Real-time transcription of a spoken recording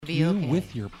be okay.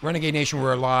 with your Renegade Nation,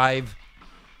 we're live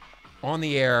on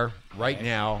the air right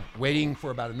now, waiting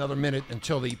for about another minute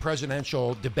until the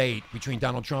presidential debate between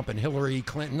Donald Trump and Hillary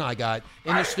Clinton. I got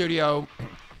in the studio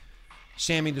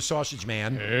Sammy the Sausage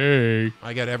Man. Hey.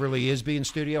 I got Everly Isby in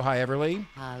studio. Hi, Everly.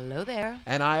 Hello there.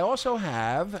 And I also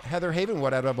have Heather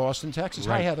Havenwood out of Austin, Texas.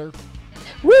 Hi, Right. Heather.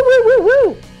 Woo, woo, woo,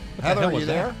 woo. Heather, hell are was you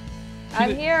that? there?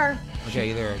 I'm here. Okay,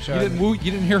 you're there. So You didn't woo.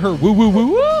 You didn't hear her woo woo woo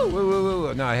woo. Woo, woo, woo,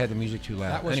 woo. No, I had the music too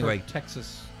loud. That was Anyway, her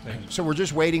Texas thing. so we're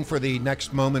just waiting for the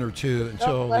next moment or two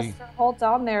until the... Lester Holt's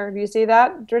on there. Do you see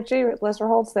that, Richie? Lester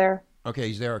Holt's there. Okay,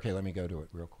 he's there. Okay, let me go to it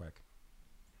real quick.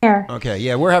 Here. Okay,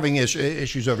 yeah, we're having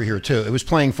issues over here too. It was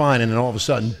playing fine, and then all of a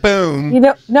sudden, boom.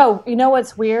 You know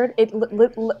what's weird?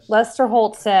 Lester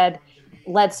Holt said,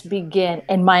 "Let's begin,"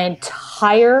 and my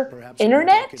entire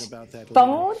internet,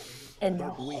 phone, and the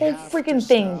whole freaking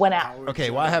thing went out. Okay,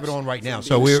 well, I have it on right now,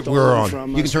 so we're on.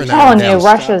 You can turn that Telling down. you,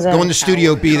 Russia's in. Go in the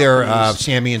studio, be there,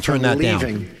 Sammy, and turn that down.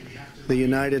 Leaving the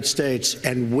United States,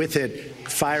 and with it,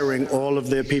 firing all of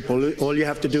their people. All you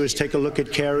have to do is take a look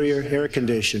at Carrier Air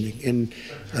Conditioning in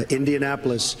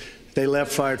Indianapolis. They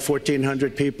fired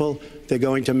 1,400 people. They're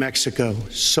going to Mexico.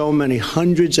 So many,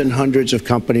 hundreds and hundreds of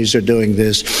companies are doing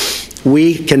this.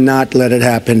 We cannot let it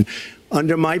happen.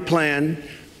 Under my plan,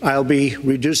 I'll be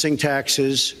reducing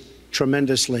taxes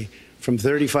tremendously, from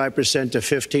 35% to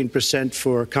 15%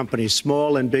 for companies,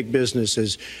 small and big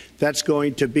businesses. That's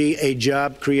going to be a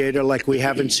job creator like we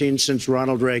haven't seen since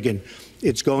Ronald Reagan.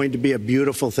 It's going to be a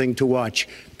beautiful thing to watch.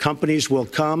 Companies will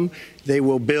come, they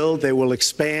will build, they will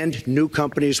expand, new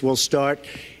companies will start,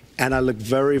 and I look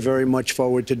very, very much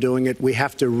forward to doing it. We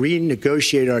have to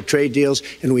renegotiate our trade deals,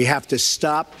 and we have to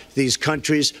stop these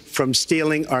countries from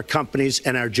stealing our companies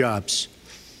and our jobs.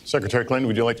 Secretary Clinton,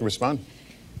 would you like to respond?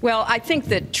 Well, I think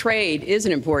that trade is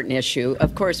an important issue.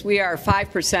 Of course, we are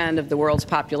 5% of the world's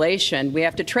population. We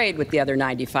have to trade with the other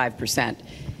 95%.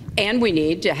 And we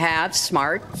need to have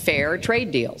smart, fair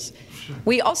trade deals.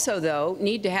 We also, though,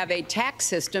 need to have a tax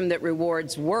system that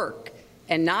rewards work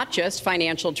and not just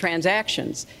financial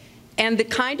transactions. And the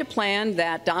kind of plan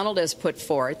that Donald has put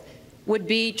forth would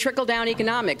be trickle-down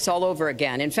economics all over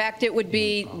again. In fact, it would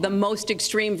be the most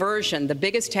extreme version, the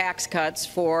biggest tax cuts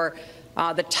for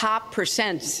the top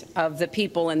percent of the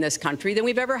people in this country than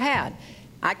we've ever had.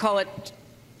 I call it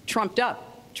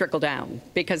trumped-up trickle-down,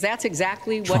 because that's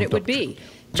exactly what it would be.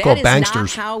 That is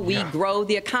not how we grow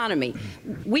the economy.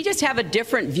 We just have a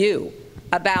different view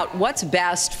about what's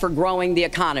best for growing the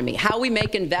economy, how we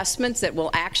make investments that will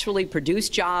actually produce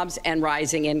jobs and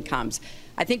rising incomes.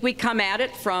 I think we come at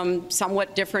it from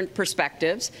somewhat different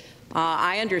perspectives.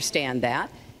 I understand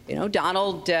that. You know,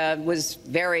 Donald was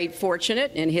very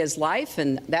fortunate in his life,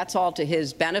 and that's all to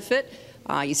his benefit.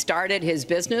 He started his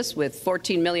business with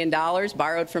 $14 million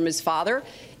borrowed from his father,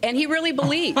 and he really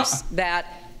believes that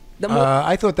the more...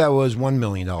 I thought that was $1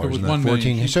 million. It was in that $1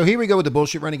 million. 14. So here we go with the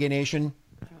bullshit Renegade Nation.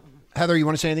 Heather, you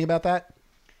want to say anything about that?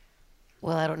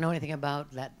 Well, I don't know anything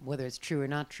about that, whether it's true or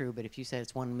not true, but if you said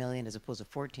it's 1 million as opposed to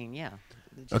 14, yeah.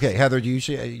 Okay, Heather, do you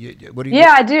see? What do you?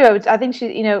 Yeah, I do. I think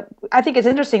I think it's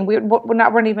interesting.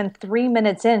 We're even 3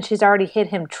 minutes in. She's already hit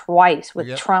him twice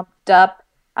with trumped up.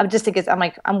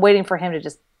 I'm waiting for him to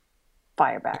just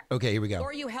fire back. Okay, here we go. The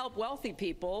more you help wealthy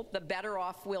people, the better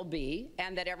off we'll be,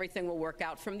 and that everything will work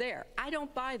out from there. I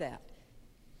don't buy that.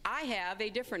 I have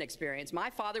a different experience. My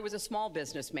father was a small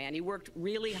businessman. He worked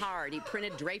really hard. He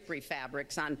printed drapery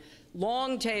fabrics on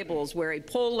long tables where he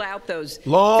pulled out those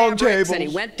fabrics and he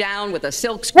went down with a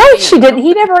silk screen. No, she didn't.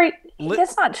 He never.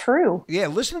 That's not true. Yeah,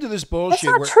 listen to this bullshit.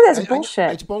 That's not true. That's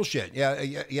bullshit. It's bullshit. Yeah,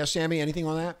 yes, Sammy. Anything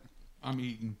on that? I'm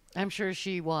eating. I'm sure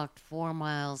she walked 4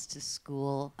 miles to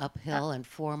school uphill and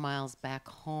 4 miles back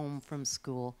home from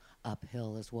school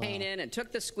uphill as well. In and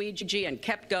took the squeegee and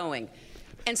kept going.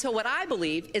 And so what I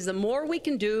believe is the more we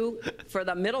can do for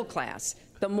the middle class,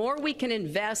 the more we can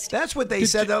invest. That's what they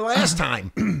said the last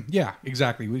time. Yeah,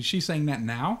 exactly. Was she saying that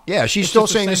now? Yeah, she's It's still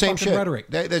just saying the same fucking shit. Rhetoric.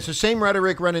 That's the same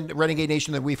rhetoric, Renegade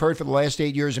Nation, that we've heard for the last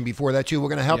 8 years and before that, too. We're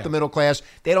going to help the middle class.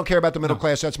 They don't care about the middle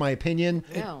class. That's my opinion.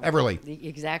 No, Everly. the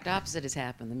exact opposite has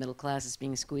happened. The middle class is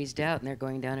being squeezed out, and they're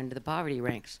going down into the poverty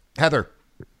ranks. Heather.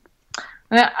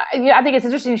 I think it's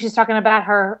interesting. She's talking about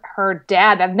her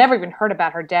dad. I've never even heard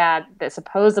about her dad. That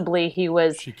supposedly he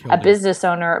was a business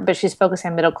owner, but she's focusing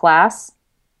on middle class.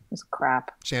 It's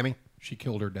crap. Sammy? She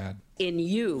killed her dad. In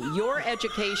you, your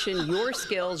education, your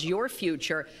skills, your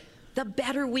future, the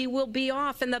better we will be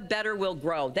off and the better we'll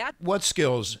grow. What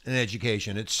skills in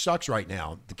education? It sucks right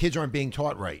now. The kids aren't being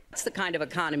taught right. That's the kind of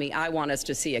economy I want us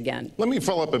to see again. Let me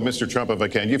follow up with Mr. Trump if I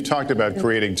can. You've talked about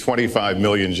creating 25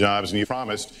 million jobs, and you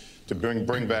promised to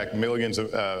bring back millions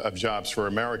of jobs for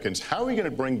Americans. How are we going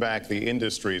to bring back the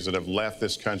industries that have left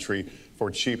this country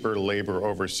for cheaper labor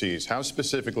overseas? How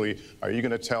specifically are you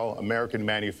going to tell American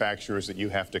manufacturers that you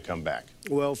have to come back?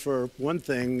 Well, for one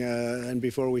thing, and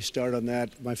before we start on that,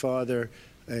 my father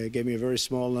gave me a very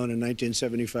small loan in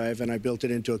 1975, and I built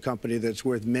it into a company that's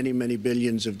worth many, many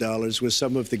billions of dollars with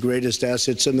some of the greatest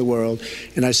assets in the world.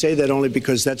 And I say that only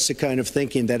because that's the kind of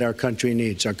thinking that our country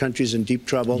needs. Our country's in deep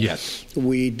trouble. Yes.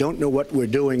 We don't know what we're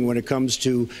doing when it comes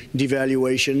to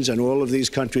devaluations and all of these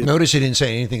countries. Notice he didn't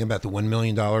say anything about the $1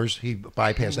 million. He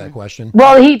bypassed that question.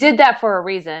 Well, he did that for a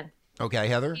reason. Okay,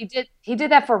 Heather? He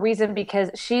did that for a reason because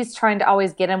she's trying to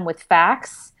always get him with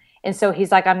facts. And so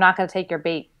he's like, I'm not going to take your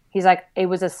bait. He's like, it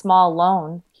was a small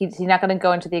loan. He's not going to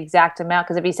go into the exact amount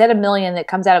because if he said $1 million, it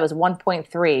comes out it was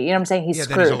 1.3. You know what I'm saying? He's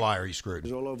screwed. Then he's a liar. He's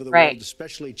screwed. All over the Right. world,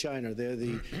 especially China, they're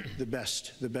the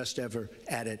best ever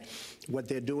at it. What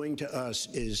they're doing to us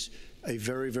is a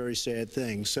very, very sad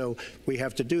thing. So we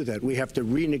have to do that. We have to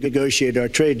renegotiate our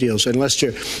trade deals. And Lester,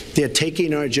 they're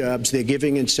taking our jobs, they're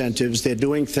giving incentives, they're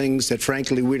doing things that,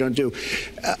 frankly, we don't do.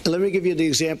 Let me give you the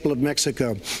example of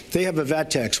Mexico. They have a VAT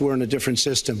tax. We're in a different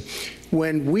system.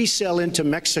 When we sell into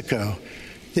Mexico,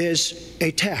 there's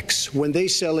a tax. When they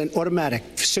sell in automatic,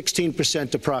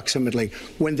 16% approximately.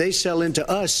 When they sell into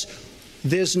us,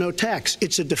 there's no tax.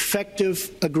 It's a defective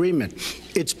agreement.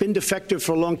 It's been defective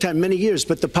for a long time, many years,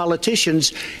 but the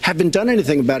politicians haven't done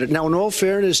anything about it. Now, in all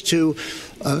fairness to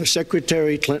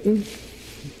Secretary Clinton,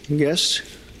 yes,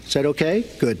 is that okay?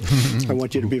 Good. I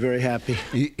want you to be very happy.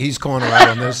 He's calling her out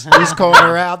on this. He's calling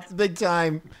her out big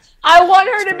time. I want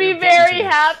her to be very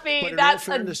But happy. in all That's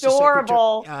fairness to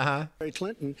adorable. Secretary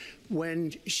Clinton,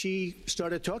 when she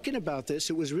started talking about this,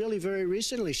 it was really very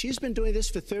recently. She's been doing this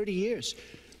for 30 years.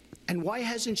 And why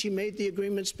hasn't she made the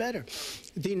agreements better?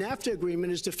 The NAFTA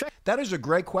agreement is defective. That is a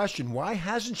great question. Why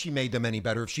hasn't she made them any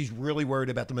better if she's really worried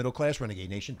about the middle class, Renegade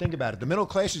Nation? Think about it. The middle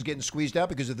class is getting squeezed out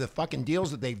because of the fucking deals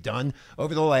that they've done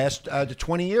over the last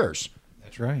 20 years.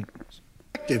 That's right.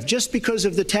 Just because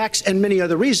of the tax and many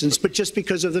other reasons, but just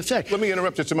because of the fact. Let me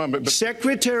interrupt just a moment.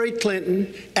 Secretary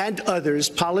Clinton and others,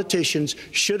 politicians,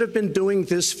 should have been doing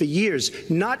this for years,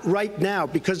 not right now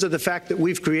because of the fact that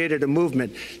we've created a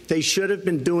movement. They should have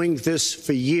been doing this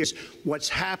for years. What's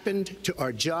happened to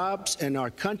our jobs and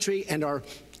our country and our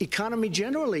economy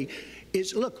generally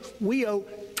is, look, we owe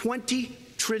 $20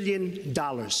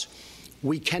 trillion.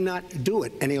 We cannot do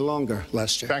it any longer,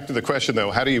 Lester. Back to the question,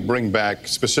 though, how do you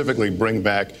specifically bring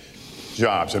back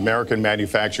jobs, American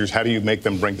manufacturers? How do you make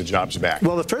them bring the jobs back?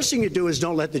 Well, the first thing you do is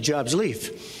don't let the jobs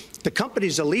leave. The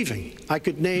companies are leaving. I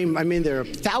could name, there are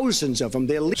thousands of them.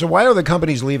 They're leaving. So why are the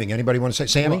companies leaving? Anybody want to say,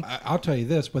 Sammy? Well, I'll tell you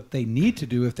this. What they need to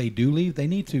do if they do leave, they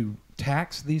need to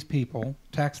tax these people,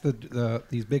 tax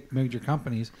these big major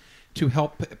companies to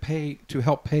help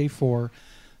pay for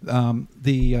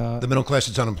the middle class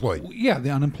that's unemployed. Yeah,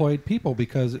 the unemployed people,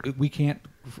 because we can't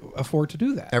afford to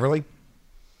do that. Everly?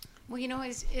 Well,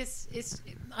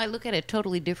 I look at it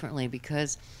totally differently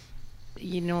because,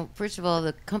 first of all,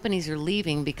 the companies are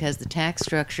leaving because the tax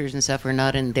structures and stuff are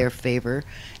not in their favor,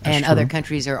 and other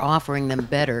countries are offering them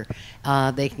better.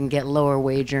 They can get lower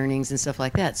wage earnings and stuff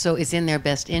like that. So it's in their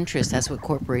best interest. That's what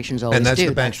corporations always do. And that's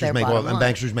the That's their banksters bottom line.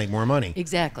 banksters make more money.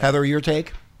 Exactly. Heather, your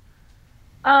take?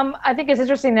 I think it's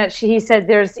interesting that he said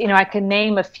there's, I can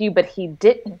name a few, but he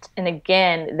didn't. And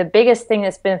again, the biggest thing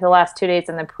that's been for the last 2 days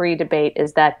in the pre-debate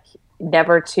is that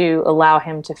never to allow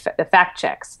him to fact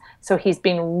checks. So he's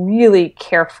being really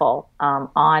careful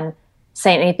on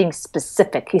saying anything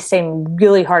specific. He's staying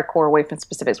really hardcore away from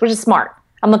specifics, which is smart.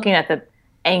 I'm looking at the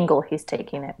angle he's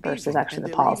taking it versus actually the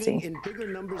policy. In bigger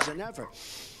numbers than ever.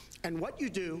 And what you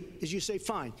do is you say,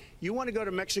 fine, you want to go to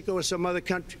Mexico or some other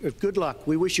country, good luck.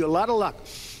 We wish you a lot of luck.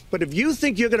 But if you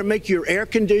think you're going to make your air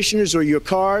conditioners or your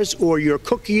cars or your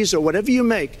cookies or whatever you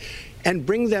make and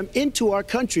bring them into our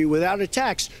country without a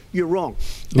tax, you're wrong.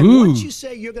 And once you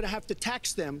say you're going to have to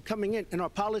tax them coming in, and our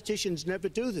politicians never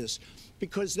do this,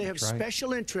 because they have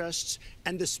special interests,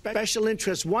 and the special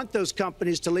interests want those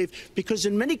companies to leave because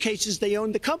in many cases they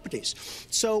own the companies.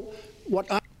 So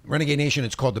Renegade Nation,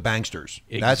 it's called the banksters.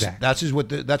 Exactly.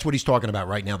 That's what he's talking about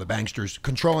right now. The banksters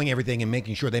controlling everything and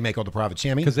making sure they make all the profits.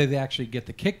 Sammy? Because they actually get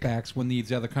the kickbacks when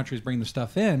these other countries bring the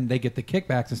stuff in. They get the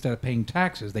kickbacks instead of paying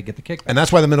taxes. They get the kickbacks. And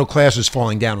that's why the middle class is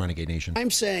falling down, Renegade Nation.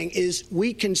 I'm saying is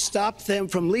we can stop them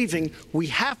from leaving. We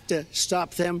have to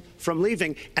stop them from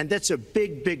leaving, and that's a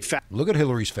big, big factor. Look at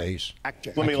Hillary's face.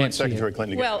 Let me let Secretary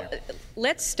Clinton get there.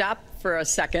 Let's stop for a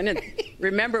second and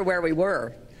remember where we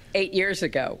were 8 years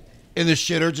ago. in the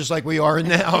shitter, just like we are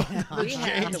now. We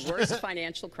had the worst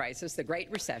financial crisis, the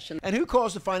Great Recession. And who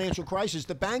caused the financial crisis?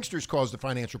 The banksters caused the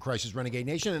financial crisis, Renegade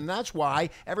Nation, and that's why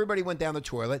everybody went down the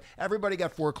toilet. Everybody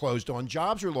got foreclosed on.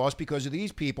 Jobs were lost because of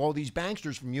these people, these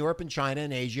banksters from Europe and China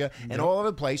and Asia and all over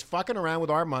the place, fucking around with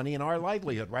our money and our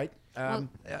livelihood, right?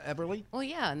 Everly? Well,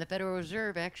 yeah, and the Federal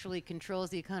Reserve actually controls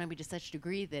the economy to such a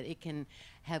degree that it can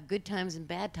have good times and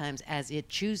bad times as it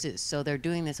chooses. So they're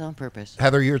doing this on purpose.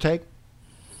 Heather, your take?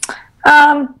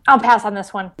 I'll pass on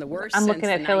this one. The worst I'm looking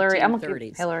since at the Hillary. I'm looking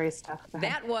 1930s. at Hillary stuff.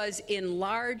 That was in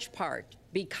large part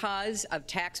because of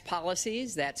tax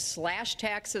policies that slashed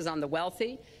taxes on the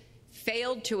wealthy,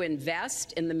 failed to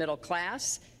invest in the middle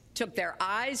class, took their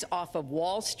eyes off of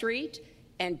Wall Street,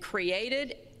 and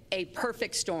created a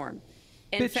perfect storm.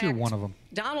 In Bet you're one of them.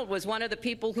 Donald was one of the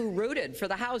people who rooted for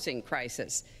the housing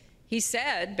crisis. He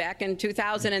said back in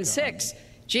 2006,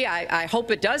 gee, I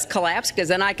hope it does collapse because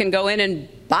then I can go in and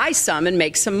buy some and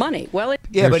make some money. Well,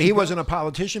 Yeah, but he wasn't a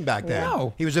politician back then.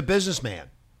 No. He was a businessman.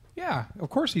 Yeah, of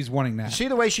course he's wanting that. See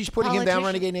the way she's putting him down, Politician-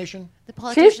 Renegade Nation? The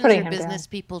politicians putting are him business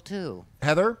down. people too.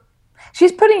 Heather?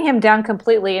 She's putting him down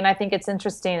completely, and I think it's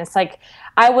interesting. It's like,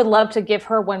 I would love to give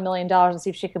her $1 million and see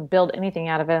if she could build anything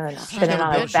out of it and spend it never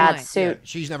on a built bad shit. suit.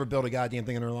 She's never built a goddamn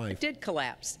thing in her life. it did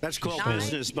collapse. That's called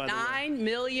business, by the way. 9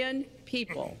 million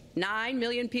people. 9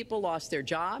 million people lost their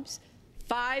jobs.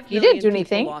 5 He million didn't do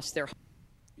anything. people lost their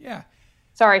Yeah.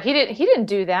 Sorry, he didn't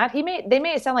do that. They made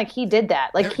it sound like he did that.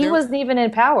 Like he They're- wasn't even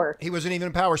in power. He wasn't even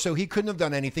in power, so he couldn't have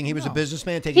done anything. He was a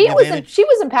businessman taking She advantage.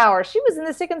 was in power. She was in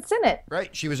the second Senate.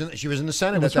 Right, she was in the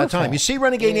Senate It at was that her time. fault. You see,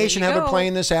 Renegade There Nation, you Heather go.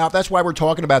 playing this out. That's why we're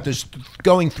talking about this,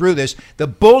 going through this. The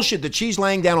bullshit that she's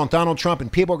laying down on Donald Trump,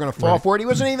 and people are going to fall for it. He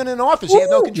wasn't even in office. He had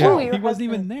no Ooh, control. ooh, He wasn't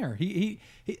even there.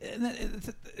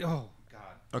 And oh God.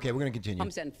 Okay, we're going to continue.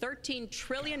 and $13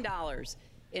 trillion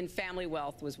in family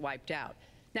wealth was wiped out.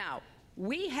 Now,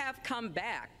 we have come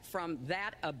back from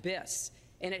that abyss,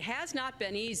 and it has not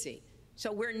been easy.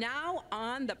 So we're now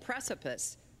on the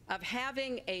precipice of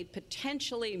having a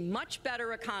potentially much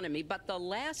better economy, but the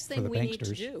last thing the we need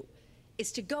to banksters. do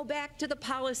is to go back to the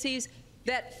policies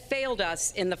that failed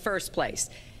us in the first place.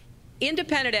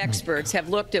 Independent experts have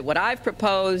looked at what I've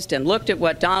proposed and looked at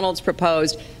what Donald's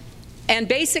proposed, and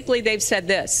basically they've said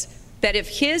this, that if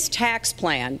his tax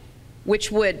plan,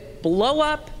 which would blow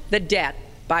up the debt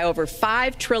by over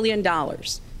 $5 trillion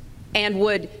and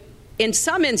would, in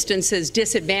some instances,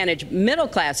 disadvantage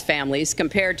middle-class families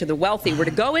compared to the wealthy, were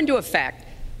to go into effect,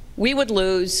 we would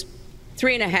lose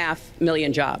 3.5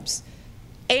 million jobs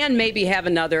and maybe have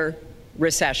another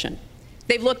recession.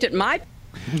 They've looked at my...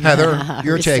 Heather,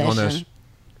 your take on this. Recession.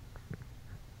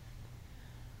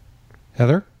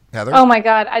 Heather? Heather? Oh my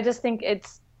God! I just think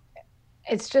it's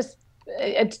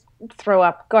throw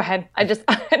up. Go ahead. I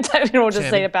don't know what to Sammy?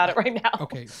 say about it right now.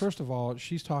 Okay, first of all,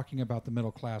 she's talking about the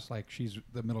middle class like she's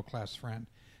the middle class friend.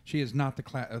 She is not the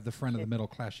friend of the middle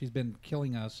class. She's been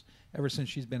killing us ever since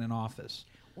she's been in office.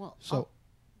 Well, So,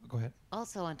 go ahead.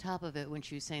 also on top of it, when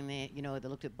she was saying they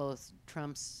looked at both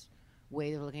Trump's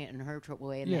way of looking at it and her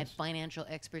way, and they had Yes. financial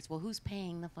experts. Well, who's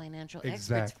paying the financial experts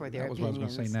Exactly. for their That was what I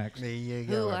opinions? was going to say next. There you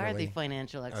Who go, are Everly. the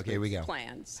financial experts? Okay, we go.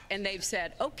 plans, and they've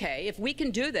said, okay, if we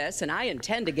can do this, and I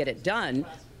intend to get it done,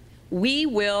 we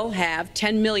will have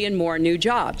 10 million more new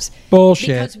jobs. Bullshit.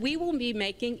 Because we will be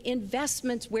making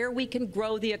investments where we can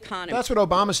grow the economy. That's what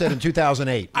Obama said in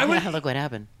 2008. Yeah, look what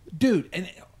happened. Dude, and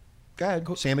Go ahead.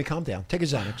 Sammy, calm down. Take a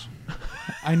Xanax.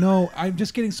 I know. I'm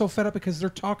just getting so fed up because they're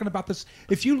talking about this.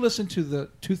 If you listen to the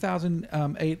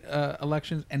 2008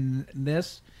 elections and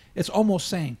this, it's almost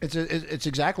saying It's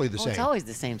exactly the Well, same. it's always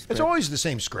the same script. It's always the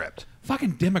same script.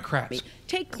 fucking Democrats.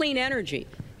 Take clean energy.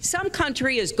 Some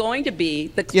country is going to be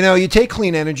the You know, you take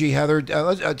clean energy, Heather.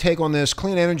 Let's take on this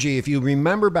clean energy. If you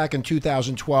remember back in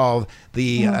 2012,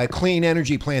 the clean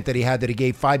energy plant that he had that he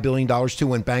gave $5 billion to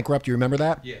went bankrupt. You remember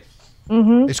that? Yes.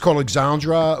 It's called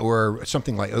Exandra or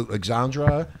something like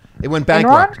Exandra. It went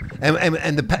bankrupt,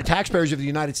 and the taxpayers of the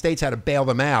United States had to bail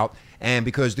them out, and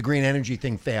because the green energy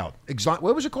thing failed.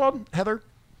 What was it called, Heather?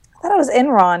 I thought it was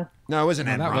Enron. No, it wasn't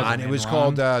No, that Enron. wasn't It was Enron.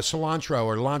 called Cilantro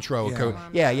or Lantro.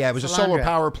 Yeah. Yeah. It was a solar Solandra.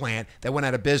 power plant that went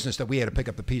out of business that we had to pick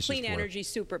up the pieces clean for. energy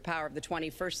superpower of the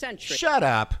 21st century. Shut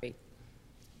up.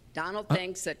 Donald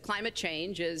thinks that climate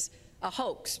change is a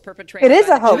hoax perpetrated It is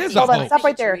by a the hoax. It is a Hold on, hoax. stop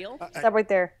right It's there. real. Stop right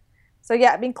there. So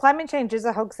yeah, I mean, climate change is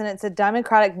a hoax and it's a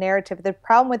democratic narrative. The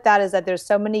problem with that is that there's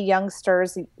so many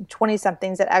youngsters,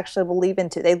 20-somethings, that actually believe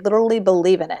into it. They literally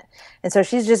believe in it. And so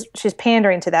she's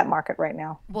pandering to that market right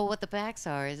now. Well, what the facts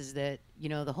are is that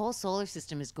the whole solar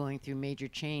system is going through major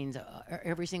change.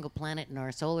 Every single planet in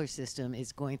our solar system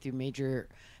is going through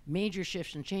major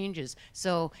shifts and changes.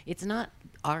 So it's not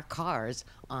our cars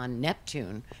on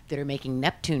Neptune that are making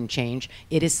Neptune change.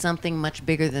 It is something much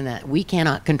bigger than that. We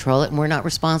cannot control it, and we're not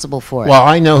responsible for it. Well,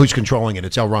 I know who's controlling it.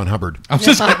 It's L. Ron Hubbard.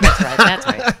 That's right. That's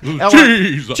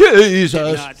right.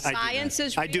 Jesus. Science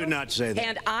is real, I do not say that.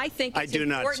 And I think it's do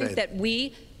not say important that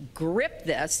we grip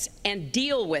this and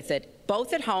deal with it,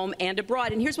 both at home and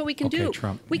abroad. And here's what we can do.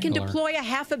 Trump, we can Miller. deploy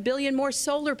 500 million more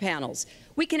solar panels.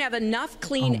 We can have enough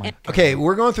clean Okay,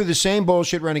 we're going through the same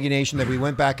bullshit, Renegade Nation, that we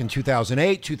went back in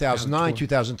 2008, 2009,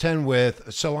 2010 with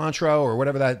Cilantro or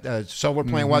whatever that solar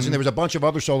plant was. And there was a bunch of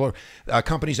other solar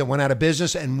companies that went out of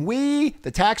business. And we, the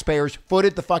taxpayers,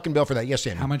 footed the fucking bill for that. Yes,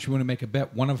 Sandy. How much you want to make a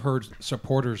bet? One of her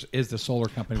supporters is the solar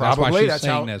company. Probably. That's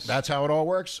why she's saying That's how it all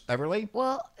works. Everly?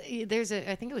 Well,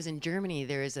 I think it was in Germany,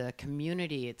 there is a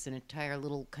community. It's an entire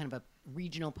little kind of a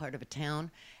regional part of a town,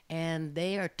 and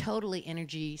they are totally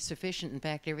energy sufficient. In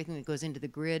fact, everything that goes into the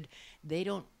grid, they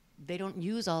don't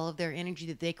use all of their energy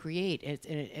that they create.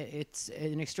 It's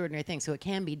an extraordinary thing. So it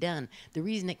can be done. The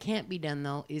reason it can't be done,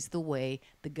 though, is the way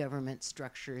the government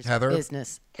structures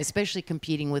business, especially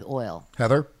competing with oil.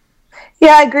 Heather?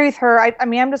 Yeah, I agree with her. I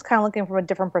mean, I'm just kind of looking from a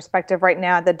different perspective right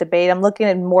now at the debate. I'm looking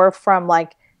at more from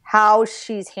like how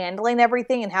she's handling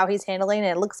everything and how he's handling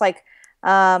it. It looks like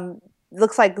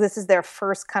this is their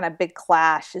first kind of big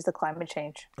clash, is the climate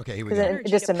change. Okay, here we go. go. In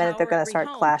just a minute, they're going to start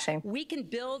clashing. We can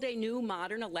build a new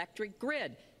modern electric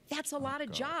grid. That's a lot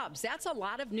of jobs. That's a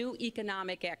lot of new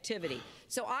economic activity.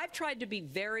 So I've tried to be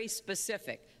very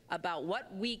specific about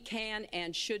what we can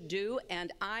and should do,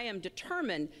 and I am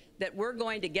determined that we're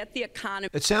going to get the economy.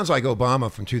 It sounds like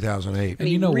Obama from 2008. And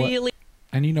you know what?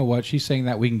 And you know what? She's saying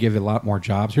that we can give a lot more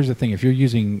jobs. Here's the thing. If you're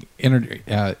using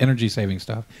energy-saving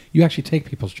stuff, you actually take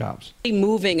people's jobs.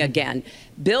 Moving again,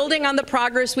 building on the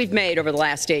progress we've made over the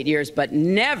last 8 years, but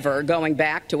never going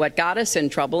back to what got us in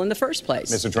trouble in the first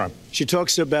place. Mr. Trump. She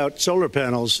talks about solar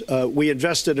panels. We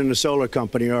invested in a solar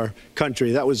company, our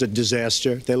country. That was a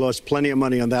disaster. They lost plenty of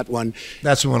money on that one.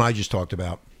 That's the one I just talked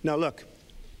about. Now, look,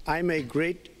 I'm a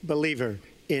great believer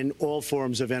in all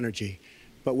forms of energy.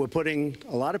 But we're putting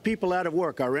a lot of people out of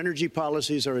work. Our energy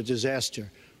policies are a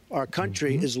disaster. Our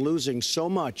country is losing so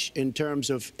much in terms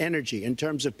of energy, in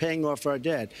terms of paying off our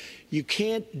debt. You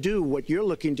can't do what you're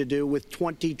looking to do with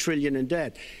 $20 trillion in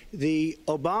debt. The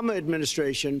Obama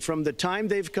administration, from the time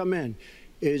they've come in,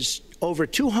 is over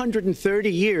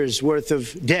 230 years worth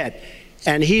of debt,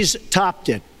 and he's topped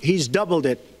it. He's doubled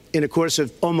it in a course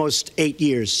of almost 8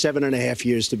 years, 7.5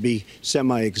 years to be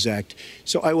semi-exact.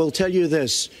 So I will tell you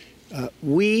this.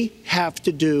 We have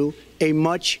to do a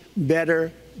much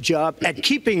better job at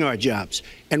keeping our jobs,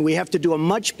 and we have to do a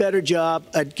much better job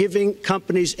at giving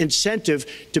companies incentive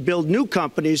to build new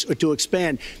companies or to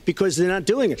expand, because they're not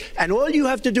doing it. And all you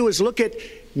have to do is look at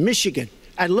Michigan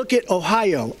and look at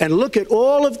Ohio and look at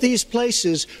all of these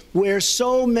places where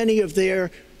so many of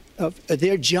their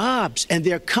jobs and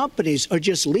their companies are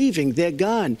just leaving. They're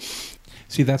gone.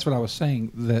 See, that's what I was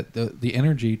saying, that the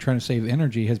energy, trying to save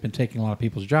energy, has been taking a lot of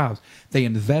people's jobs. They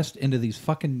invest into these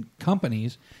fucking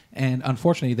companies, and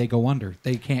unfortunately, they go under.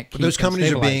 They can't keep those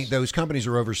companies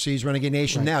are overseas, Renegade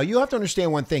Nation. Right. Now, you have to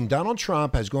understand one thing. Donald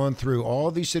Trump has gone through all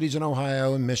of these cities in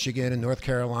Ohio and Michigan and North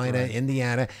Carolina,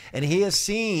 Indiana, and he has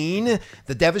seen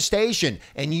the devastation.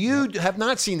 And you have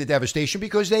not seen the devastation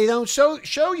because they don't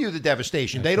show you the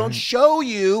devastation. They don't show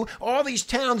you all these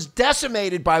towns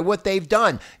decimated by what they've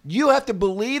done. You have to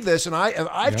believe this, and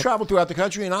I've traveled throughout the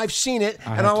country, and I've seen it,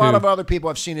 and a lot of other people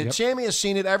have seen it. Sammy has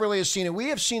seen it. Everly has seen it. We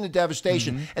have seen the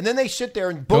devastation. And then they sit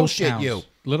there and bullshit you.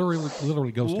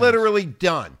 Literally ghost towns. Literally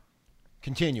done.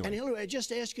 Continuing. And Hillary, I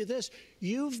just ask you this.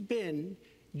 You've been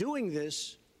doing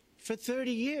this for 30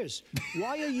 years.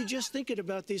 Why are you just thinking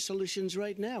about these solutions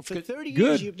right now? For 30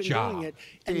 years you've been doing it,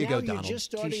 and now you're just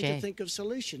starting to think of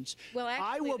solutions. Well, actually,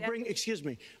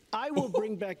 I will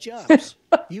bring back jobs.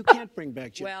 You can't bring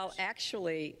back jobs. Well,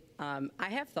 actually, I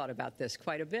have thought about this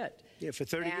quite a bit. Yeah, for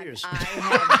 30 years. I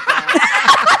have,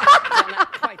 well,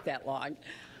 not quite that long.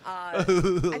 I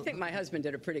think my husband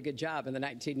did a pretty good job in the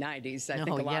 1990s. I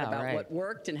think a lot about what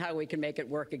worked and how we can make it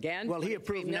work again. Well, he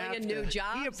approved 3 million new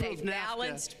jobs, he approved a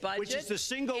balanced budget, which is the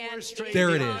single worst trade there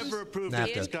it he's is. ever approved in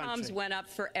this country. Incomes went up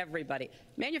for everybody.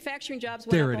 Manufacturing jobs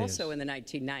went up also in the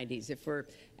 1990s. If we're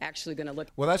actually going to look.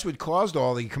 Well, that's what caused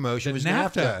all the commotion. Was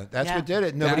NAFTA. That's what did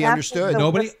it. Nobody NAFTA understood. The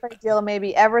worst trade deal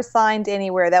maybe ever signed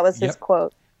anywhere. That was his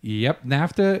quote. Yep,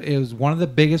 NAFTA is one of the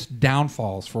biggest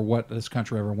downfalls for what this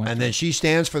country ever went And through. then she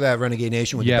stands for that renegade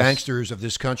nation with Yes. the banksters of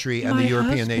this country and My the European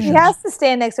husband. nations. He has to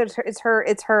stand next to her.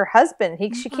 It's her husband.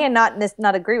 She cannot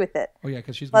not agree with it. Oh yeah,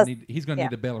 because he's Plus- going to need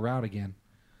to bail her out again.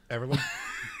 Everly?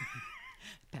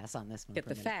 Pass on this one. Get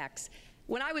for a the minute. facts.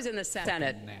 When I was in the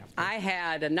Senate, I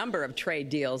had a number of trade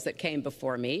deals that came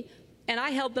before me, and I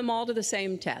held them all to the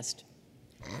same test.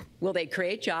 Will they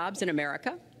create jobs in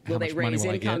America? Will they much money raise will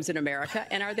I get? incomes in America?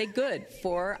 And are they good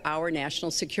for our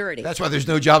national security? That's why there's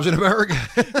no jobs in America.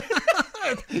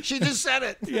 She just said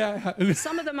it. Yeah.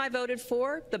 Some of them I voted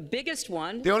for. The biggest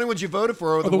one. The only ones you voted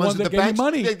for are the, the ones ones that that the gave you banks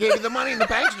money. They gave you the money and the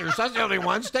banksters. That's the only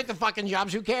ones. Take the fucking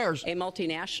jobs. Who cares? A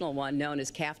multinational one known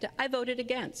as CAFTA, I voted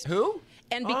against. Who?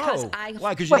 And because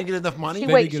Why? Because you didn't get enough money.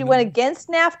 She went against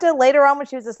NAFTA later on when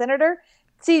she was a senator.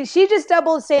 See, she just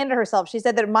doubled standard herself. She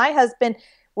said that my husband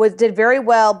did very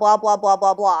well, blah blah blah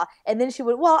blah blah, and then she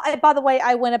would. Well, by the way,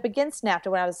 I went up against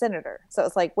NAFTA when I was a senator. So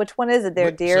it's like, which one is it,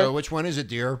 there, dear? So which one is it,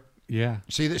 dear? Yeah.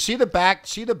 See the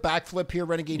backflip here,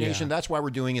 Renegade Nation. That's why we're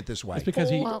doing it this way. It's because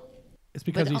he. Well, It's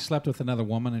because but- he slept with another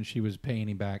woman and she was paying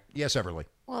him back. Yes, Everly.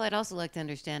 Well, I'd also like to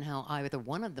understand how either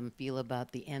one of them feel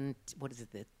about the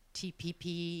the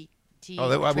TPP.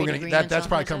 Oh, we're gonna. That's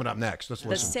probably coming up next. Let's the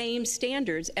listen. same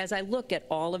standards as I look at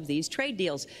all of these trade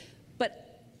deals.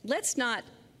 But let's not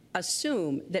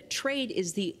assume that trade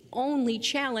is the only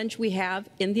challenge we have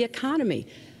in the economy.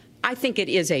 I think it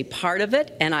is a part of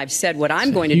it, and I've said what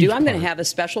I'm going to do. I'm going to have a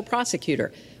special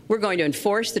prosecutor. We're going to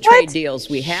enforce the trade deals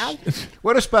we have.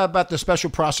 What about the special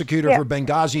prosecutor for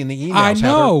Benghazi and the emails? I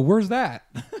know. Heather? Where's that?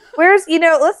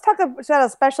 Let's talk about a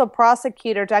special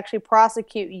prosecutor to actually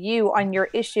prosecute you on your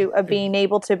issue of being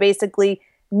able to basically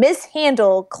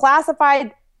mishandle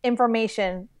classified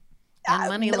information. And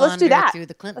money Let's do launder that. through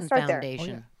the Clinton Let's start there.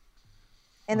 Foundation.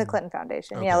 And the Clinton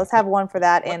Foundation. Yeah, let's have one for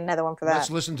that and another one for that. Let's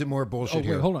listen to more bullshit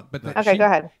here. Wait, hold on. But Okay, go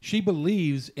ahead. She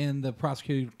believes in the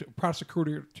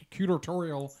prosecutorial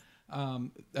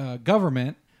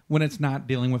government when it's not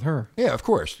dealing with her. Yeah, of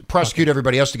course. Prosecute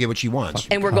everybody else to get what she wants.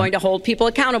 And we're going to hold people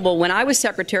accountable. When I was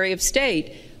Secretary of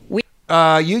State,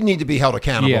 You need to be how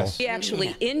accountable. Yes. we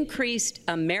actually increased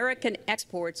American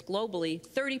exports globally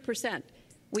 30%.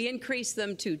 We increased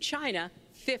them to China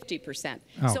 50%.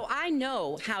 Oh. So I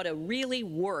know how to really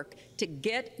work to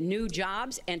get new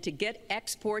jobs and to get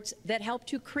exports that help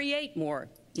to create more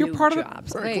You're new part of the-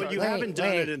 jobs. Well, you haven't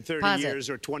done it in 30 Pause it. years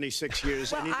or 26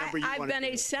 years. Well, any number you I've wanna been do.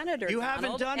 a senator. You haven't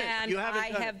Donald, done it. And You haven't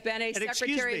I done have it. been a And excuse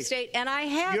Secretary me, of State, and I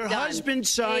have Your done husband a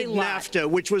signed lot. NAFTA,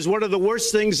 which was one of the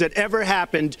worst things that ever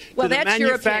happened Well, to the that's your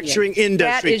manufacturing opinion.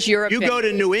 industry. That is your You go to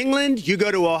opinion. New England, you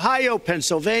go to Ohio,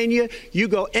 Pennsylvania, you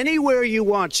go anywhere you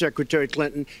want, Secretary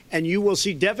Clinton, and you will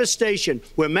see devastation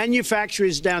where manufacturing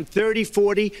is down 30,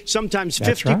 40, sometimes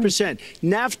That's right. 50%.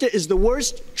 NAFTA is the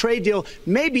worst trade deal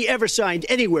maybe ever signed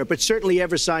anywhere, but certainly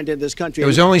ever signed in this country. It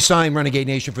was only signed, Renegade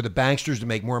Nation, for the banksters to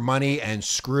make more money and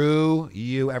screw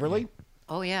you, Everly.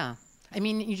 Oh yeah. I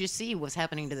mean, you just see what's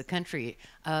happening to the country.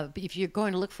 If you're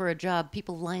going to look for a job,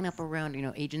 people line up around,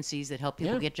 agencies that help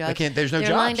people Yeah. get jobs. There's no They're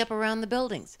jobs. lined up around the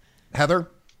buildings. Heather?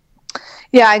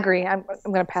 Yeah, I agree. I'm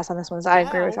going to pass on this one. I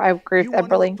agree with You want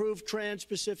to Everly. approve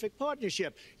Trans-Pacific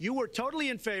Partnership. You were totally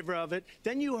in favor of it.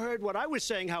 Then you heard what I was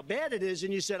saying, how bad it is,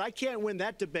 and you said, I can't win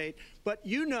that debate. But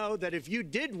you know that if you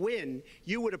did win,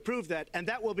 you would approve that, and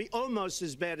that will be almost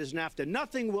as bad as NAFTA.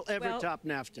 Nothing will ever Well, top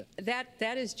NAFTA.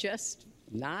 That is just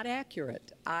not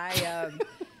accurate. I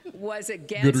was Good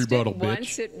against rebuttal, it bitch.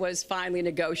 once it was finally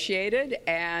negotiated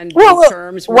and Well, the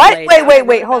terms were what? laid Wait, out. wait, I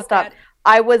wait. wrote Hold, about stop.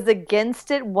 I was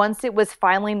against it once it was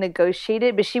finally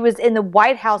negotiated, but she was in the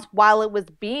White House while it was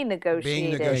being negotiated.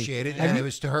 Being negotiated, and it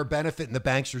was to her benefit and the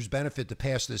banksters' benefit to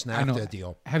pass this I know. NAFTA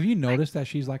deal. Have you noticed that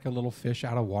she's like a little fish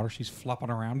out of water? She's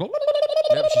flopping around.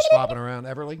 Yep, she's flopping around,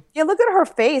 Everly. Yeah, look at her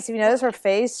face. If you notice her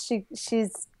face,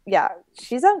 she's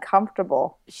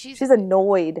uncomfortable. She's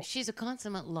annoyed. She's a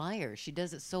consummate liar. She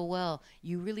does it so well.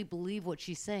 You really believe what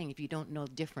she's saying if you don't know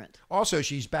different. Also,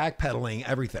 she's backpedaling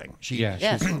everything.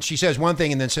 Yes. She says one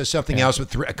thing and then says something else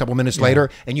with a couple minutes later,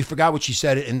 and you forgot what she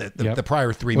said in the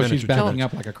prior 3 Well, minutes. she's or two backing minutes.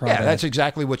 up like a crawdad. Yeah, that's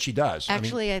exactly what she does.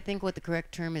 Actually, I think what the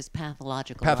correct term is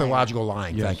pathological. pathological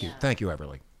lying. Yes. Thank you. Thank you,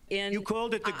 Everly. You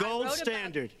called it the I gold wrote about-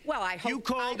 standard. well, I hope You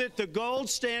called it the gold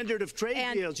standard of trade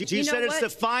And deals. you You know said it's what? the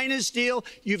finest deal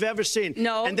you've ever seen.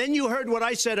 No. And then you heard what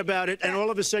I said about it, and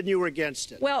all of a sudden you were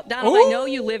against it. Well, Donald, I know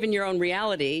you live in your own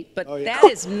reality, but that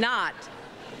is not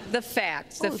the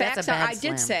facts. The Oh, that's facts a are, bad I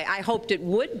slam. did say I hoped it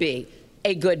would be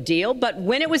a good deal, but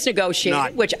when it was negotiated,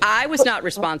 Not. which I was not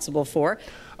responsible for,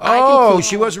 Oh,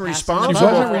 she wasn't responsible. She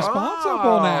wasn't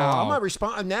responsible now. I'm not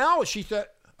responsible. Now she said,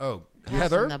 oh, Passing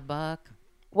Heather. the buck.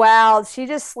 Wow, she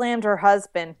just slammed her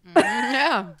husband.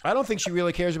 Yeah. I don't think she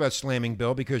really cares about slamming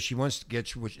Bill because she wants to get.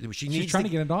 She needs She's trying to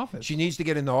get into office. She needs to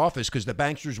get into office because the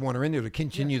banksters want her in there to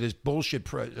continue this bullshit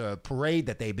parade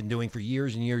that they've been doing for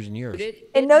years and years and years.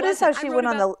 And notice how she went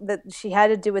on the she had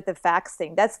to do with the facts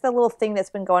thing. That's the little thing that's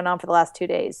been going on for the last 2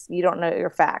 days. You don't know your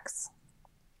facts.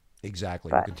 Exactly.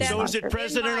 But- We'll continue. So is it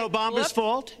President Obama's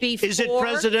fault? Before Is it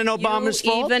President Obama's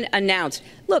you fault? even announced.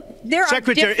 Look, there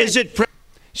Secretary, are different, is it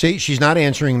See, she's not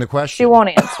answering the question. She won't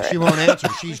answer She it. won't answer.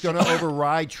 She's going to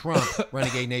override Trump,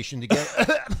 Renegade Nation, to get.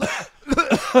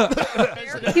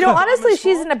 Honestly,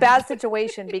 she's in a bad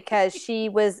situation because she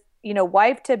was,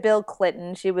 wife to Bill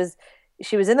Clinton. She was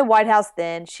in the White House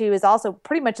then. She was also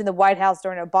pretty much in the White House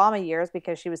during Obama years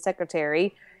because she was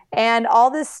secretary. And all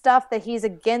this stuff that he's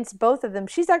against both of them,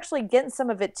 she's actually against some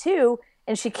of it too,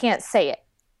 and she can't say it.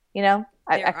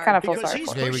 I kind of feel because sorry he's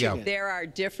for her. There we go. pushing it. there are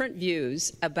different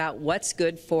views about what's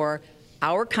good for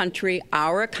our country,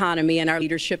 our economy, and our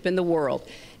leadership in the world.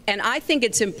 And I think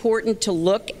it's important to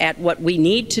look at what we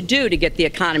need to do to get the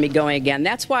economy going again.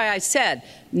 That's why I said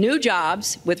new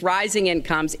jobs with rising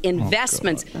incomes,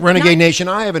 investments. Renegade Nation,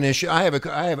 I have an issue. I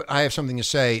have something to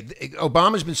say.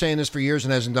 Obama's been saying this for years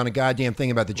and hasn't done a goddamn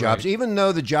thing about the jobs. Right. Even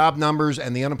though the job numbers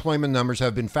and the unemployment numbers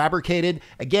have been fabricated,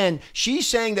 again, she's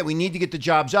saying that we need to get the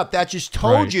jobs up. That just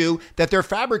told Right. you that they're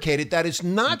fabricated. That is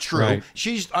not true. Right.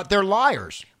 They're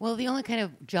liars. Well, the only kind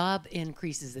of job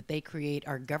increases that they create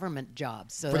are government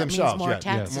jobs. So For that themselves, means more yeah,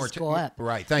 yeah. taxes More go up.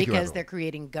 right. Thank you, Because everyone. they're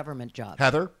creating government jobs.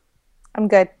 Heather? I'm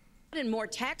good. And more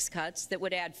tax cuts that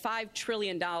would add $5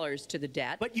 trillion to the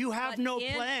debt. But you have no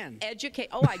in plan.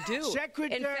 Oh, I do.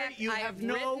 Secretary, in fact, you I have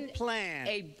no written plan.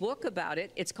 a book about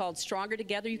it. It's called Stronger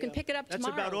Together. You can pick it up That's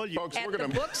tomorrow. about all you- Folks, at we're the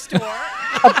gonna- bookstore.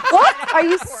 What? Are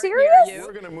you serious?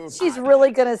 We're going to move. She's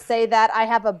really going to say that. I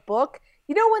have a book.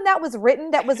 You know when that was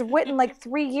written? That was written like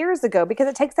 3 years ago because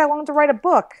it takes that long to write a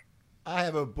book. I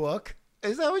have a book.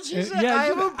 Is that what she said? Yeah, I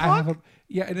have a book.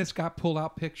 And it's got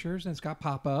pull-out pictures, and it's got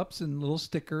pop-ups and little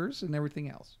stickers and everything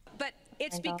else. But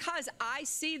it's because I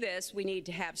see this. We need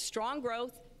to have strong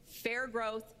growth, fair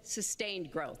growth,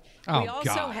 sustained growth. Oh, we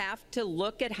also God. have to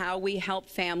look at how we help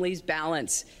families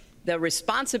balance the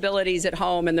responsibilities at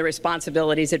home and the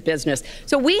responsibilities at business.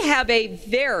 So we have a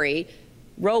very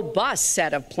robust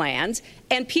set of plans,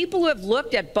 and people who have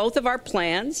looked at both of our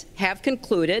plans have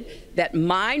concluded that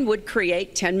mine would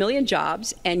create 10 million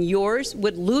jobs and yours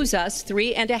would lose us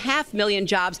 3.5 million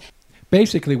jobs.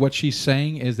 Basically, what she's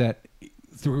saying is that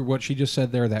through what she just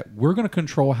said there, that we're going to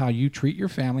control how you treat your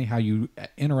family, how you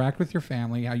interact with your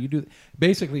family, how you do.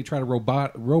 Basically, try to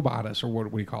robot us, or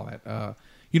what do you call that?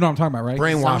 You know what I'm talking about, right?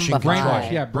 Brainwashing. Brainwash,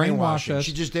 control. yeah, brainwash us.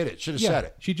 She just did it. Should have Yeah, said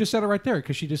it. she just said it right there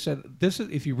because she just said, "This is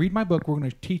if you read my book, we're going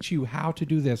to teach you how to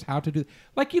do this, how to do."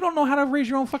 Like you don't know how to raise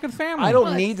your own fucking family. I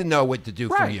don't need to know what to do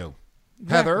for Right. you.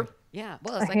 Heather? Yeah.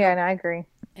 Well, it's like Yeah, and I agree.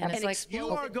 and it's like You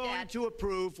are going to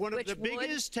approve one of which the would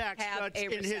biggest tax have cuts a in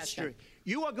recession. history.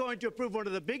 You are going to approve one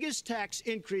of the biggest tax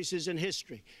increases in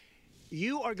history.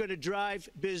 You are going to drive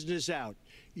business out.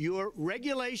 Your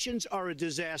regulations are a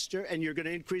disaster, and you're going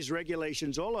to increase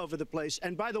regulations all over the place.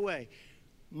 And by the way,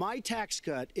 my tax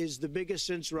cut is the biggest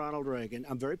since Ronald Reagan.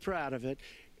 I'm very proud of it.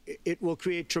 It will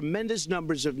create tremendous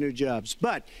numbers of new jobs.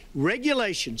 But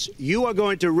regulations, you are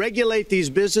going to regulate these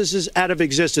businesses out of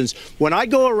existence. When I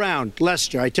go around,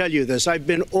 Lester, I tell you this, I've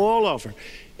been all over.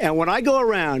 And when I go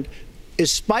around,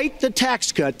 despite the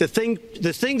tax cut, the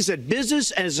things that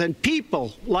businesses and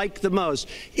people like the most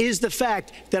is the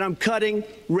fact that I'm cutting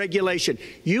regulation.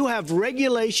 You have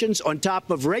regulations on top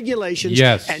of regulations,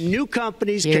 Yes. and new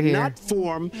companies Hear, cannot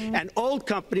form, and old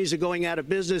companies are going out of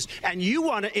business, and you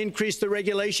want to increase the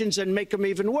regulations and make them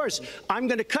even worse. I'm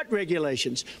going to cut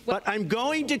regulations, but I'm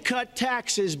going to cut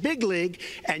taxes big league,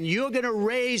 and you're going to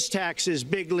raise taxes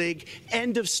big league.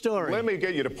 End of story. Let me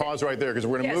get you to pause right there because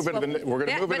we're going to Yes, move into well, the we're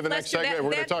going to move into the next Lester, segment.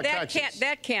 We're going to talk taxes.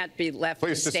 That can't be left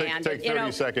Please to just take- stand. take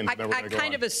 30 seconds, I, then we're I gonna go kind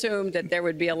on. of assumed that there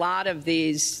would be a lot of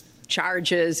these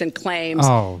charges and claims.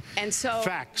 Oh. And so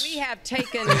Facts. we have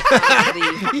taken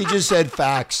the He just said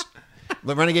facts.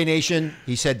 The Renegade Nation,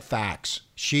 he said facts.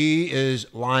 She is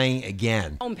lying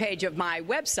again. homepage of my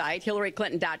website,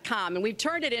 HillaryClinton.com, and we've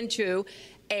turned it into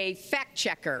a fact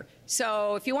checker.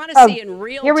 So if you want to see in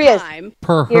real here he is. time,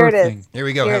 Per Here her it is. thing. Here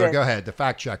we go, Here it Heather. is. Go ahead. The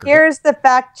fact checker. Here's the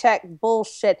fact check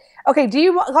bullshit. Okay, I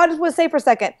just want to say for a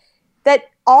second that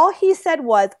all he said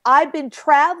was, I've been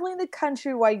traveling the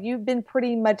country while you've been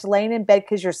pretty much laying in bed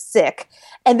because you're sick.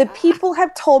 And the people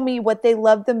have told me what they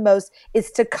love the most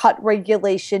is to cut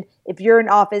regulation. If you're in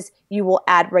office, you will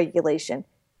add regulation.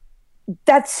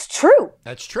 That's true.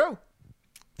 That's true.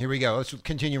 Here we go. Let's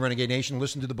continue, Renegade Nation.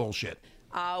 Listen to the bullshit.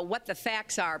 what the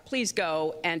facts are, please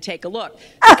go and take a look.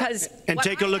 Because and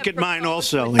take a look at mine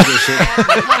also.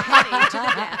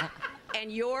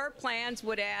 And your plans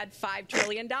would add $5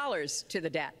 trillion to the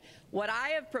debt. What I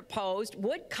have proposed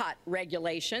would cut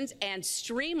regulations and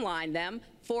streamline them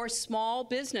for small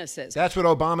businesses. That's what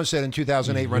Obama said in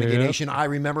 2008, Renegade Nation. I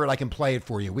remember it. I can play it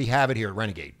for you. We have it here at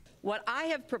Renegade. What I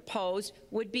have proposed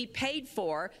would be paid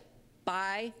for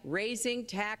by raising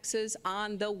taxes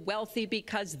on the wealthy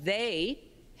because they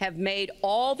have made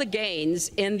all the gains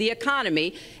in the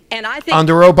economy. And I think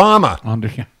under Obama.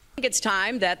 I think it's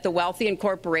time that the wealthy and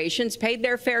corporations paid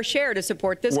their fair share to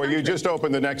support this country. You just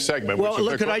opened the next segment. Well,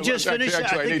 look, could I just finish?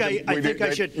 Actually, I think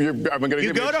I should. I'm going to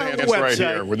you give go you to a her chance website right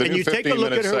here. With the and new you take a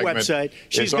look at her segment, website.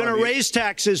 She's going to raise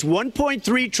taxes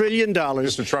 $1.3 trillion.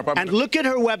 Mr. Trump, and look at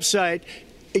her website.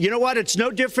 You know what? It's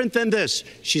no different than this.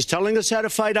 She's telling us how to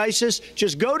fight ISIS.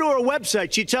 Just go to her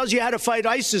website. She tells you how to fight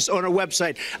ISIS on her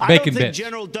website. I don't think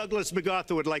General Douglas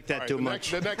MacArthur would like that too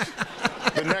much. The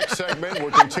next segment,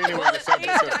 we're continuing the subject.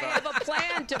 I have a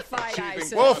plan to fight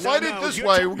ISIS. Well, fight it this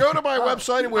way. We'll go to my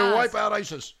website and we'll wipe out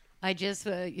ISIS. I just,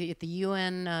 at the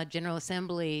UN General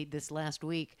Assembly this last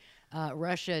week,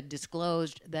 Russia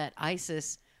disclosed that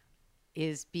ISIS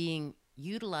is being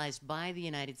utilized by the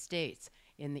United States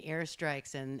in the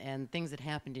airstrikes and things that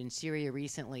happened in Syria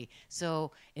recently.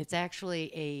 So it's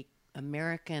actually a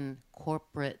American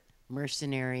corporate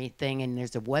mercenary thing, and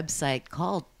there's a website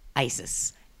called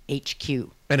ISIS HQ.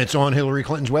 And it's on Hillary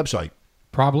Clinton's website.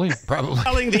 Probably.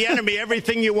 Telling the enemy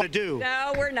everything you want to do.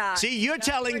 No, we're not. See, you're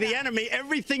telling the enemy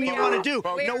everything you want to do.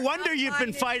 No wonder you've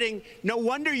been fighting. No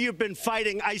wonder you've been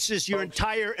fighting ISIS your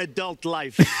entire adult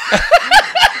life.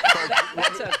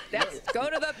 Go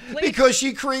to the police. Because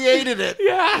she created it.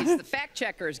 Yeah. It's the fact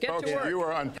checkers. Get to work. You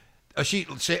are on.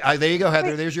 There you go,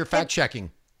 Heather. There's your fact checking.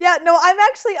 Yeah, no, I'm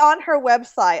actually on her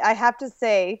website, I have to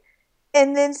say.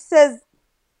 And then says,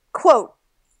 quote,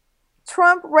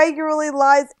 Trump regularly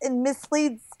lies and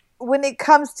misleads when it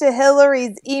comes to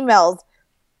Hillary's emails.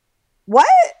 What?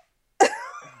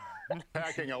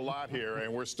 Packing a lot here,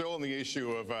 and we're still on the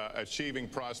issue of achieving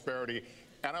prosperity.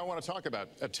 And I want to talk about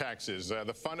taxes.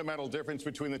 The fundamental difference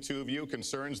between the two of you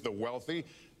concerns the wealthy.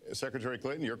 Secretary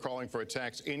Clinton, you're calling for a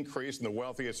tax increase in the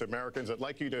wealthiest Americans. I'd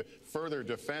like you to further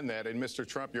defend that. And Mr.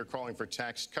 Trump, you're calling for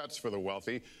tax cuts for the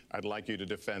wealthy. I'd like you to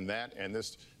defend that. And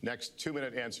this next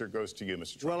 2-minute answer goes to you,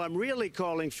 Mr. Trump. Well, I'm really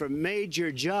calling for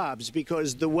major jobs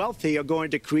because the wealthy are going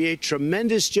to create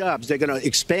tremendous jobs. They're going to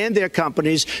expand their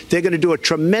companies. They're going to do a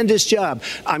tremendous job.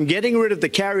 I'm getting rid of the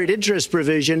carried interest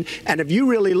provision. And if you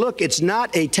really look, it's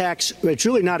not a tax. It's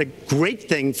really not a great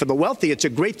thing for the wealthy. It's a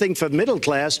great thing for the middle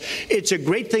class. It's a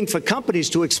great thing for companies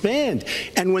to expand.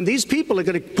 And when these people are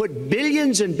going to put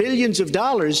billions and billions of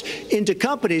dollars into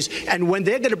companies, and when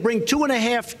they're going to bring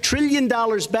 $2.5 trillion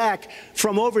back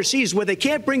from overseas, where they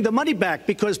can't bring the money back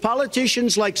because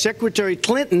politicians like Secretary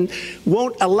Clinton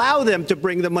won't allow them to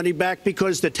bring the money back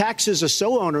because the taxes are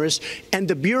so onerous and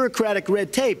the bureaucratic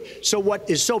red tape. So what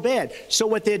is so bad? So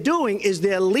what they're doing is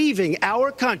they're leaving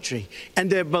our country,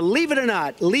 and they're, believe it or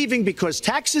not, leaving because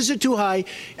taxes are too high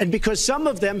and because some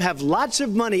of them have lots of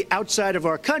money outside of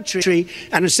our country,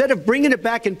 and instead of bringing it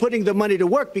back and putting the money to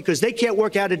work because they can't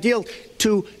work out a deal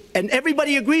to, and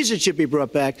everybody agrees it should be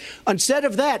brought back, instead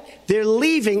of that, they're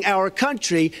leaving our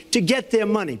country to get their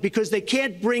money because they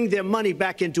can't bring their money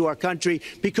back into our country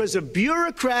because of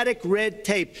bureaucratic red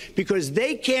tape, because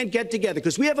they can't get together,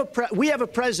 because we have a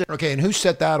president. Okay, and who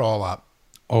set that all up?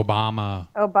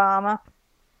 Obama.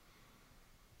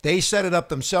 They set it up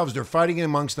themselves. They're fighting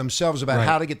amongst themselves about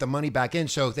how to get the money back in.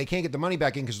 So if they can't get the money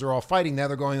back in because they're all fighting, now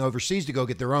they're going overseas to go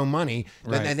get their own money,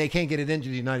 and they can't get it into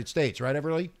the United States. Right,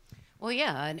 Everly? Well,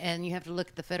 yeah, and you have to look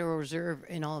at the Federal Reserve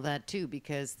and all that too,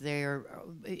 because they're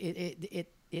the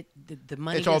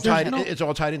money. It's all tied. It's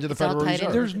all tied into the Federal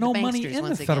Reserve. There's no money in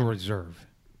the Federal Reserve.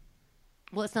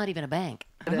 Well, it's not even a bank.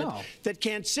 I know. That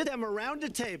can't sit them around a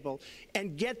table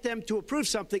and get them to approve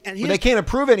something. And they can't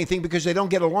approve anything because they don't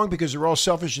get along because they're all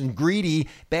selfish and greedy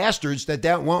bastards that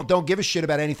don't give a shit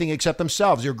about anything except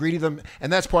themselves. They're greedy,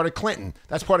 and that's part of Clinton.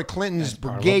 That's part of Clinton's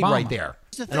brigade right there.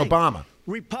 And Obama.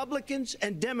 Republicans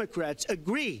and Democrats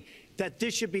agree that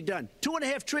this should be done.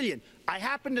 $2.5 trillion. I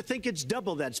happen to think it's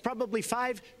double that. It's probably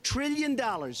 $5 trillion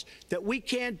that we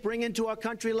can't bring into our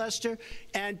country, Lester.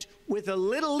 And with a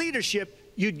little leadership,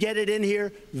 you'd get it in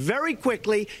here very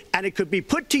quickly, and it could be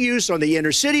put to use on the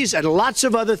inner cities and lots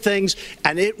of other things,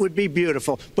 and it would be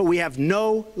beautiful. But we have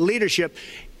no leadership.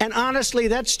 And honestly,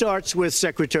 that starts with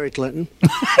Secretary Clinton. You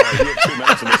have 2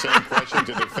 minutes on the same question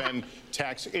to defend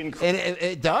tax increase. And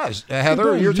it does.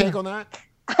 Heather, your take on that?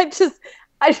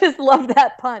 I just love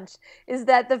that punch. Is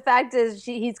that the fact is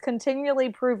he's continually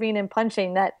proving and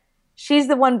punching that she's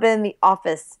the one been in the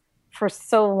office for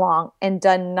so long and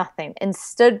done nothing and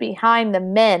stood behind the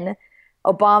men,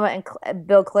 Obama and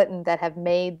Bill Clinton, that have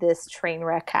made this train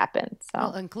wreck happen. So,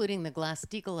 well, including the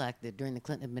Glass-Steagall Act during the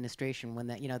Clinton administration, when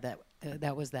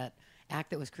that was that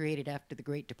act that was created after the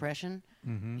Great Depression.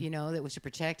 Mm-hmm. That was to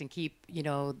protect and keep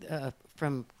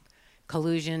from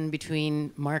collusion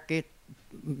between market,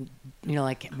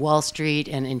 like Wall Street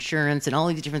and insurance and all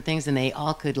these different things, and they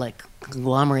all could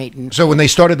conglomerate. And so when they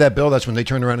started that bill, that's when they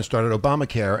turned around and started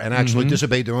Obamacare and actually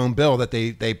disobeyed their own bill that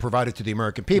they provided to the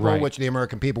American people, Right. which the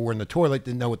American people were in the toilet,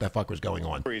 didn't know what the fuck was going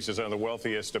on. Increases on the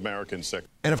wealthiest American sector.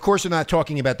 And of course, they're not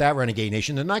talking about that, Renegade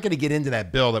Nation. They're not going to get into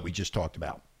that bill that we just talked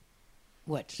about.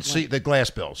 What? See, the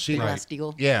glass bill. See,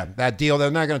 Glass-Steagall? Yeah, that deal.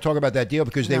 They're not going to talk about that deal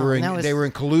because they were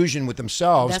in collusion with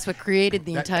themselves. That's what created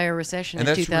the entire recession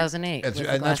in 2008.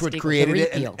 And that's what created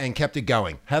it and kept it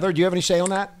going. Heather, do you have any say on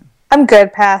that? I'm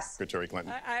good. Pass. Secretary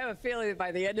Clinton. I have a feeling that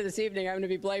by the end of this evening, I'm going to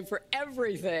be blamed for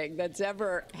everything that's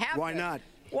ever happened. Why not?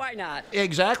 Why not?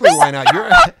 Exactly. Why not?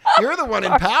 You're the one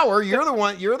in power. You're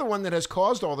the one that has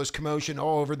caused all this commotion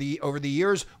all over the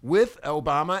years with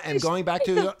Obama and going back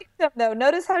to the victim, though.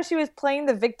 Notice how she was playing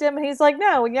the victim, and he's like,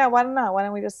 "No, yeah, why not? Why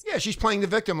don't we just?" Yeah, she's playing the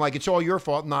victim like it's all your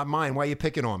fault, not mine. Why are you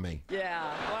picking on me?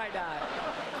 Yeah, why not?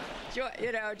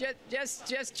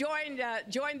 Just join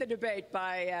the debate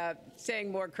by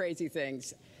saying more crazy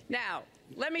things. Now,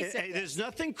 let me say there's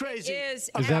nothing crazy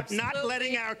about about not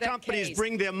letting our companies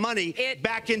bring their money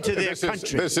back into their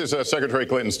country. This is Secretary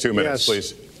Clinton's 2 minutes,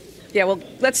 please. Yeah, well,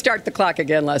 let's start the clock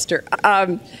again, Lester.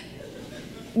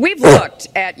 We've looked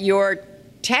at your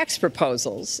tax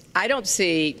proposals. I don't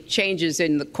see changes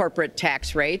in the corporate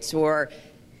tax rates or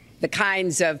the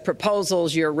kinds of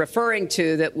proposals you're referring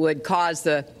to that would cause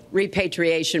the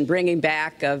repatriation, bringing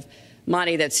back of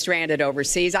money that's stranded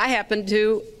overseas. I happen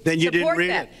to support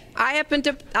that. I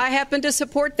happen to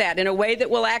support that in a way that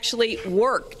will actually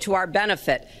work to our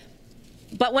benefit.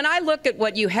 But when I look at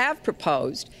what you have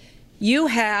proposed, you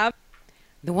have...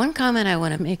 The one comment I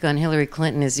want to make on Hillary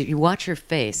Clinton is that you watch her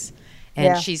face,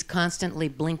 and she's constantly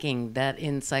blinking. That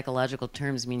in psychological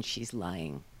terms means she's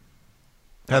lying.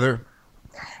 Heather?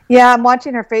 Yeah, I'm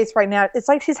watching her face right now. It's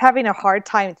like she's having a hard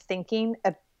time thinking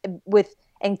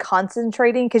and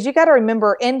concentrating, because you got to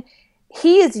remember, and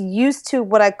he is used to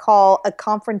what I call a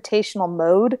confrontational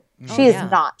mode. She is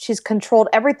not. She's controlled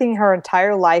everything her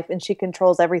entire life, and she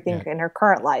controls everything in her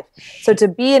current life. So to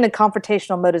be in a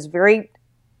confrontational mode is very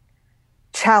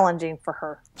challenging for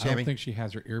her. I don't think she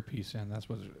has her earpiece in. That's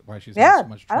why she's having so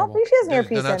much trouble. I don't think she has an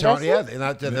earpiece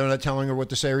in. They're not telling her what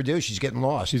to say or do. She's getting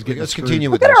lost. Let's screwed.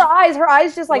 continue with Look this. at her eyes. Her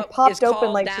eyes just popped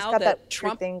open, like she's got that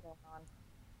Trump thing going on.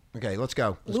 Okay, let's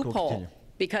go. Loophole,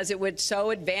 because it would so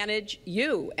advantage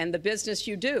you and the business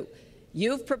you do.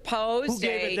 You've proposed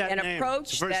an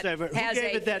approach that has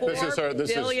a $4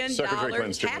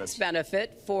 billion tax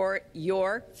benefit for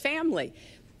your family.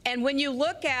 And when you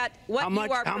look at what you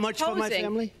are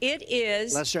proposing, it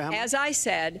is, as I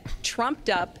said, trumped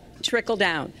up trickle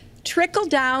down. Trickle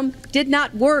down did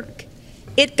not work.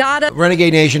 It got a...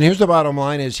 Renegade Nation, here's the bottom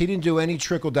line is he didn't do any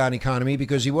trickle-down economy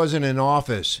because he wasn't in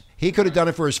office. He could have done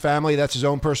it for his family. That's his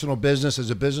own personal business as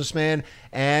a businessman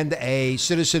and a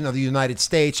citizen of the United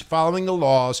States following the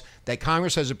laws that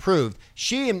Congress has approved.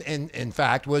 She, in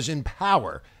fact, was in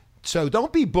power. So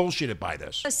don't be bullshitted by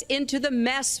this. Into the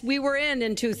mess we were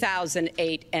in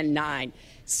 2008 and 9.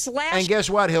 And guess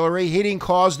what, Hillary? He didn't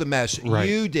cause the mess. Right.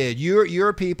 You did.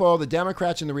 Your people, the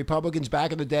Democrats and the Republicans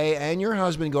back in the day, and your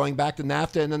husband going back to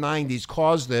NAFTA in the 90s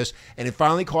caused this, and it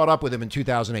finally caught up with him in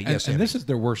 2008. And this is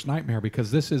their worst nightmare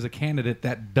because this is a candidate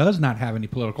that does not have any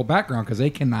political background because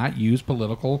they cannot use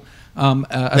political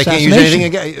They can't use anything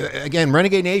again.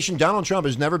 Renegade Nation, Donald Trump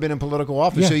has never been in political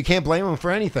office, so you can't blame him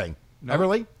for anything. No.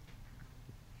 Everly?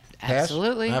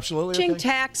 Absolutely. Absolutely. Paying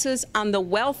taxes on the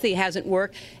wealthy hasn't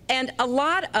worked. And a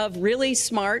lot of really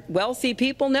smart, wealthy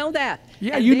people know that.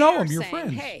 Yeah, and you know them. You're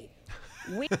friends. Hey,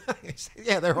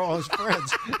 yeah, they're all his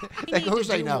friends. Of course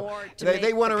they know.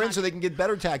 They want her in so they can get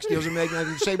better tax deals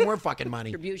and save more fucking money.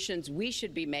 Contributions we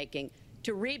should be making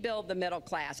to rebuild the middle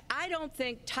class. I don't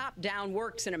think top-down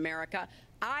works in America.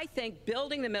 I think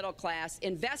building the middle class,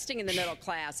 investing in the middle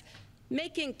class,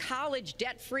 making college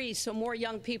debt-free so more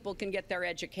young people can get their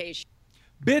education.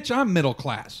 Bitch, I'm middle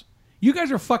class. You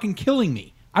guys are fucking killing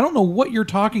me. I don't know what you're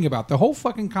talking about. The whole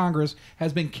fucking Congress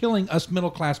has been killing us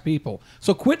middle class people.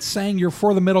 So quit saying you're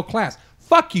for the middle class.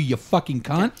 Fuck you, you fucking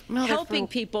cunt. Helping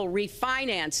people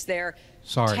refinance their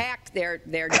tack their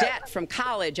debt from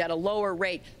college at a lower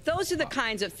rate. Those are the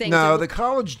kinds of things. No, the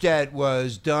college debt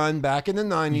was done back in the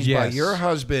 90s by your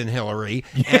husband, Hillary.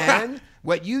 Yeah. And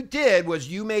what you did was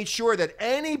you made sure that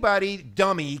anybody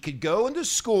dummy could go into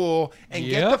school and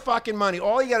get the fucking money.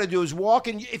 All you got to do is walk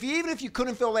in. Even if you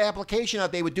couldn't fill the application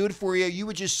out, they would do it for you. You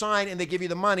would just sign and they give you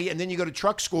the money, and then you go to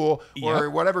truck school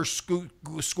or whatever school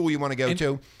you want to go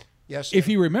to. Yes. If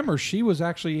you remember, she was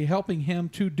actually helping him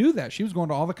to do that. She was going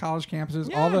to all the college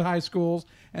campuses, all the high schools,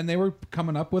 and they were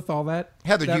coming up with all that.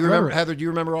 Heather, do you remember? Heather, do you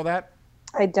remember all that?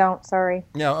 I don't. Sorry.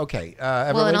 No. Okay.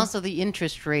 Well, and also the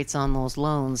interest rates on those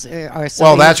loans are.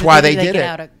 Well, that's why they did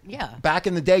it. Yeah. Back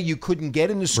in the day, you couldn't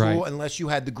get into school unless you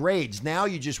had the grades. Now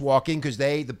you just walk in because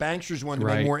the banksters wanted to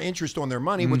make more interest on their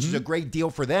money, which is a great deal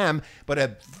for them, but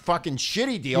a fucking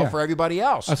shitty deal for everybody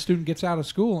else. A student gets out of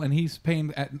school and he's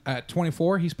paying at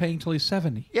 24. He's paying till he's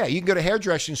 70. Yeah, you can go to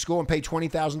hairdressing school and pay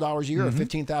 $20,000 a year or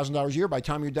 $15,000 a year. By the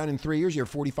time you're done in 3 years, you're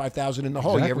 $45,000 in the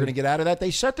hole. You ever going to get out of that?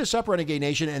 They set this up, Renegade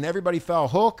Nation, and everybody fell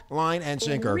hook, line, and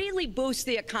sinker. Really boost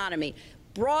the economy.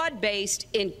 Broad-based,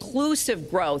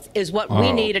 inclusive growth is what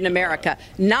we need in America,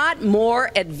 not more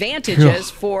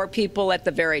advantages for people at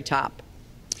the very top.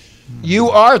 You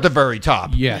are the very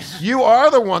top. Yes. You are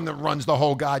the one that runs the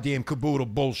whole goddamn caboodle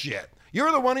bullshit.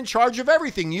 You're the one in charge of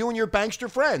everything, you and your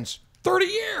bankster friends. 30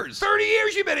 years. 30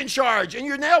 years you've been in charge, and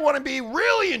you now want to be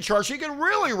really in charge so you can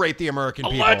really rape the American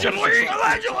people.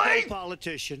 Allegedly.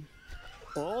 Politician.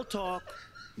 All talk,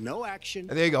 no action.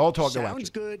 There you go. All talk, no action. Sounds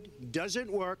good. Doesn't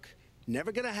work.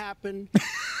 Never going to happen.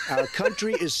 Our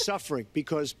country is suffering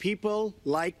because people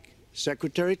like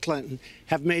Secretary Clinton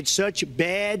have made such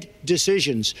bad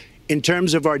decisions in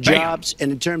terms of our jobs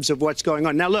and in terms of what's going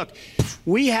on. Now, look,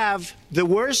 we have the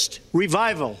worst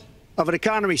revival of an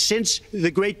economy since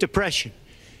the Great Depression.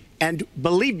 And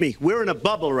believe me, we're in a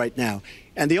bubble right now.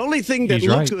 And the only thing that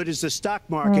looks good is the stock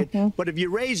market. But if you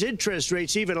raise interest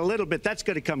rates even a little bit, that's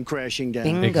going to come crashing down.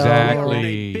 Bingo. Exactly. We're in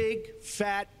a big,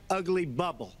 fat, ugly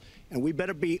bubble. And we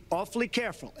better be awfully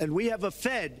careful. And we have a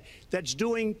Fed that's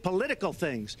doing political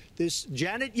things. This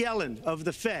Janet Yellen of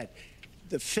the Fed.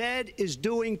 The Fed is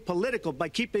doing political by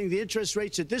keeping the interest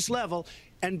rates at this level.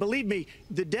 And believe me,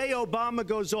 the day Obama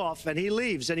goes off and he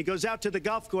leaves and he goes out to the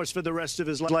golf course for the rest of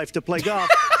his life to play golf,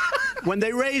 when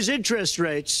they raise interest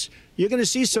rates, you're going to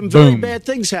see some very bad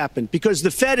things happen because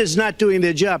the Fed is not doing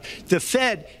their job. The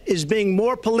Fed is being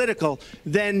more political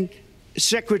than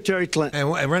Secretary Clinton.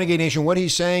 And Renegade Nation, what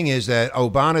he's saying is that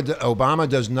Obama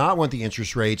does not want the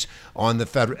interest rates on the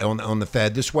Fed. On the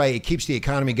Fed. This way, it keeps the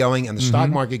economy going and the stock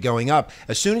market going up.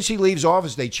 As soon as he leaves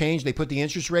office, they they put the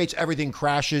interest rates, everything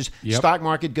crashes. Stock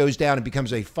market goes down and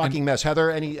becomes a fucking mess. Heather,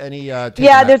 any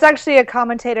yeah, there's actually a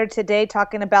commentator today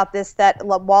talking about this, that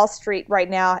Wall Street right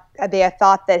now, they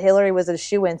thought that Hillary was a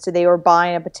shoo-in, so they were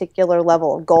buying a particular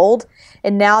level of gold,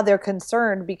 and now they're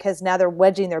concerned because now they're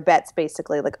wedging their bets,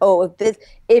 basically, like, oh,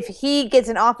 if he gets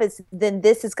in office, then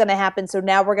this is going to happen. So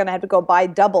now we're going to have to go buy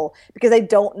double because they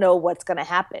don't know what's going to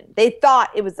happen. They thought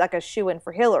it was like a shoo-in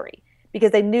for Hillary because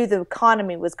they knew the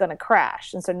economy was going to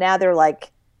crash. And so now they're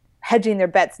like hedging their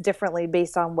bets differently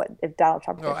based on what if Donald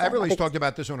Trump. No, Everly's talked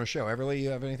about this on her show. Everly, you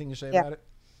have anything to say about it?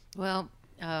 Well,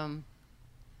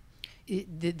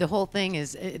 the whole thing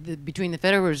is between the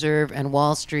Federal Reserve and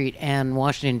Wall Street and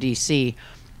Washington, D.C.,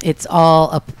 it's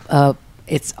all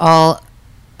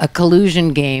a collusion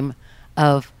game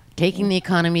of taking the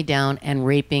economy down and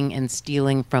raping and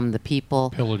stealing from the people.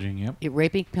 Pillaging,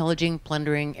 Raping, pillaging,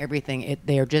 plundering, everything.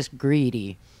 They are just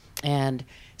greedy. And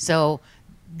so,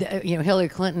 Hillary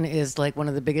Clinton is like one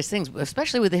of the biggest things,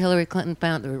 especially with the Hillary Clinton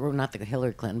not the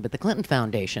Hillary Clinton, but the Clinton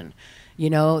Foundation.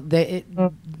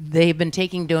 They've been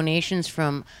taking donations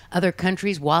from other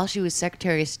countries while she was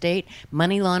Secretary of State,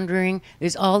 money laundering.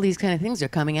 There's all these kind of things that are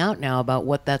coming out now about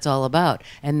what that's all about.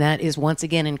 And that is, once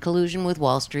again, in collusion with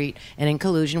Wall Street and in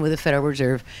collusion with the Federal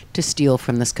Reserve to steal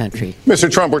from this country.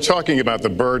 Mr. Trump, we're talking about the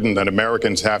burden that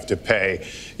Americans have to pay,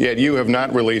 yet you have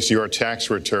not released your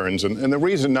tax returns. And the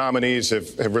reason nominees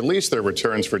have released their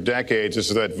returns for decades is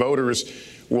so that voters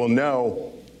will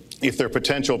know if their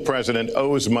potential president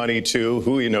owes money to,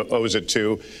 who owes it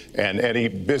to, and any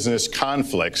business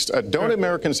conflicts. Don't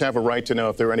Americans have a right to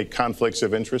know if there are any conflicts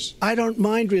of interest? I don't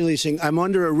mind releasing. I'm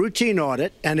under a routine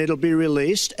audit, and it'll be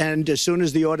released. And as soon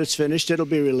as the audit's finished, it'll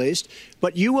be released.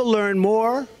 But you will learn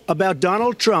more about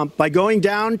Donald Trump by going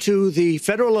down to the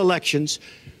federal elections,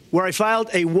 where I filed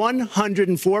a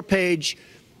 104-page,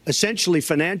 essentially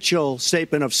financial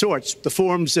statement of sorts, the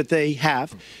forms that they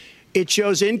have. It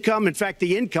shows income. In fact,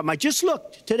 the income, I just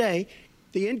looked today,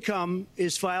 the income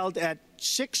is filed at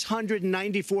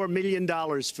 $694 million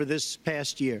for this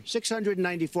past year.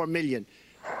 $694 million.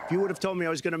 If you would have told me I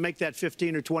was going to make that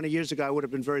 15 or 20 years ago, I would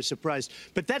have been very surprised.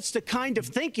 But that's the kind of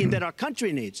thinking that our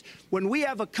country needs. When we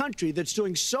have a country that's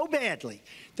doing so badly,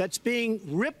 that's being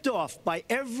ripped off by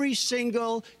every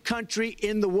single country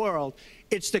in the world,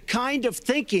 it's the kind of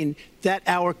thinking that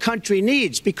our country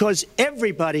needs, because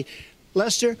everybody,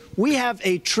 Lester, we have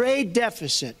a trade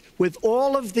deficit with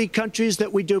all of the countries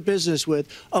that we do business with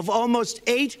of almost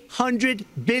 $800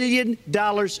 billion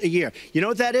a year. You know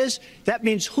what that is? That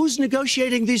means who's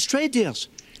negotiating these trade deals?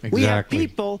 Exactly. We have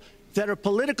people that are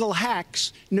political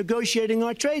hacks negotiating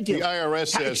our trade deals. The IRS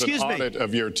says an audit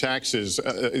of your taxes,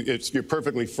 you're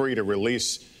perfectly free to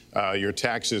release your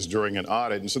taxes during an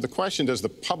audit. And so the question, does the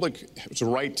public's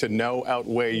right to know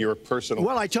outweigh your personal?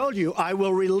 Well, I told you, I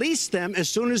will release them as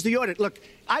soon as the audit. Look,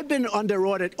 I've been under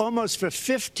audit almost for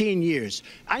 15 years.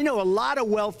 I know a lot of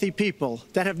wealthy people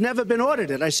that have never been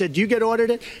audited. I said, do you get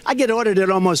audited? I get audited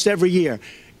almost every year.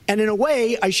 And in a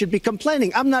way, I should be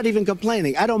complaining. I'm not even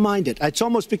complaining. I don't mind it. It's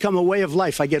almost become a way of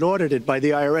life. I get audited by the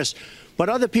IRS, but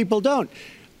other people don't.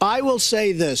 I will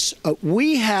say this.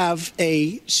 We have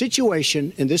a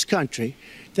situation in this country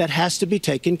that has to be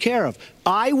taken care of.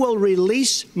 I will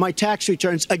release my tax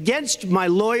returns against my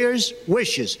lawyer's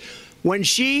wishes when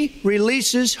she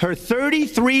releases her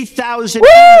 33,000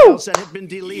 emails that have been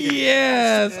deleted.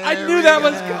 Yes, I knew that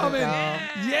was coming.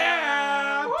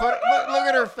 Yeah. Look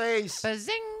at her face.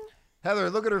 Bazing.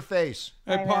 Heather, look at her face.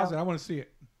 Hey, pause it. I want to see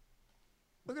it.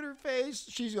 Look at her face.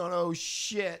 She's going, oh,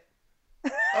 shit.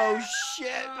 Oh,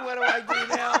 shit. What do I do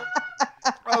now?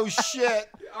 Oh, shit.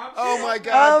 Oh, my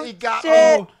God. He got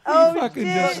me. Oh, he fucking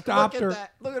just stopped Look her. at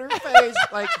that. Look at her face.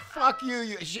 Like, fuck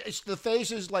you. The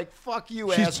face is like, fuck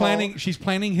you, asshole. She's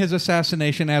planning his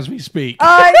assassination as we speak.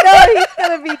 I know he's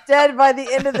going to be dead by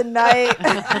the end of the night.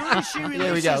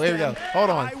 Here we go. Here we go.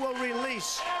 Hold on. I will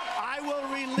release.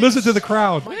 Listen to the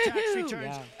crowd. My tax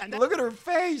returns. And Look at her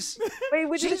face. Wait,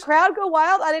 did the crowd go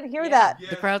wild? I didn't hear that.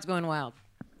 The crowd's going wild.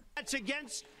 that's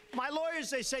against my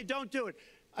lawyers. They say don't do it.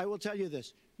 I will tell you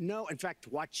this. No, in fact,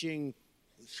 watching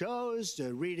shows,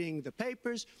 reading the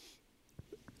papers,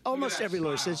 almost every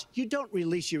lawyer says you don't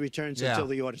release your returns until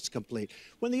the audit's complete.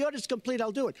 When the audit's complete,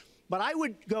 I'll do it. But I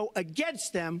would go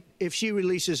against them if she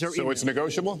releases her email. So it's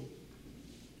negotiable?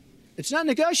 It's not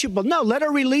negotiable. No, let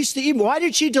her release the email. Why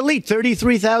did she delete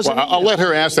 33,000? Well, I'll let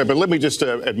her ask that, but let me just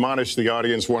admonish the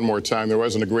audience one more time. There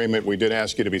was an agreement. We did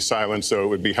ask you to be silent, so it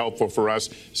would be helpful for us.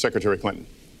 Secretary Clinton.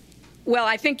 Well,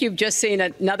 I think you've just seen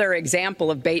another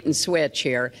example of bait and switch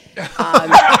here. For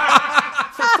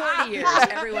 40 years,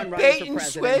 everyone runs for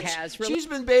president has. She's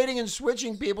been baiting and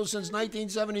switching people since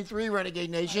 1973, Renegade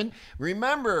Nation.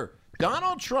 Remember,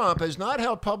 Donald Trump has not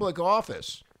held public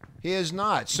office. He is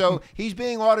not. So he's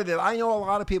being audited. I know a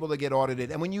lot of people that get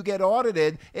audited. And when you get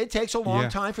audited, it takes a long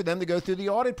time for them to go through the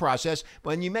audit process.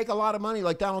 When you make a lot of money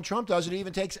like Donald Trump does, it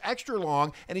even takes extra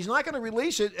long. And he's not going to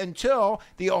release it until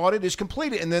the audit is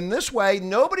completed. And then this way,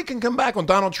 nobody can come back on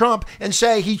Donald Trump and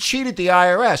say he cheated the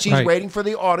IRS. He's waiting for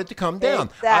the audit to come down.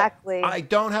 Exactly. I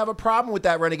don't have a problem with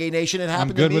that, Renegade Nation. It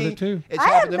happened to me. I'm good with it, too. I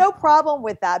have no problem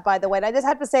with that, by the way. And I just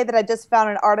have to say that I just found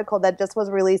an article that just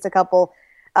was released a couple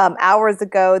hours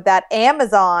ago that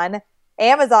Amazon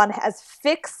has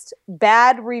fixed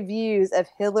bad reviews of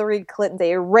Hillary Clinton.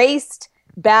 They erased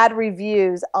bad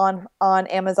reviews on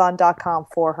Amazon.com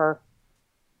for her.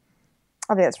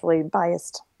 I think that's really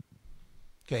biased.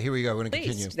 Okay, here we go. We're going to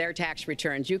continue. Their tax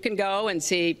returns. You can go and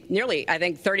see nearly, I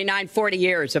think, 39, 40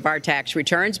 years of our tax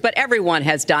returns, but everyone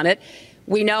has done it.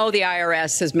 We know the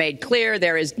IRS has made clear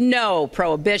there is no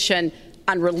prohibition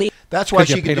on release. That's why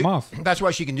she paid him off. That's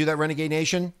why she can do that, Renegade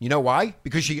Nation. You know why?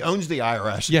 Because she owns the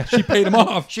IRS. Yeah, she paid him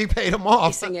off. She paid him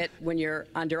off. Releasing it when you're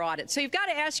under audit. So you've got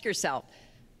to ask yourself,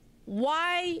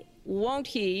 why won't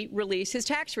he release his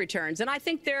tax returns? And I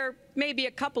think there may be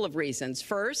a couple of reasons.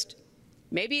 First,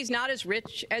 maybe he's not as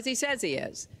rich as he says he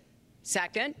is.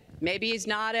 Second, maybe he's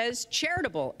not as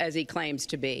charitable as he claims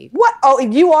to be. What? Oh,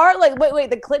 you are? Like, wait,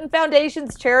 the Clinton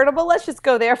Foundation's charitable? Let's just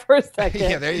go there for a second.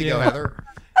 Yeah, there you go, Heather.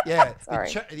 Yeah,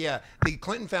 Sorry. The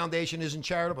Clinton Foundation isn't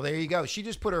charitable. There you go. She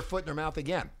just put her foot in her mouth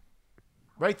again.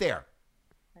 Right there.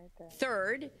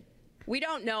 Third, we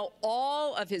don't know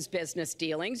all of his business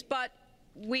dealings, but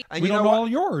we don't know all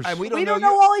yours. And we don't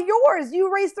know all yours.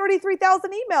 You erased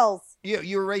 33,000 emails.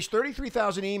 You erased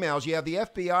 33,000 emails. You have the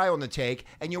FBI on the take,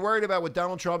 and you're worried about what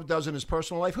Donald Trump does in his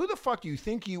personal life. Who the fuck do you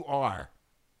think you are?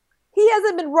 He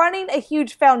hasn't been running a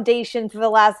huge foundation for the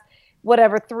last,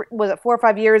 was it 4 or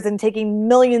 5 years, and taking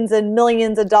millions and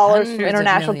millions of dollars from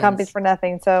international companies for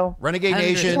nothing. So Renegade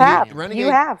Nation,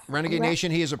 Renegade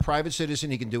Nation, he is a private citizen.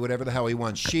 He can do whatever the hell he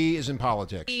wants. She is in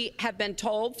politics. We have been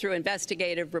told through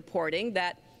investigative reporting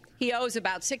that He owes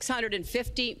about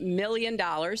 $650 million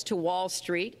to Wall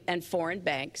Street and foreign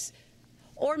banks.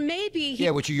 Or maybe he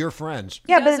which are your friends.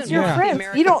 Yeah, but it's your friends.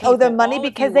 You don't owe them money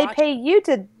because they pay you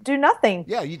to do nothing.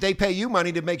 Yeah, they pay you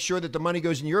money to make sure that the money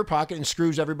goes in your pocket and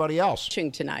screws everybody else.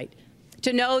 Tonight,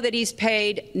 to know that he's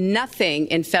paid nothing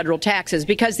in federal taxes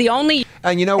because the only...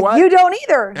 And you know what? You don't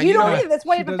either. And You don't either. That's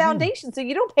why you have a foundation, so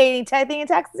you don't pay anything in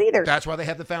taxes either. That's why they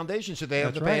have the foundation, so they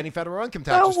have to right. pay any federal income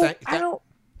taxes. No, I don't.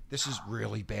 This is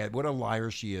really bad. What a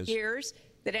liar she is. Years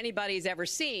that anybody's ever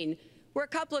seen were a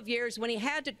couple of years when he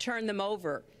had to turn them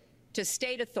over to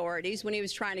state authorities when he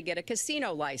was trying to get a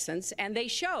casino license, and they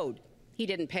showed he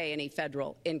didn't pay any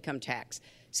federal income tax.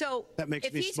 So That makes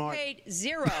if me he's smart. paid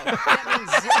zero, that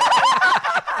means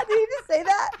zero. Did you just say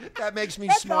that? That makes me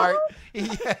That's smart. all?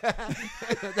 Yeah.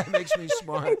 That makes me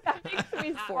smart.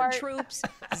 For troops,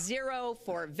 zero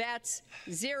for vets,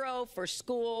 zero for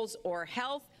schools or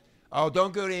health. Oh,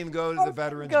 don't even go to the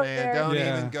veterans, go man. there. Don't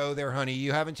Yeah. even go there, honey.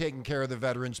 You haven't taken care of the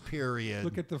veterans, period.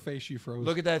 Look at the face you froze.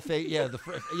 Look at that face. Yeah,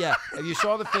 yeah. If you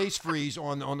saw the face freeze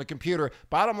on the computer.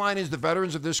 Bottom line is the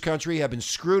veterans of this country have been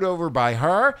screwed over by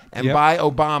her and Yep. by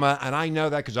Obama, and I know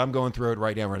that because I'm going through it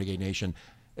right now, Renegade Nation.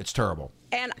 It's terrible.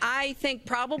 And I think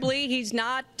probably he's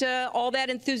not all that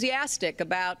enthusiastic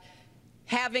about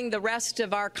having the rest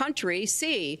of our country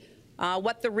see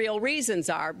what the real reasons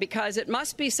are, because it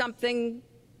must be something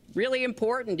really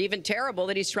important, even terrible,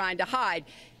 that he's trying to hide.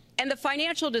 And the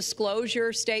financial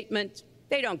disclosure statement,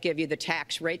 they don't give you the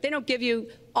tax rate. They don't give you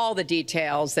all the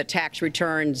details that tax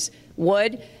returns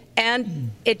would.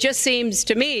 And it just seems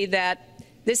to me that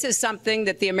this is something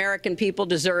that the American people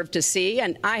deserve to see.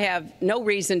 And I have no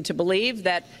reason to believe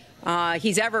that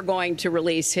he's ever going to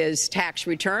release his tax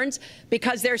returns,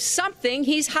 because there's something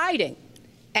he's hiding.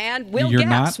 And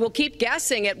we'll keep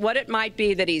guessing at what it might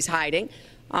be that he's hiding.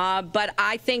 But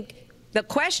I think the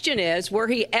question is, were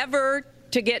he ever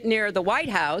to get near the White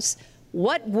House,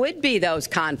 what would be those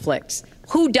conflicts?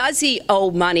 Who does he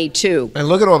owe money to? And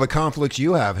look at all the conflicts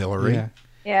you have, Hillary. Yeah.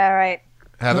 Yeah, right.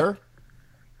 Heather?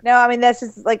 No, I mean, that's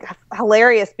just like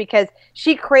hilarious because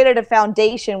she created a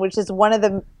foundation, which is one of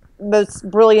the most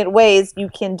brilliant ways you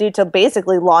can do to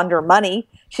basically launder money.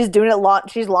 She's doing it.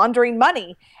 She's laundering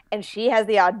money, and she has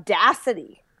the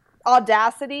audacity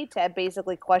to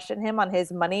basically question him on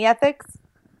his money ethics.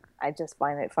 I just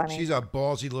find it funny. She's a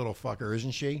ballsy little fucker,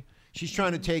 isn't she? She's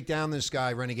trying to take down this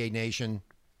guy, Renegade Nation.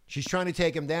 She's trying to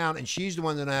take him down, and she's the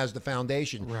one that has the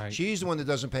foundation. Right. She's the one that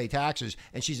doesn't pay taxes,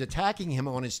 and she's attacking him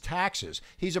on his taxes.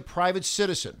 He's a private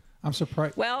citizen. I'm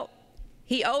surprised. Well,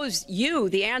 he owes you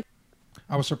the answer.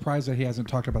 I was surprised that he hasn't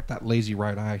talked about that lazy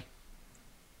right eye.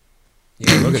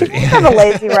 Yeah, look at it. You have a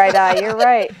lazy right eye. You're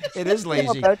right. It is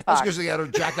lazy. Botox. That's because they got her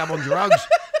jacked up on drugs.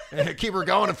 Keep her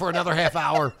going for another half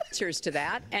hour. Answers to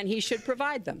that, and he should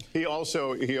provide them. He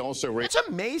also It's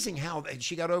amazing how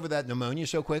she got over that pneumonia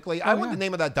so quickly. I want the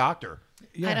name of that doctor.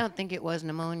 I don't think it was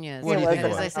pneumonia. What do you think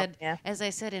it As was? as I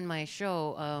said in my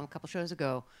show a couple shows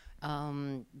ago,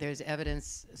 there's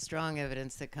evidence, strong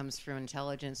evidence that comes from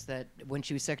intelligence that when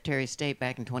she was Secretary of State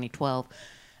back in 2012,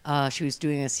 she was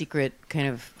doing a secret kind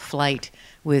of flight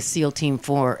with SEAL Team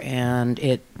 4, and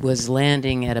it was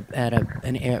landing at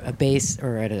a base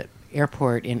or at an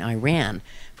airport in Iran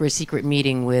for a secret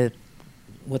meeting with,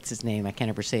 what's his name? I can't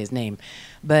ever say his name,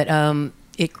 but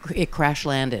it crash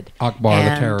landed. Akbar,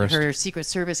 the terrorist. Her Secret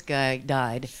Service guy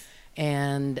died,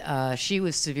 and she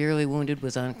was severely wounded,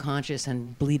 was unconscious,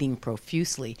 and bleeding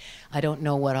profusely. I don't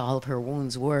know what all of her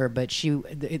wounds were, but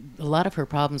a lot of her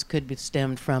problems could be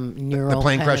stemmed from neural... The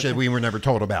plane crash that we were never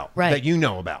told about. Right. That you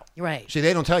know about. Right. See,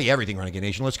 they don't tell you everything, Renegade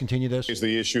Nation. Let's continue this. is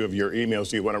the issue of your emails.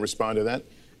 Do you want to respond to that?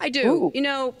 I do. You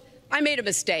know, I made a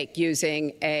mistake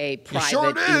using a private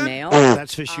sure did. email.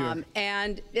 That's for sure.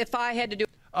 And if I had to do...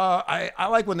 I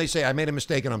like when they say, I made a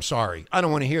mistake and I'm sorry. I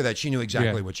don't want to hear that. She knew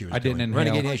exactly what she was doing. I didn't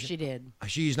Renegade inhale. Nation. She did.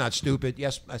 She's not stupid.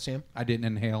 Yes, Sam? I didn't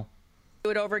inhale.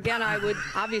 it over again, I would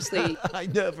obviously I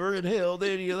never inhaled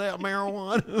any of that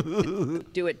marijuana.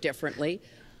 do it differently.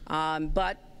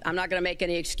 But I'm not going to make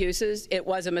any excuses. It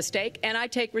was a mistake, and I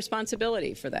take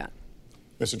responsibility for that.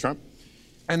 Mr. Trump?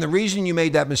 And the reason you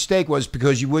made that mistake was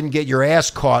because you wouldn't get your ass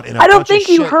caught in a I don't bunch think of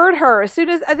you shit. heard her. As soon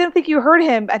as I don't think you heard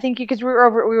him. I think because we were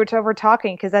over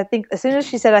talking. Because I think as soon as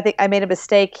she said, "I think I made a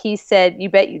mistake," he said, "You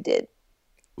bet you did."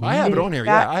 I have it on here.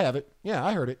 That- Yeah, I have it. Yeah,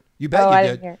 I heard it. You bet I you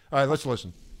didn't did. hear it. All right, let's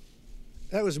listen.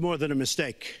 That was more than a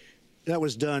mistake. That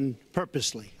was done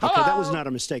purposely. Okay, that was not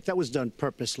a mistake. That was done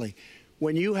purposely.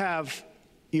 When you have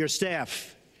your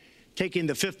staff taking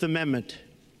the Fifth Amendment,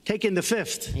 taking the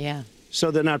Fifth, Yeah.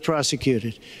 so they're not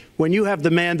prosecuted. When you have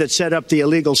the man that set up the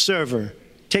illegal server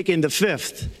taking the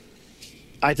Fifth,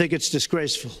 I think it's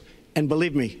disgraceful. And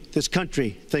believe me, this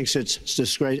country thinks it's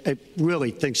disgraceful. It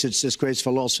really thinks it's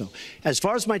disgraceful also. As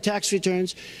far as my tax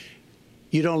returns,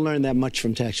 you don't learn that much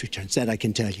from tax returns, that I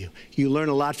can tell you. You learn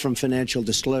a lot from financial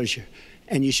disclosure.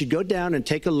 And you should go down and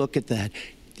take a look at that.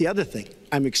 The other thing,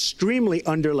 I'm extremely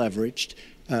underleveraged.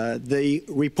 The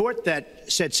report that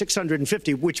said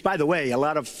 650, which, by the way, a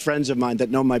lot of friends of mine that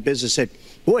know my business said,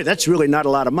 boy, that's really not a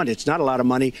lot of money. It's not a lot of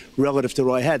money relative to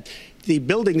what I had. The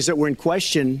buildings that were in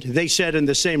question, they said in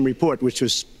the same report, which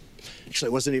was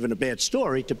actually wasn't even a bad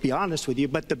story, to be honest with you,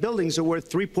 but the buildings are worth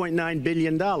 $3.9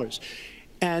 billion.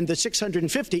 And the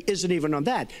 650 isn't even on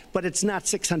that, but it's not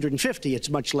 650. It's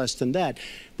much less than that.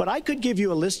 But I could give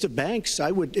you a list of banks. I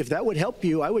would, if that would help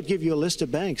you, I would give you a list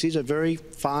of banks. These are very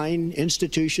fine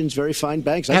institutions, very fine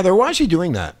banks. Heather, why is he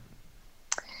doing that?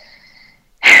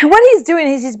 What he's doing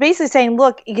is he's basically saying,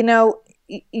 look, you know,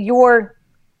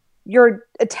 your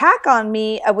attack on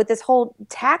me with this whole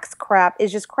tax crap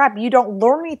is just crap. You don't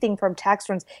learn anything from tax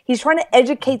returns. He's trying to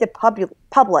educate the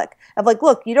public of like,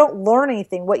 look, you don't learn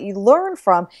anything. What you learn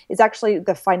from is actually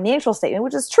the financial statement,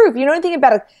 which is true. If you know anything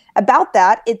about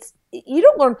that, it's you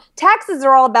don't learn. Taxes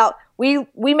are all about we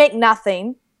make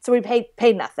nothing, so we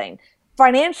pay nothing.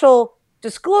 Financial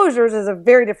disclosures is a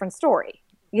very different story.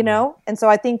 You know, and so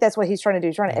I think that's what he's trying to do.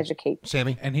 He's trying to educate.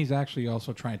 Sammy? And he's actually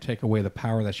also trying to take away the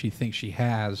power that she thinks she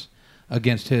has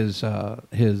against his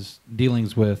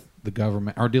dealings with the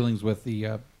government, or dealings with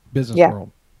the business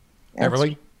world.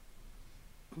 Everly?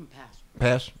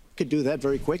 Pass. Could do that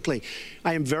very quickly.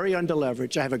 I am very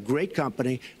underleveraged. I have a great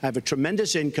company. I have a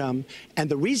tremendous income. And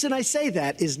the reason I say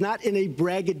that is not in a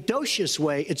braggadocious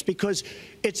way. It's because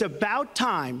it's about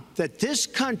time that this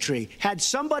country had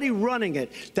somebody running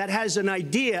it that has an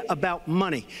idea about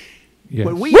money. Yes.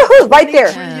 Woohoo, right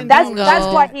there. That's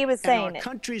why he was saying it.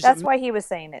 That's why he was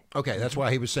saying it. Okay, that's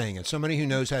why he was saying it. Somebody who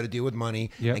knows how to deal with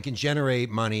money and can generate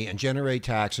money and generate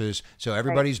taxes, so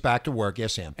everybody's back to work.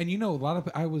 Yes, Sam. And you know, a lot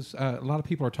of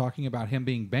people are talking about him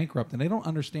being bankrupt, and they don't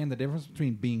understand the difference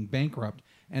between being bankrupt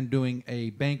and doing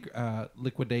a bank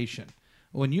liquidation.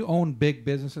 When you own big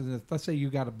businesses, let's say you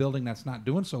got a building that's not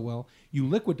doing so well, you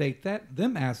liquidate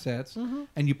them assets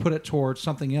and you put it towards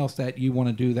something else that you want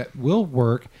to do that will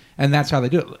work, and that's how they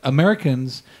do it.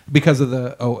 Americans, because of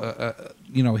the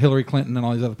Hillary Clinton and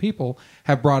all these other people,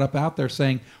 have brought up out there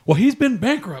saying, well, he's been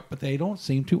bankrupt, but they don't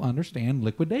seem to understand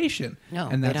liquidation. No,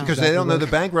 and that's because they don't know the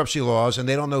bankruptcy laws and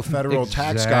they don't know federal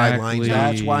tax guidelines.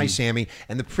 That's why, Sammy.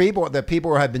 And the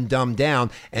people have been dumbed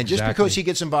down. And just because he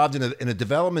gets involved in a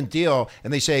development deal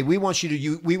and they say, we want to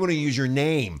use your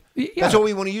name. That's all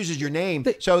we want to use is your name.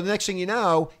 So the next thing you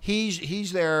know,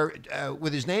 he's there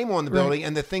with his name on the building,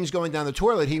 and the thing's going down the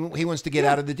toilet. He wants to get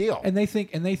out of the deal. And they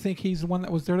think he's the one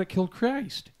that was there that killed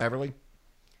Christ. Everly?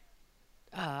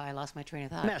 I lost my train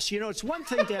of thought. Mess. You know, it's one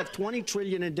thing to have 20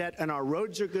 trillion in debt, and our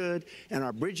roads are good, and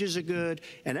our bridges are good,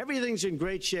 and everything's in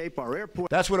great shape. Our airport.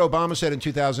 That's what Obama said in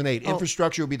 2008.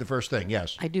 Infrastructure will be the first thing.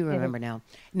 Yes, I do remember now.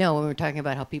 No, when we're talking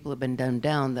about how people have been dumbed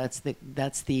down, that's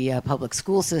the public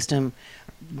school system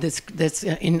that's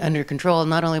under control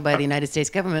not only by the United States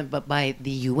government but by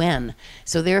the UN.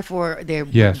 So therefore, they're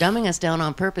dumbing us down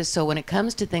on purpose. So when it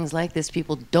comes to things like this,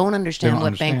 people don't understand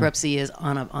what bankruptcy is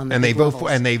on the and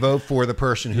they vote for the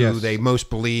person who they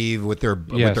most believe with their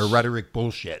rhetoric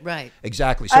bullshit. Right.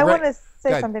 Exactly. So I want to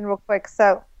say something real quick.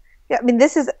 So, yeah, I mean,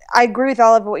 I agree with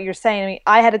all of what you're saying. I mean,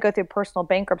 I had to go through personal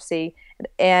bankruptcy,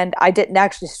 and I didn't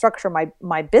actually structure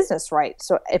my business right.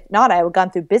 So if not, I would have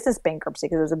gone through business bankruptcy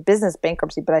because it was a business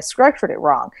bankruptcy, but I structured it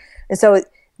wrong. And so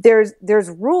there's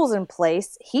rules in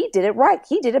place. He did it right.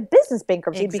 He did a business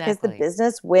bankruptcy because the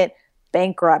business went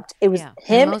bankrupt. It was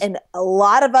him and a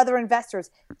lot of other investors.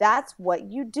 That's what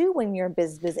you do when you're in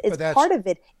business. It's part of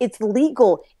it. It's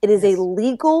legal. It is a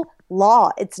legal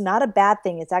law. It's not a bad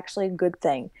thing. It's actually a good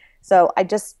thing. So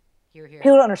people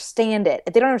don't understand it.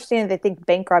 If they don't understand it, they think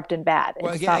bankrupt and bad.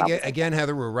 Well, again,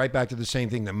 Heather, we're right back to the same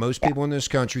thing that most people in this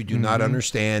country do not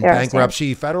understand.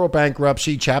 Bankruptcy, federal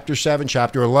bankruptcy, Chapter 7,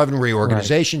 Chapter 11,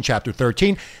 reorganization, Chapter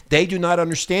 13. They do not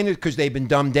understand it because they've been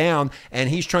dumbed down, and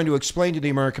he's trying to explain to the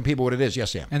American people what it is. Yes,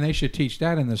 Sam. And they should teach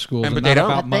that in the schools. But they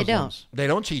don't. They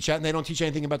don't teach that, and they don't teach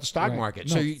anything about the stock market.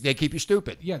 No. So they keep you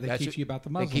stupid. Yeah, they teach you about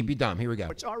the Muslims. They keep you dumb. Here we go.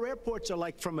 Our airports are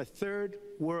like from a third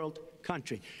world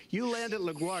country. You land at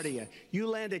LaGuardia, you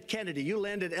land at Kennedy, you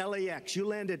land at LAX, you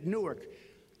land at Newark,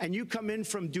 and you come in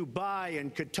from Dubai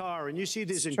and Qatar, and you see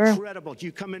these incredible,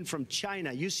 you come in from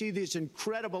China, you see these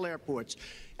incredible airports,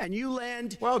 and you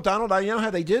land. Well, Donald, you know how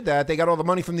they did that? They got all the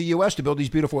money from the U.S. to build these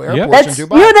beautiful airports in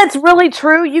Dubai. You know, that's really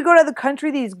true. You go to the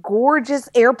country, these gorgeous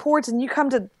airports, and you come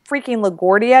to freaking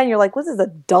LaGuardia, and you're like, "This is a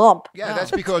dump." Yeah,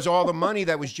 that's because all the money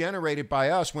that was generated by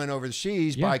us went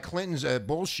overseas by Clinton's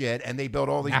bullshit, and they built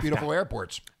all these beautiful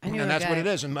airports. And that's what it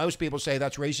is. And most people say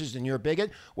that's racist and you're a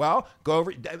bigot. Well, go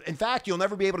over. In fact, you'll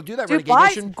never be able to do that.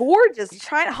 Dubai's gorgeous.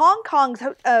 China, Hong Kong's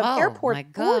airport. Oh my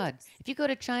God! If you go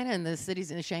to China and the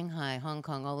cities in Shanghai, Hong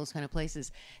Kong, all those kind of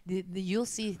places, you'll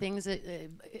see things,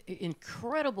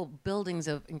 incredible buildings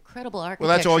of incredible architecture.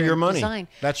 Well, that's all your money. Design.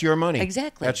 That's your money.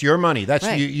 Exactly. That's your money. That's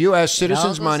right. U.S.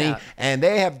 citizens' money, out. and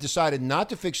they have decided not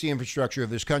to fix the infrastructure of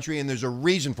this country, and there's a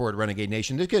reason for it, Renegade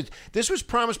Nation. This was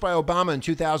promised by Obama in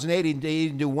 2008, and he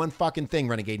didn't do one fucking thing,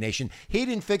 Renegade Nation. He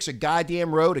didn't fix a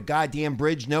goddamn road, a goddamn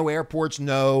bridge, no airports,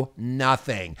 no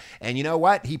nothing. And you know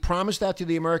what? He promised that to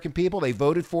the American people. They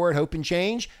voted for it, hope and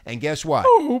change, and guess what?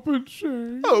 Hope and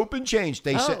change. Hope and change.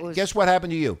 They said, guess what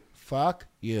happened to you? Fuck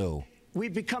you.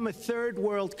 We've become a third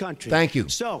world country. Thank you.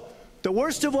 So, the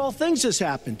worst of all things has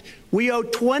happened. We owe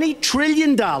 $20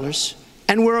 trillion,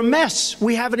 and we're a mess.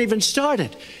 We haven't even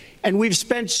started. And we've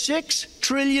spent $6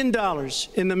 trillion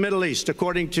in the Middle East,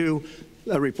 according to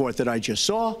a report that I just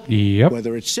saw. Yep.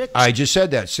 Whether it's six. I just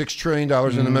said that. $6 trillion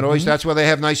in the Middle East. That's why they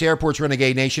have nice airports,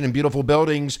 Renegade Nation, and beautiful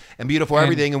buildings and beautiful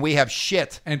everything, and we have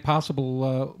shit. And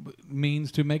possible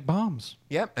means to make bombs.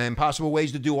 Yep, and possible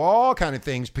ways to do all kind of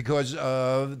things because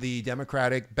of the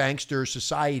Democratic bankster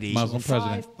society. Muslim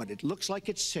president. But it looks like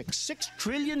it's $6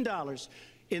 trillion.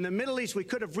 In the Middle East, we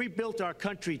could have rebuilt our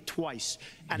country twice.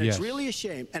 And it's really a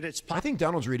shame. And it's I think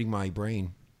Donald's reading my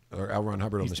brain. Or L. Ron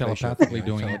Hubbard on the spaceship. Telepathically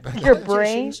doing it. Your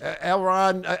brain? L.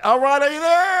 Ron, are you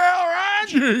there? L. Ron?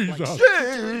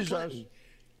 Jesus.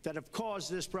 That have caused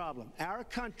this problem. Our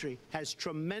country has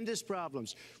tremendous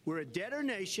problems. We're a debtor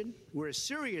nation. We're a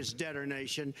serious debtor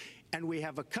nation. And we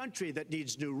have a country that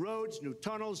needs new roads, new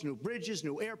tunnels, new bridges,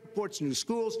 new airports, new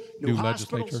schools, new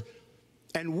hospitals. Legislature.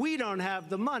 And we don't have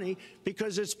the money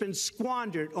because it's been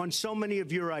squandered on so many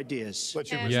of your ideas.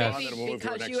 Maybe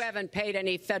because you haven't paid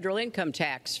any federal income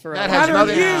tax for that a has Neither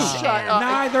nothing. you. Shut up.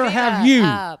 Neither have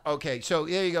you. Okay, so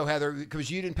there you go, Heather, because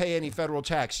you didn't pay any federal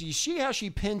tax. You see how she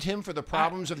pinned him for the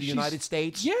problems of the United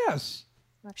States? Yes.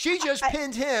 She just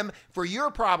pinned him for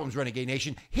your problems, Renegade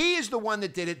Nation. He is the one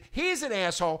that did it. He's an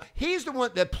asshole. He's the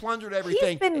one that plundered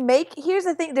everything. Here's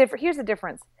the thing. Here's the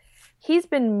difference. He's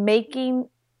been making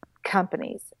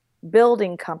companies,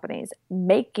 building companies,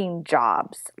 making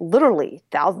jobs, literally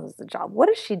thousands of jobs. What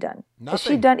has she done? Nothing. Has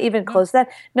she done even close to that?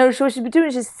 No, what she's been doing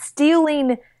is just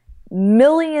stealing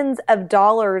millions of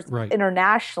dollars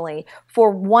internationally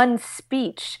for one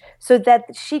speech so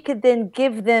that she could then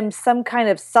give them some kind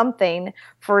of something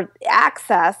for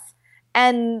access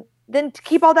and then to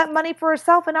keep all that money for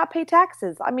herself and not pay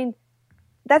taxes. I mean,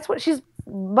 that's what she's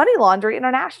money laundering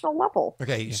international level.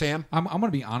 Okay, Sam? I'm going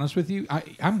to be honest with you.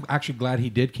 I'm actually glad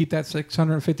he did keep that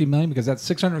 $650 million because that's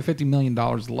 $650 million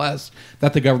less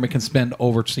that the government can spend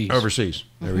overseas. Overseas.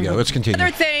 There we go. Let's continue.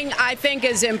 Another thing I think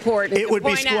is important. It would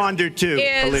be squandered too,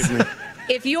 believe me.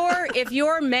 If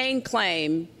your main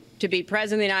claim to be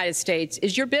president of the United States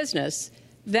is your business,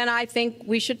 then I think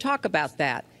we should talk about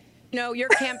that. You know, your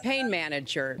campaign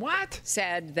manager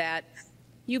said that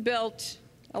you built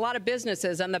a lot of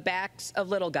businesses on the backs of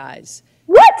little guys.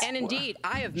 What? And indeed,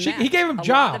 I have met he gave him a jobs.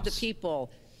 lot of the people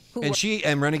who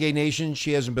And Renegade Nation,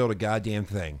 she hasn't built a goddamn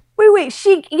thing. Wait.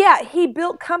 He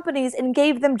built companies and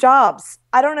gave them jobs.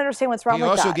 I don't understand what's wrong with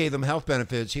that. He also gave them health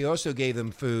benefits. He also gave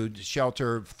them food,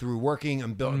 shelter through working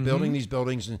and building these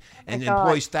buildings and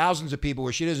employs thousands of people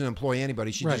where she doesn't employ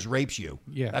anybody. She just rapes you.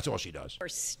 Yeah. That's all she does. were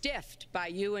stiffed by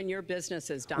you and your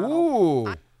businesses, Donald.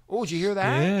 Ooh. Oh, did you hear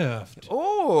that? Stiffed.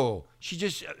 Oh, she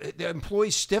just, the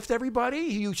employees stiffed everybody?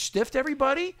 You stiffed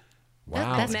everybody?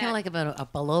 Wow. That's kind of like about a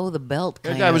below the belt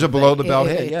kind of. That was a below the belt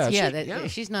hit, yeah.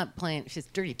 She's not playing, she's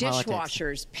dirty politics.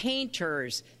 Dishwashers,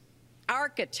 painters,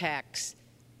 architects,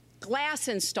 glass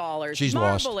installers, She's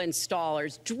marble lost.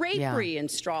 installers, drapery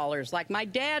installers like my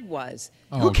dad was.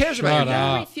 Who cares about You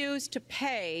that? refused to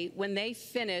pay when they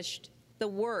finished the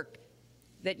work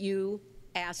that you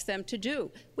asked them to do.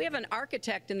 We have an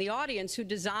architect in the audience who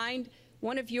designed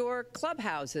one of your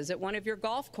clubhouses at one of your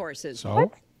golf courses.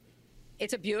 So?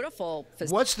 It's a beautiful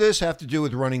facility. What's this have to do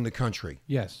with running the country?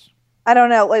 Yes. I don't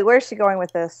know. Wait, where's she going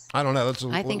with this? I don't know.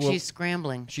 I think she's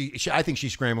scrambling. I think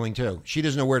she's scrambling too. She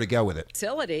doesn't know where to go with it.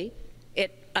 Facility.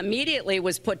 It immediately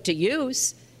was put to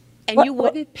use, and you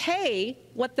wouldn't pay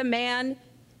what the man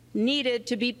needed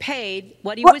to be paid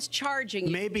what he was charging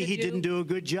you. Maybe he didn't do a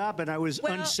good job, and I was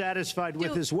unsatisfied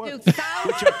with his work,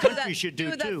 which our country should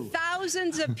do too. The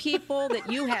thousands of people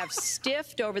that you have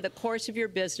stiffed over the course of your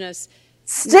business.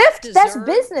 Stiffed? That's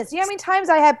business. You know how many times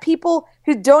I have people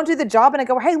who don't do the job and I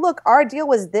go, hey, look, our deal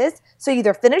was this. So you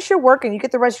either finish your work and you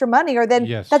get the rest of your money, or then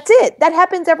that's it. That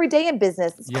happens every day in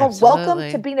business. It's called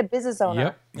welcome to being a business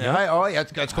owner. Yeah,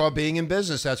 that's called being in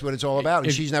business. That's what it's all about.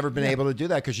 And she's never been able to do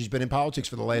that because she's been in politics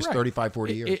for the last 35,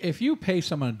 40 years. If you pay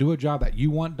someone to do a job that you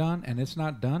want done and it's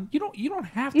not done, you don't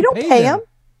have to You don't pay them.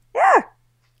 Yeah.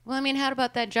 Well, I mean, how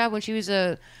about that job when she was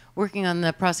working on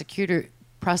the prosecutorial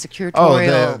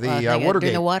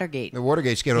Watergate. The Watergate. The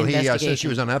Watergate scandal. He said she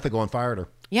was unethical and fired her.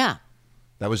 Yeah.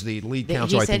 That was the lead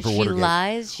counsel, I think, for Watergate. She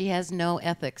lies. She has no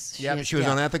ethics. She was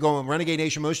unethical. Renegade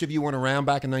Nation, most of you weren't around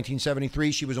back in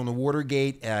 1973. She was on the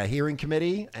Watergate hearing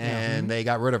committee, and they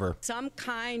got rid of her. Some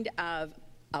kind of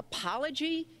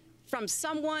apology from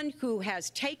someone who has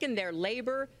taken their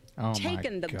labor,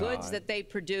 taken the goods that they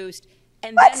produced,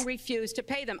 and then refused to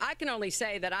pay them. I can only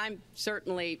say that I'm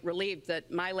certainly relieved that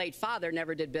my late father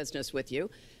never did business with you.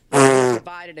 He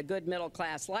provided a good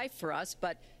middle-class life for us,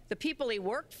 but the people he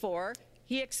worked for,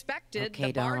 he expected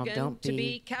the bargain to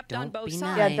be kept on both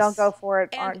sides. Yeah, don't go for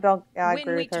it.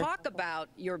 When we talk about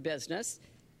your business,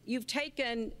 you've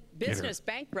taken business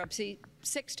bankruptcy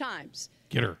 6 times.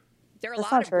 Get her. There are a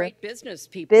lot of great business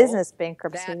people. Business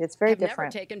bankruptcy, it's very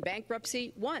different. Never taken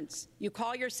bankruptcy once. You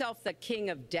call yourself the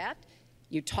king of debt.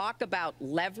 You talk about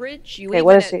leverage. You even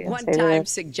at one time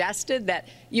suggested that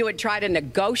you would try to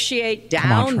negotiate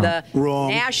down the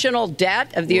national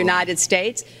debt of the United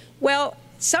States. Well,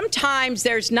 sometimes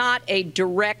there's not a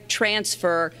direct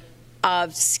transfer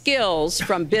of skills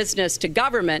from business to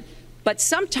government, but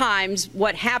sometimes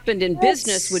what happened in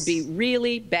business would be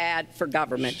really bad for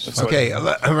government. Okay,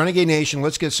 Renegade Nation,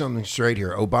 let's get something straight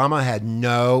here. Obama had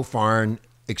no foreign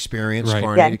experience,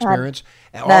 foreign aid experience.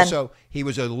 And also, he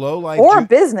was a low-life...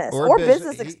 business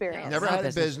experience. Never had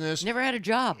a business. Never had a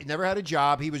job. Never had a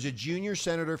job. He was a junior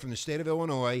senator from the state of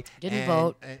Illinois. Didn't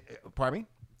vote. Pardon me?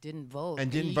 Didn't vote.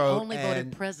 And didn't vote. Only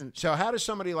voted present. So how does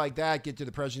somebody like that get to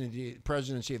the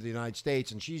presidency of the United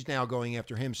States? And she's now going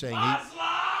after him, saying he...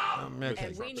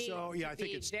 And we need to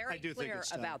be very clear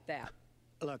about that.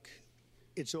 Look,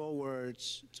 it's all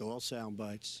words. It's all sound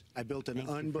bites. I built an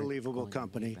unbelievable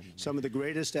company. Some of the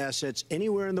greatest assets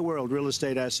anywhere in the world, real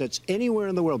estate assets anywhere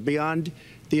in the world, beyond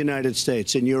the United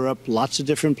States, in Europe, lots of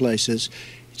different places.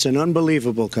 It's an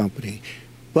unbelievable company.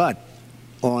 But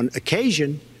on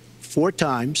occasion, 4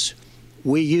 times,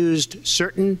 we used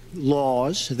certain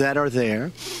laws that are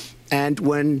there. And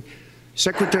when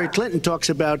Secretary Clinton talks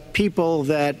about people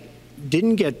that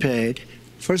didn't get paid,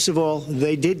 first of all,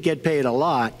 they did get paid a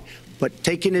lot, but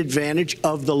taking advantage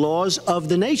of the laws of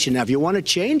the nation. Now, if you want to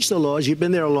change the laws, you've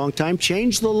been there a long time,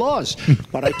 change the laws.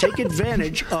 But I take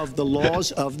advantage of the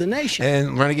laws of the nation.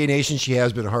 And Renegade Nation, she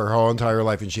has been her whole entire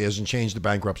life, and she hasn't changed the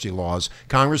bankruptcy laws.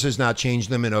 Congress has not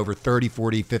changed them in over 30,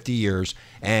 40, 50 years,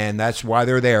 and that's why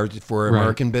they're there for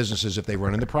American businesses, if they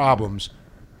run into problems,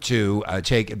 to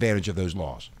take advantage of those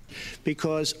laws.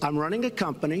 Because I'm running a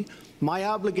company. My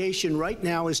obligation right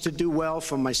now is to do well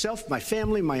for myself, my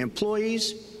family, my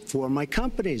employees, for my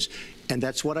companies. And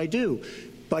that's what I do.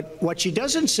 But what she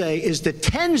doesn't say is the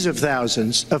tens of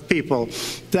thousands of people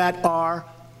that are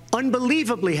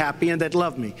unbelievably happy and that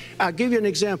love me. I'll give you an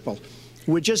example.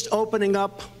 We're just opening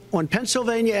up on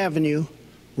Pennsylvania Avenue,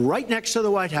 right next to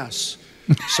the White House.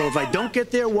 So if I don't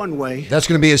get there one way... That's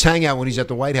going to be his hangout when he's at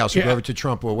the White House, or go over to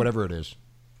Trump or whatever it is.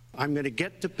 I'm going to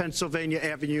get to Pennsylvania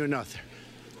Avenue another.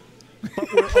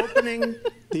 But we're opening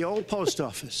the old post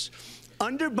office.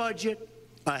 Under budget,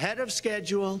 ahead of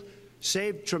schedule,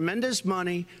 saved tremendous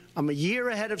money. I'm a year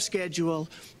ahead of schedule.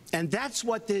 And that's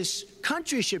what this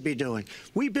country should be doing.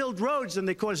 We build roads and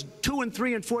they cost 2 and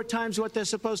 3 and 4 times what they're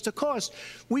supposed to cost.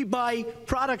 We buy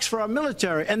products for our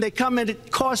military and they come in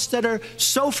at costs that are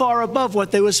so far above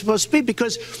what they were supposed to be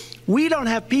because we don't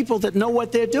have people that know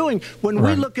what they're doing. When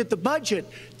we look at the budget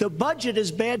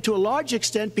is bad to a large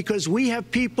extent because we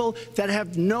have people that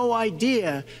have no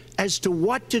idea as to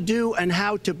what to do and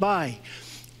how to buy.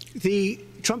 The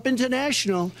Trump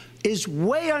International is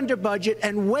way under budget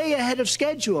and way ahead of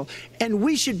schedule, and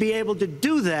we should be able to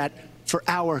do that for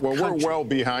our country. We're well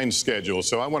behind schedule,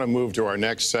 so I want to move to our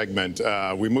next segment.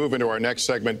 We move into our next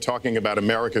segment talking about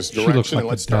America's direction, and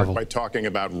let's start by talking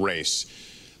about race.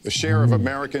 The share of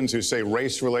Americans who say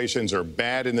race relations are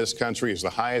bad in this country is the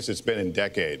highest it's been in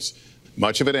decades,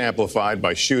 much of it amplified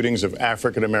by shootings of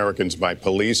African Americans by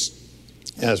police,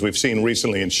 as we've seen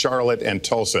recently in Charlotte and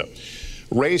Tulsa.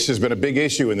 Race has been a big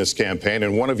issue in this campaign,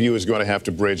 and one of you is going to have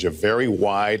to bridge a very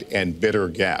wide and bitter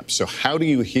gap. So how do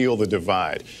you heal the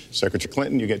divide? Secretary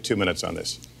Clinton, you get 2 minutes on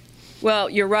this. Well,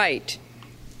 you're right.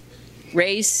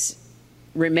 Race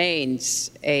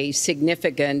remains a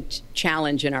significant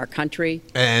challenge in our country.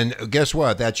 And guess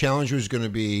what? That challenge was going to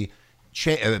be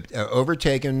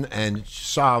overtaken and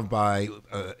solved by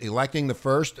electing the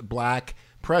first black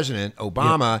president,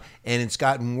 Obama, and it's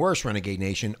gotten worse, Renegade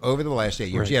Nation, over the last 8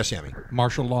 years. Right. Yes, Sammy.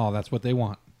 Martial law, that's what they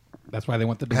want. That's why they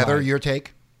want the divide. Heather, your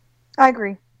take? I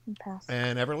agree. Pass.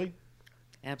 And Everly?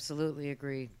 Absolutely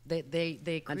agree. They create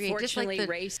just like Unfortunately,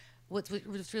 race.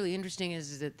 What's really interesting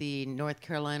is that the North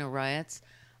Carolina riots,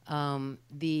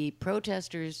 the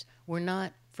protesters were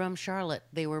not from Charlotte.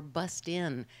 They were bussed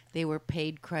in. They were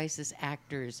paid crisis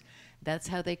actors. That's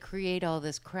how they create all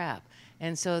this crap.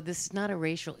 And so this is not a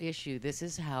racial issue. This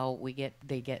is how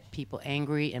they get people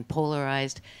angry and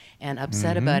polarized and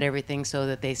upset about everything, so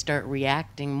that they start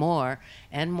reacting more,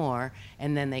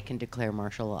 and then they can declare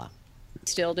martial law.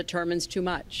 Still determines too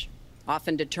much.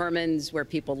 Often determines where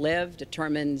people live,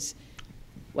 determines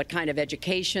what kind of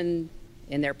education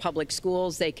in their public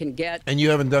schools they can get. And you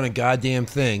haven't done a goddamn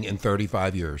thing in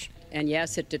 35 years. And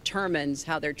yes, it determines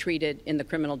how they're treated in the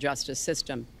criminal justice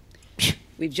system.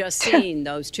 We've just seen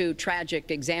those two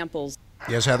tragic examples.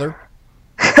 Yes, Heather?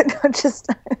 Just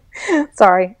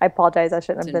sorry, I apologize. I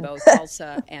shouldn't have in been. both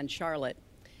Tulsa and Charlotte.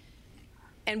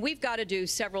 And we've got to do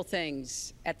several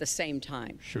things at the same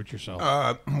time. Shoot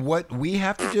yourself. What we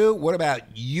have to do, what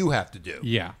about you have to do?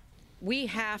 Yeah. We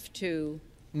have to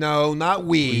No, not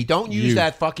we. Don't use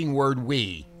that fucking word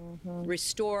we.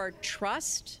 restore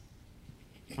trust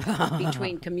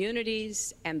between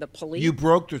communities and the police. You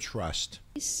broke the trust.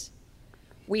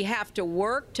 We have to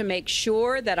work to make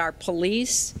sure that our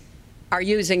police are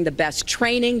using the best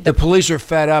training, The police are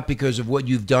fed up because of what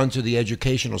you've done to the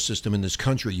educational system in this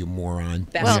country, you moron.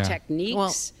 best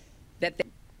techniques that they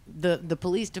The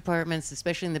police departments,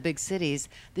 especially in the big cities,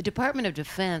 the Department of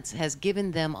Defense has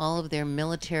given them all of their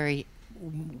military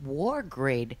war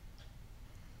grade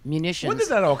munitions. When did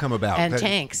that all come about? And That-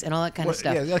 tanks and all that kind of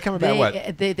stuff. Yeah, that come about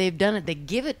what? They've done it. They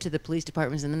give it to the police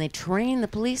departments, and then they train the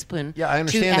policemen. Yeah, I to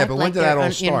understand that, act but like when did that they're all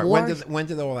in start? war. When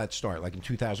did all that start? Like in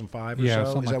 2005 or Yeah, so?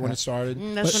 something Is that like when that. it started? That's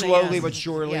But when it- slowly yes. but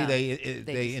surely Yeah.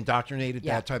 they indoctrinated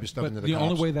that type of stuff into But the the cops.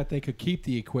 only way that they could keep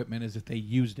the equipment is if they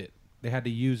used it. They had to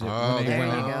use it Oh, when they there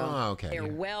went you out. go. Oh, okay. They're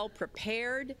well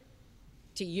prepared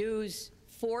to use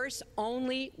force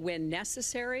only when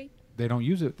necessary. They don't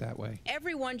use it that way.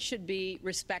 Everyone should be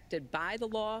respected by the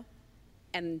law,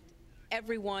 and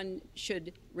everyone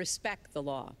should respect the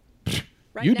law.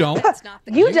 Right You now, don't. that's not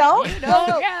the You case. don't? You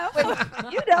No,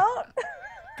 don't. You don't.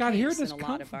 God, here Case this in a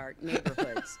lot of our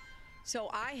neighborhoods. So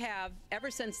I have,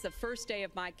 ever since the first day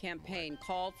of my campaign,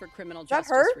 called for criminal that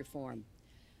justice her? reform.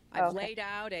 I've Okay. laid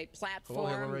out a platform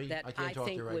Hillary. that I can't I talk to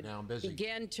think you right would now. I'm busy.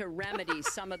 begin to remedy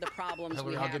some of the problems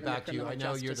Hillary, we I'll have get in the back to you. criminal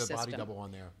I know you're justice the body system. double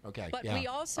on there. Okay. But yeah. we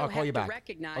also I'll call have you to back.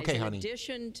 recognize, Okay, in honey.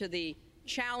 addition to the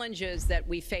challenges that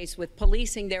we face with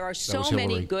policing, there are so was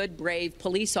many Hillary. good, brave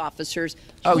police officers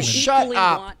Oh, who shut equally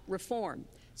up. want reform.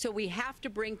 So we have to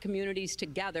bring communities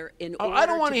together in Oh, order I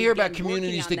don't want to hear about begin working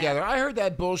communities on that. together. I heard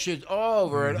that bullshit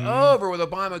over and over with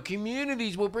Obama.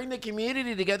 Communities will bring the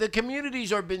community together. Communities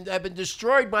have been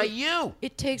destroyed by you.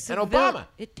 It takes and a Obama.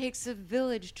 It takes a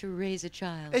village to raise a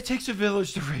child. It takes a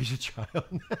village to raise a child.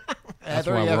 That's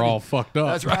why we're all fucked up.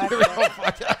 That's right. We're all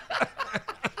fucked up.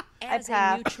 as a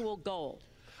pass. mutual goal.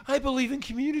 I believe in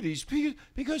communities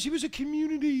because he was a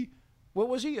community. What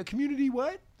was he? A community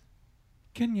what?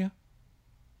 Kenya.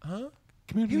 Huh?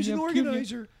 Community He was an of Kenya.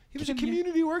 organizer. He was a Kenya.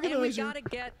 community And we organizer got to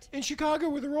get in Chicago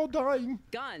where they're all dying.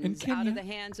 guns In out Kenya. of the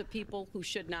hands of people who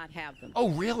should not have them. Oh,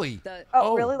 really? The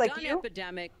Oh, really? Like gun you?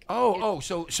 epidemic.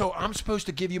 So I'm supposed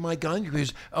to give you my gun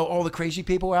because all the crazy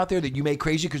people out there that you make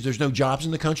crazy because there's no jobs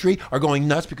in the country are going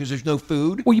nuts because there's no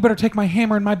food. Well, you better take my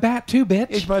hammer and my bat too,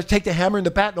 bitch. You're supposed to take the hammer and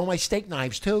the bat and all my steak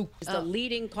knives too. is the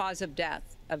leading cause of death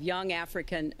of young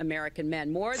African American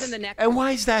men, more than the next. And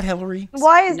why is that, Hillary?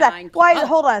 Why is that? Nine- Why? Oh,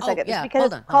 hold on a oh, second. yeah, it's because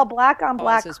hold it's on. called black on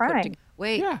black Causes put crime. together.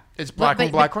 Wait. Yeah. It's black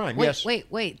on black crime, wait, yes.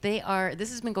 Wait. This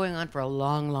has been going on for a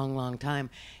long time.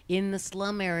 In the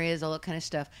slum areas, all that kind of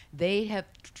stuff, they have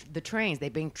the trains. They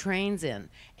bring trains in,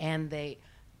 and they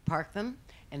park them,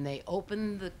 and they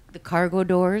open the cargo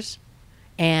doors,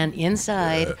 and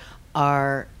inside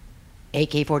are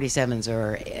AK-47s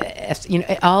or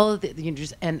all of the,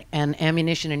 just and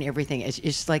ammunition and everything. It's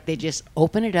just like they just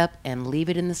open it up and leave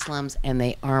it in the slums, and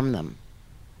they arm them.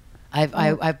 I've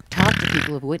talked to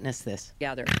people who've witnessed this.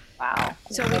 Together. Wow.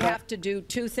 So we have to do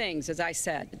two things, as I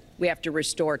said. We have to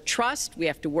restore trust. We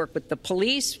have to work with the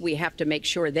police. We have to make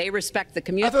sure they respect the I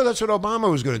community. thought that's what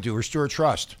Obama was going to do, restore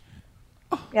trust.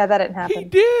 Yeah, that didn't happen. He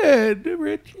did,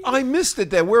 Rich. I missed it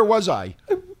then. Where was I?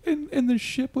 In the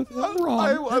ship with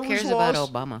Ron. Who cares about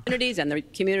Obama? Communities, and the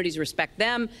communities respect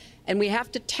them, and we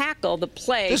have to tackle the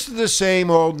plague. This is the same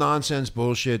old nonsense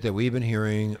bullshit that we've been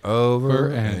hearing over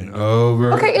and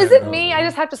over. Okay, is it me? I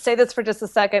just have to say this for just a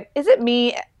second. Is it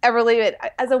me, Everly?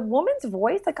 As a woman's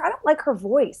voice, like I don't like her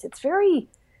voice. It's very,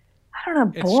 I don't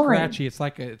know, It's boring. scratchy. It's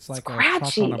like a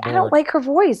Scratchy. on a I don't board. like her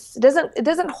voice. It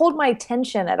doesn't hold my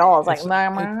attention at all. It's like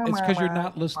It's because you're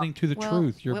not listening to the Well,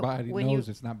 truth. Your well, body when knows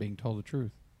you- it's not being told the truth.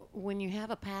 When you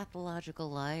have a pathological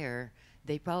liar,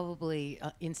 they probably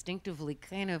instinctively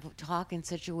kind of talk in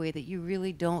such a way that you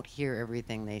really don't hear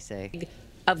everything they say.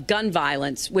 Of gun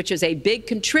violence, which is a big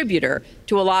contributor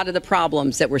to a lot of the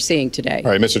problems that we're seeing today.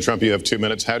 All right, Mr. Trump, you have 2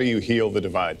 minutes. How do you heal the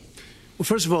divide? Well,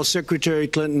 first of all, Secretary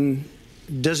Clinton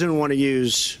doesn't want to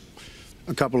use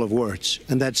a couple of words,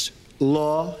 and that's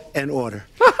law and order.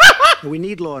 We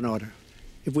need law and order.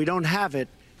 If we don't have it,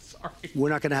 we're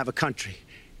not going to have a country.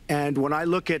 And when I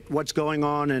look at what's going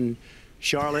on in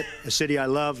Charlotte, a city I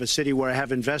love, a city where I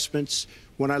have investments,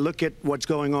 when I look at what's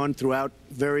going on throughout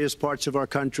various parts of our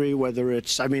country, whether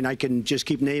it's, I mean, I can just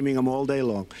keep naming them all day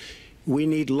long. We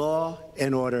need law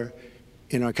and order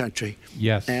in our country.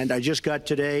 Yes. And I just got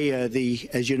today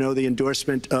as you know, the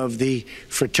endorsement of the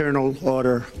Fraternal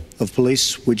Order of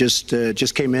Police. We just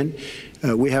came in.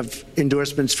 We have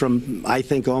endorsements from, I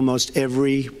think, almost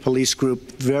every police group,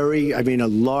 a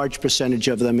large percentage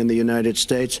of them in the United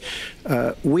States.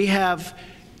 We have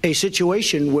a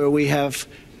situation where we have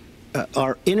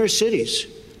our inner cities,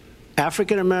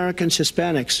 African Americans,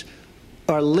 Hispanics,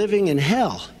 are living in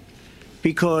hell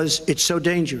because it's so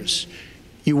dangerous.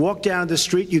 You walk down the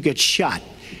street, you get shot.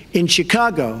 In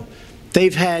Chicago,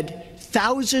 they've had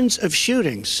thousands of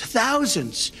shootings,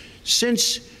 thousands,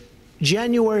 since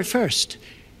January 1st.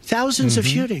 Thousands of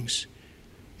shootings.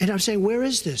 And I'm saying, where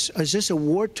is this? Is this a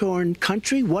war-torn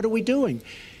country? What are we doing?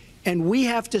 And we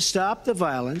have to stop the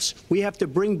violence. We have to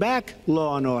bring back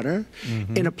law and order.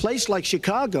 In a place like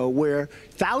Chicago, where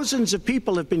thousands of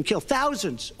people have been killed,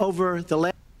 thousands over the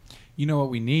last... You know what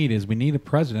we need is we need a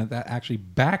president that actually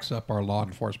backs up our law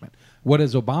enforcement. What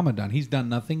has Obama done? He's done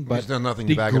nothing but to back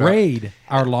it up. degrade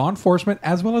our law enforcement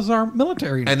as well as our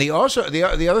military. And the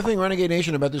other thing, Renegade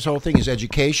Nation, about this whole thing is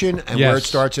education and where it Yes.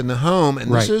 starts in the home.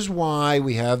 And this Right. is why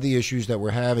we have the issues that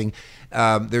we're having.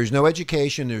 There's no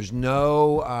education. There's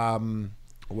no,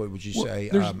 what would you say?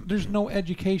 There's no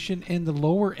education in the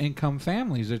lower income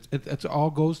families. It all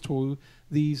goes to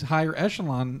these higher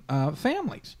echelon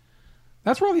families.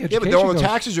 That's where all the Yeah, education but all the goes.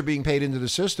 taxes are being paid into the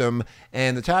system,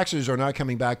 and the taxes are not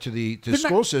coming back to the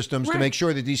school systems to right. make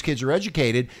sure that these kids are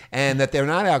educated and that they're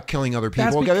not out killing other That's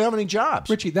people. bec- They don't have any jobs.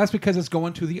 Richie, that's because it's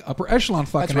going to the upper echelon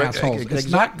fucking right. assholes. It's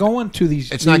Exactly. not going to these.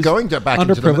 It's not these going to back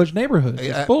into the underprivileged neighborhoods.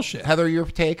 It's bullshit. Heather, your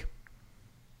take?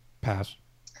 Pass.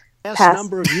 last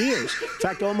number of years. In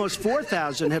fact, almost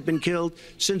 4,000 have been killed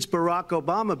since Barack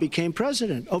Obama became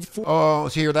president. Oh, so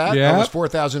you hear that? Yeah. Almost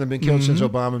 4,000 have been killed since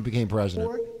Obama became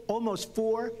president. Almost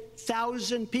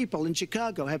 4,000 people in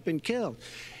Chicago have been killed.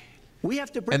 We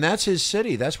have to bring And that's his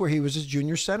city. That's where he was his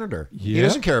junior senator. He Yeah.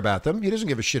 doesn't care about them. He doesn't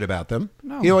give a shit about them.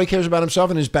 No. He only cares about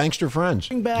himself and his bankster friends.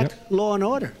 back law and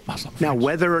order. Now,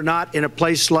 whether or not in a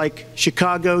place like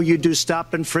Chicago you do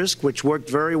stop and frisk, which worked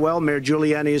very well, Mayor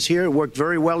Giuliani is here, it worked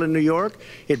very well in New York.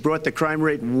 It brought the crime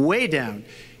rate way down.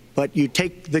 But you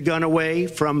take the gun away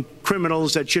from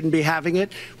criminals that shouldn't be having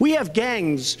it. We have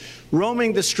gangs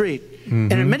roaming the street.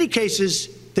 And in many cases,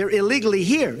 they're illegally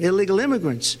here, illegal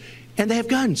immigrants. And they have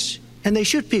guns. And they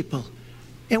shoot people.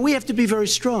 And we have to be very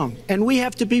strong. And we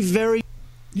have to be very...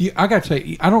 Yeah, I got to tell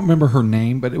you, I don't remember her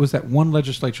name, but it was that one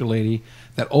legislature lady,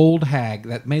 that old hag,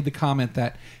 that made the comment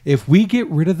that if we get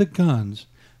rid of the guns,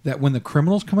 that when the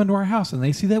criminals come into our house and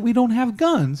they see that we don't have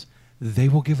guns, they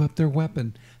will give up their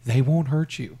weapon. They won't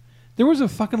hurt you. There was a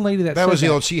fucking lady that That said was the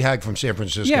old sea hag from San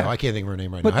Francisco. Yeah. I can't think of her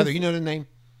name right But now. the- Heather, you know the name?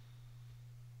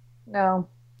 No.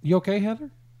 You okay, Heather?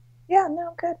 Yeah,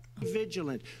 no, good.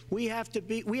 Vigilant. We have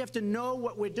to know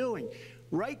what we're doing.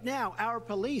 Right now, our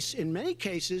police, in many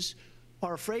cases,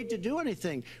 are afraid to do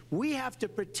anything. We have to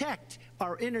protect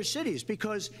our inner cities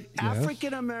because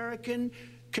African American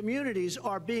communities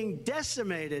are being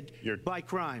decimated by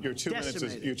crime. Your 2 minutes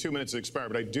Decimated. is expired,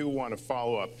 but I do want to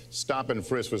follow up. Stop and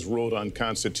frisk was ruled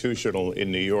unconstitutional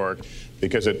in New York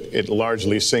because it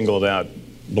largely singled out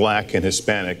black and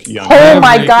Hispanic young Oh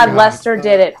my my God, God. Lester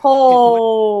did it.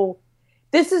 Oh,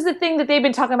 this is the thing that they've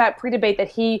been talking about pre-debate that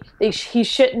he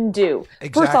shouldn't do. First of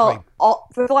Exactly. all,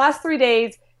 for the last 3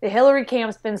 days, the Hillary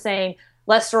camp's been saying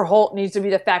Lester Holt needs to be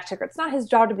the fact checker. It's not his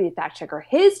job to be the fact checker.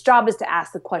 His job is to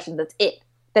ask the question. That's it.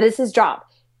 That is his job.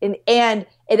 And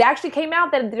it actually came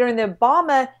out that during the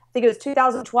Obama, I think it was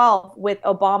 2012 with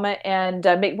Obama and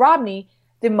Mitt Romney,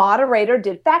 the moderator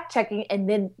did fact checking, and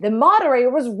then the moderator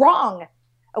was wrong.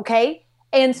 Okay.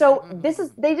 And so he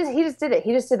just did it.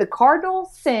 He just did the cardinal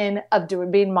sin of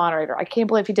being moderator. I can't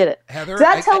believe he did it. Heather, so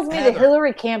that tells me the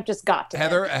Hillary camp just got to him.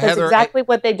 That's exactly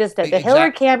what they just did. The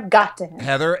Hillary camp got to him.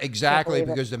 Heather, exactly,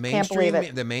 because the mainstream,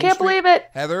 can't believe it.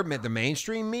 Heather, the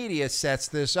mainstream media sets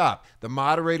this up. The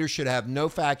moderator should have no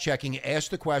fact checking.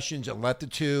 Ask the questions and let the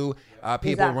two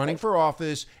people running for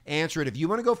office answer it. If you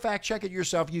want to go fact check it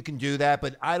yourself, you can do that.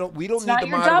 But we don't need the moderator.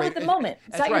 It's not your job at the moment.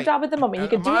 It's not your job at the moment. You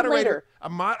can do it later.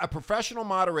 A professional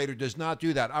moderator does not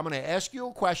do that. I'm going to ask you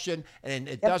a question, and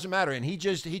it doesn't matter. And he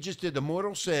just did the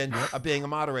mortal sin of being a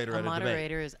moderator at a debate. A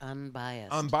moderator is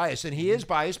unbiased. Unbiased, and he is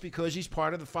biased because he's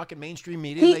part of the fucking mainstream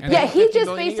media. He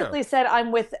just basically said,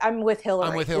 "I'm with Hillary."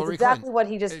 I'm with Hillary. That's exactly what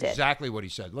he just did. Exactly what he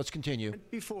said. Let's continue.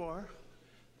 Before,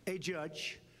 a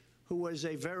judge who was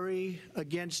a very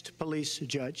against police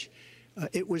judge,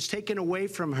 it was taken away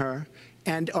from her,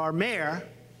 and our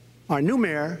new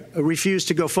mayor, refused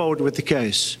to go forward with the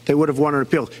case. They would have won an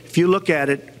appeal. If you look at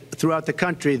it throughout the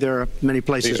country, there are many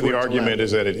places. The argument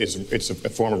is that it's a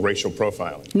form of racial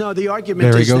profiling. No, the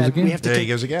argument is that again. we have to take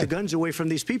the guns away from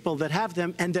these people that have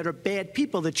them and that are bad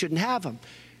people that shouldn't have them.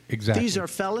 Exactly. These are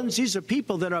felons. These are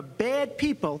people that are bad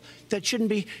people that shouldn't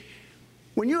be.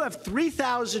 When you have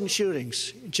 3,000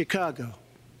 shootings in Chicago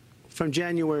from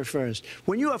January 1st,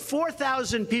 when you have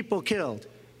 4,000 people killed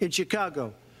in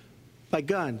Chicago by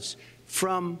guns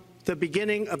from the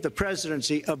beginning of the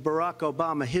presidency of Barack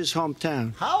Obama, his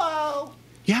hometown. Hello.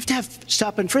 You have to have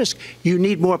stop and frisk. You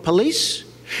need more police.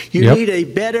 You need a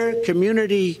better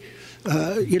community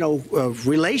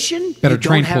relation. Better you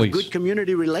trained don't have police. good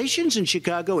community relations in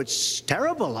Chicago. It's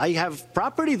terrible. I have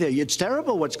property there. It's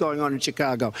terrible what's going on in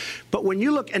Chicago. But when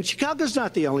you look, and Chicago's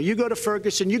not the only, you go to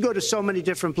Ferguson, you go to so many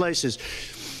different places.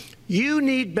 You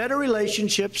need better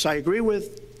relationships. I agree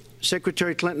with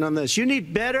Secretary Clinton on this. You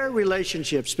need better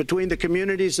relationships between the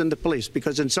communities and the police,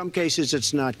 because in some cases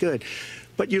it's not good.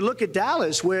 But you look at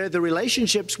Dallas, where the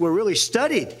relationships were really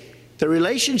studied. The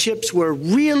relationships were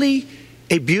really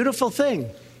a beautiful thing.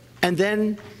 And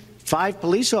then 5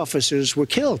 police officers were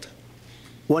killed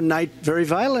one night very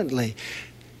violently.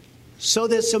 So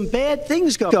there's some bad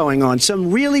things going on,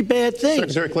 some really bad things.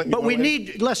 Secretary Clinton, but we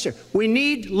need, Lester, we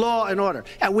need law and order.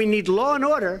 And we need law and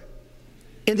order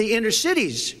in the inner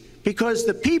cities, because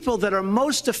the people that are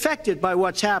most affected by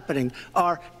what's happening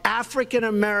are African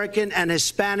American and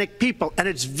Hispanic people. And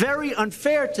it's very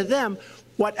unfair to them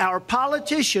what our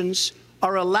politicians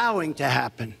are allowing to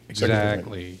happen.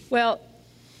 Exactly. Well,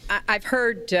 I've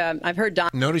heard Don.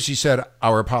 Notice he said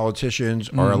our politicians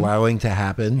are allowing to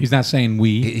happen. He's not saying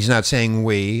we. He's not saying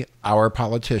we. Our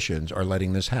politicians are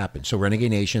letting this happen. So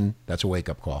Renegade Nation, that's a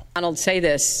wake-up call. Donald say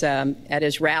this at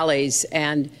his rallies,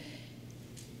 and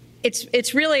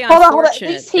it's really unfortunate. Hold on. At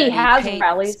least he has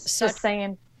rallies. Just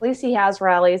saying. At least he has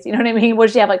rallies. You know what I mean? What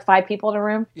does he have, like 5 people in a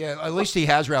room? Yeah, at least he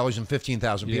has rallies and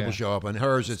 15,000 people show up. On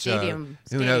hers, it's who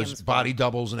knows, body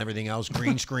doubles and everything else,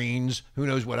 green screens. Who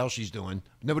knows what else she's doing?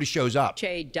 Nobody shows up.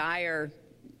 A dire,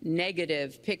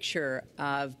 negative picture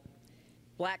of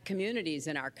black communities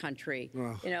in our country.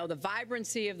 You know, the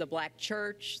vibrancy of the black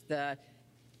church, the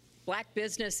black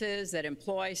businesses that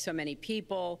employ so many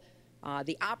people,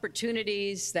 the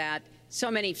opportunities that so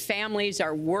many families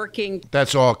are working.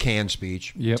 That's all canned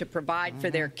speech. To provide for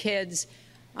their kids.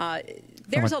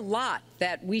 There's a lot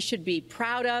that we should be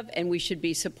proud of, and we should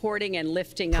be supporting and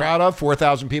lifting up. Proud of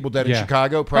 4,000 people dead in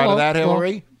Chicago. Proud of that,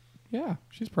 Hillary? Yeah,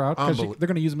 she's proud because they're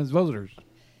going to use them as voters.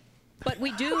 But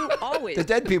we do always. The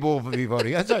dead people will be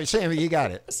voting. That's right, Sam. You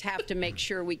got it. Have to make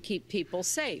sure we keep people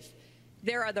safe.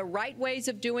 There are the right ways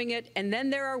of doing it, and then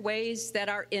there are ways that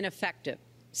are ineffective.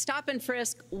 Stop and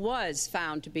frisk was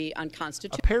found to be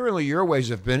unconstitutional. Apparently, your ways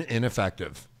have been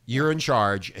ineffective. You're in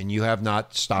charge, and you have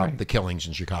not stopped the killings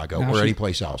in Chicago or any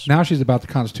place else. Now she's about the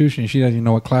Constitution, and she doesn't even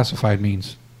know what classified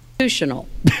means. Constitutional.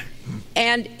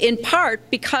 And in part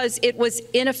because it was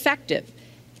ineffective.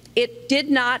 It did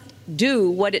not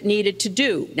do what it needed to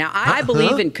do. Now, I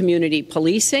believe in community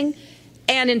policing.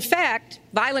 And in fact,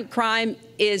 violent crime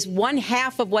is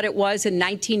 1/2 of what it was in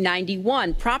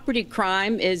 1991. Property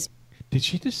crime is... Did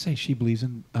she just say she believes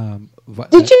in...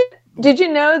 Did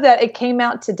you know that it came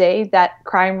out today that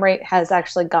crime rate has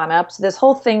actually gone up? So this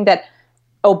whole thing that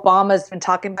Obama's been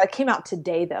talking about, it came out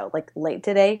today, though, like late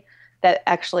today, that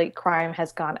actually crime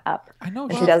has gone up in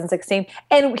 2016.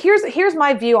 And here's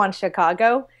my view on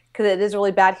Chicago. because it is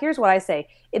really bad. Here's what I say.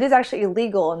 It is actually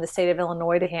illegal in the state of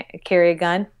Illinois to carry a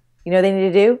gun. You know what they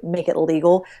need to do? Make it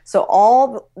legal. So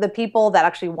all the people that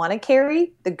actually want to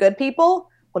carry, the good people,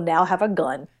 will now have a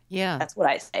gun. Yeah. That's what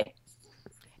I say.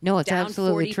 No, it's down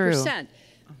absolutely 40%. true.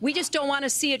 We just don't want to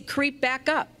see it creep back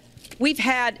up. We've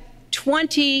had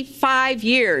 25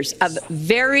 years of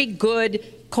very good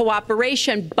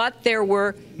cooperation, but there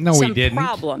were some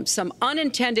problems, some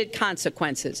unintended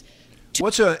consequences.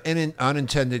 What's an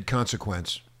unintended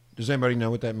consequence? Does anybody know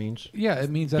what that means? Yeah, it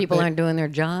means that People aren't doing their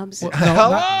jobs. Well,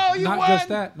 not just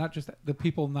that. Not just that. The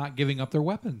people not giving up their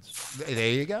weapons.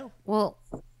 There you go. Well,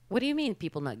 what do you mean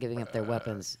people not giving up their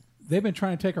weapons? They've been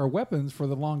trying to take our weapons for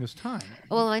the longest time.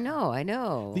 Well, I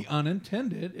know. The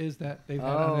unintended is that they've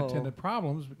had unintended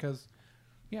problems because,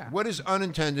 yeah. What does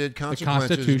unintended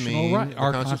consequences mean? Right,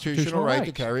 our constitutional right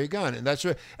to carry a gun. And that's,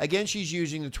 again, she's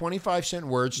using the 25-cent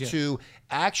words to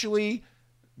actually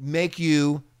make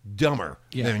you dumber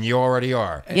than you already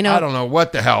are. I don't know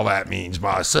what the hell that means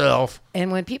myself.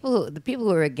 And when the people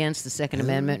who are against the Second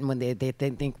Amendment and when they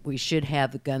think we should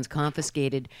have the guns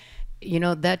confiscated,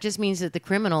 that just means that the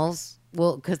criminals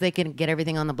will, because they can get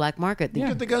everything on the black market.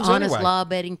 Get the guns honest, anyway.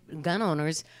 law-abiding gun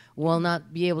owners will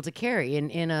not be able to carry.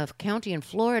 In a county in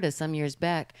Florida some years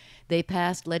back, they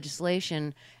passed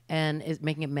legislation and is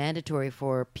making it mandatory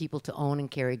for people to own and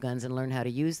carry guns and learn how to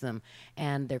use them.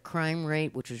 And their crime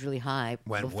rate, which was really high,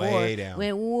 went way down.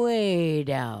 Went way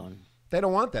down. They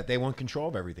don't want that. They want control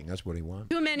of everything. That's what he wants.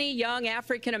 Too many young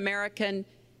African American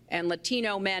and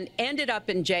Latino men ended up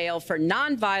in jail for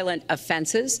nonviolent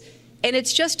offenses. And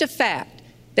it's just a fact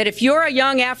that if you're a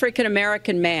young African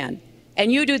American man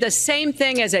and you do the same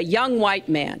thing as a young white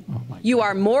man, you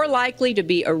are more likely to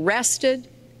be arrested,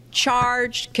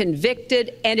 charged,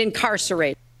 convicted, and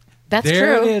incarcerated. That's true.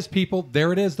 There it is, people.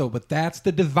 There it is, though. But that's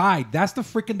the divide. That's the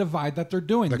freaking divide that they're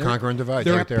doing. The conquering divide.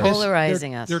 They're right there.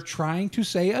 Polarizing us. They're trying to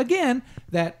say, again,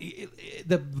 that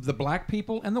the black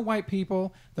people and the white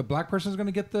people, the black person is going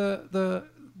to get the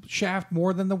shaft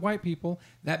more than the white people.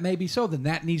 That may be so. Then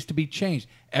that needs to be changed.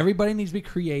 Everybody needs to be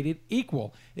created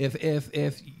equal.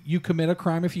 If you commit a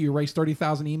crime, if you erase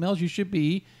 30,000 emails, you should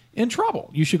be in trouble.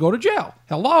 You should go to jail.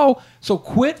 Hello? So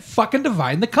quit fucking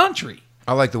dividing the country.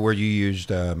 I like the word you used,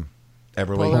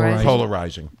 Everly.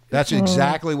 Polarizing. That's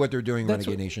exactly what they're doing,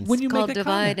 Renegade Nation. When you it's called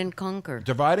divide and conquer.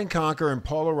 Divide and conquer and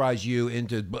polarize you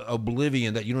into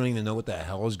oblivion that you don't even know what the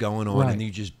hell is going on, and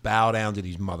you just bow down to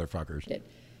these motherfuckers.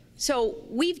 So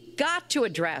we've got to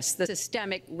address the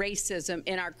systemic racism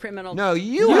in our criminal. No,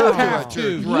 you have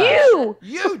to.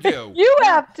 You do. You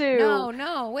have to.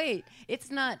 No, wait. It's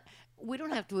not. We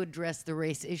don't have to address the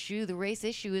race issue. The race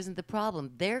issue isn't the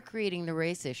problem. They're creating the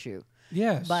race issue.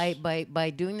 Yes.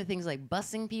 By doing the things like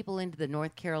busing people into the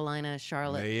North Carolina,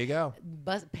 Charlotte. There you go.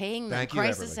 Paying them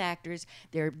crisis actors.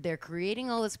 They're creating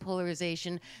all this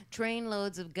polarization. Train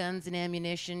loads of guns and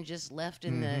ammunition just left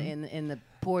in the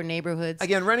poor neighborhoods.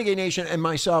 Again, Renegade Nation and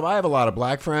myself, I have a lot of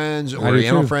black friends,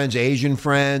 Oriental friends, Asian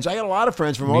friends. I got a lot of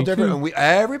friends from all different. And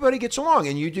everybody gets along,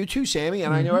 and you do too, Sammy.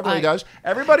 And I know everybody does.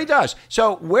 Everybody does.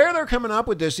 So where they're coming up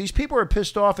with this, these people are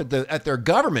pissed off at their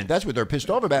government. That's what they're pissed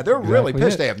off about. They're really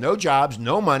pissed. They have no jobs,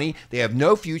 no money. They have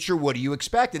no future. What do you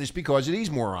expect? And it's because of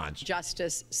these morons.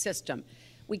 Justice system.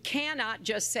 We cannot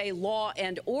just say law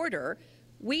and order.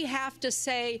 We have to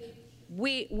say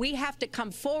we have to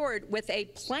come forward with a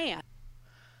plan.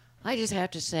 I just have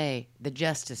to say, the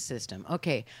justice system.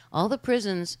 Okay, all the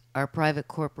prisons are private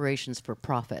corporations for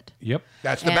profit. Yep.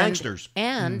 That's the banksters.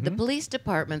 And the police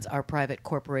departments are private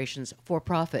corporations for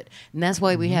profit. And that's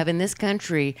why we have in this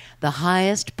country the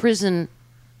highest prison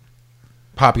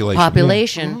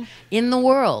population in the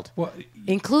world,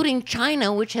 including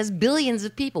China, which has billions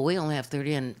of people. We only have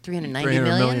 390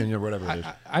 million or whatever it is.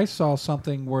 I saw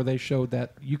something where they showed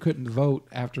that you couldn't vote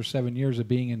after 7 years of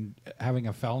being having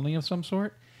a felony of some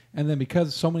sort. And then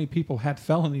because so many people had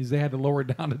felonies, they had to lower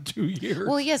it down to 2 years.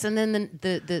 Well, yes, and then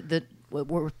the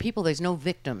people, there's no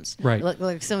victims. Right.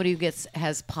 Like somebody who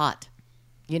has pot,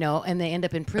 and they end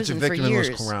up in prison for years.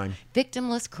 It's a victimless crime.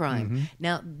 Victimless crime.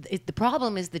 Now, the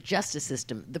problem is the justice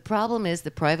system. The problem is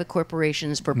the private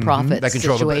corporations for profit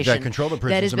situation that control the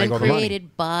prisons that has and been make all the money.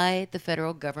 created by the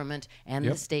federal government and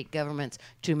the state governments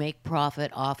to make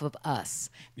profit off of us.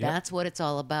 That's what it's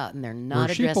all about, and they're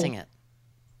not addressing it.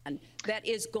 That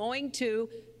is going to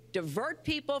divert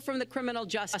people from the criminal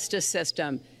justice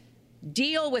system,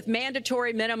 deal with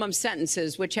mandatory minimum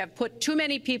sentences, which have put too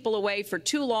many people away for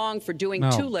too long for doing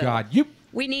too little. God.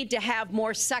 We need to have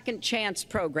more second chance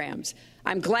programs.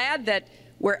 I'm glad that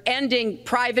we're ending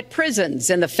private prisons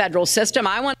in the federal system.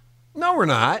 No, we're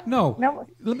not. No. No.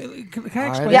 Can I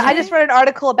explain? Yeah, I just read an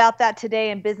article about that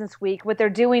today in Business Week. What they're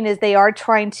doing is they are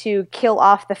trying to kill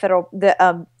off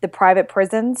the private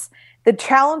prisons. The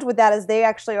challenge with that is they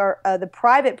actually are the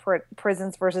private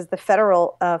prisons versus the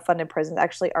federal funded prisons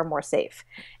actually are more safe,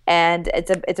 and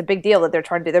it's a big deal that they're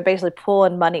trying to do. They're basically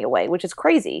pulling money away, which is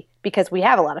crazy because we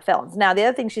have a lot of felons. Now, the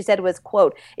other thing she said was,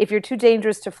 "quote If you're too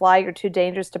dangerous to fly, you're too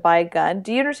dangerous to buy a gun."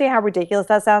 Do you understand how ridiculous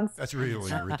that sounds? That's really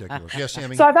ridiculous. Yes,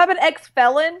 Sammy. So if I'm an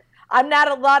ex-felon, I'm not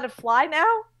allowed to fly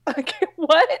now.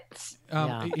 What?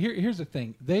 Here's the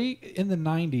thing. They in the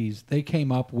 90s they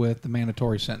came up with the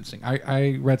mandatory sentencing.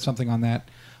 I read something on that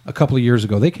a couple of years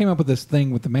ago. They came up with this thing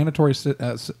with the mandatory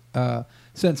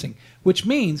sentencing, which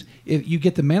means if you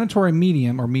get the mandatory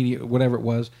medium or whatever it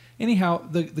was. Anyhow,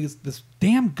 this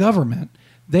damn government.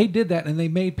 They did that, and they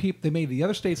made the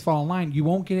other states fall in line. You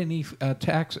won't get any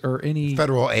tax or any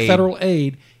federal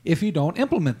aid if you don't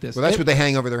implement this. Well, that's what they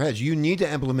hang over their heads. You need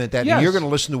to implement that, Yes. and you're going to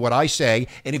listen to what I say.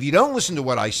 And if you don't listen to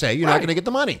what I say, you're not going to get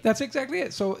the money. That's exactly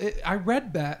it. So I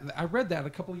read that a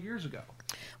couple of years ago.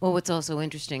 Well, what's also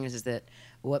interesting is that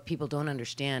what people don't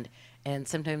understand, and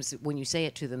sometimes when you say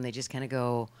it to them, they just kind of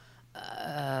go,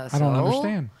 I don't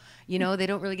understand. You know, they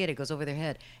don't really get it. It goes over their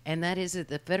head. And that is that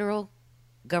the federal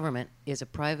government is a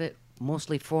private,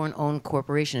 mostly foreign-owned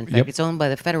corporation. In fact, it's owned by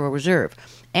the Federal Reserve.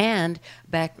 And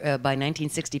back by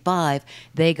 1965,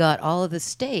 they got all of the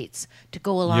states to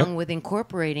go along with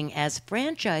incorporating as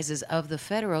franchises of the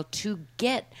federal to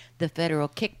get the federal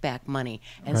kickback money.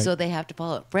 And so they have to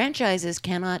follow it. Franchises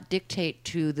cannot dictate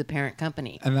to the parent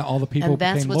company. And all the people And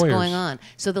that's became what's lawyers. going on.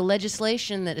 So the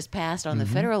legislation that is passed on the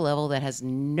federal level that has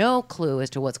no clue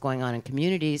as to what's going on in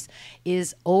communities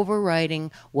is overriding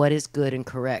what is good and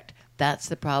correct. That's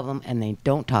the problem, and they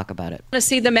don't talk about it. To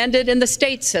see them ended in the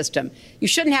state system. You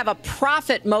shouldn't have a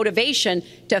profit motivation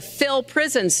to fill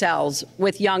prison cells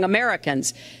with young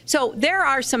Americans. So there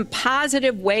are some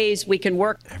positive ways we can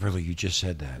work. Everly, you just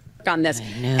said that. On this.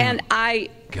 And I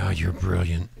God, you're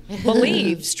brilliant.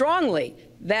 believe strongly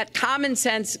that common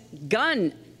sense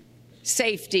gun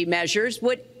safety measures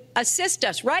would assist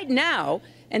us right now.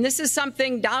 And this is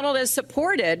something Donald has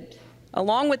supported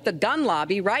along with the gun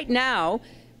lobby. Right now,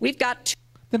 we've got.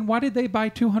 Then why did they buy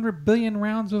 200 billion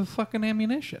rounds of fucking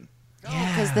ammunition?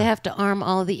 Because they have to arm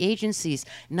all the agencies,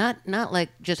 not like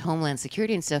just Homeland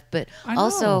Security and stuff, but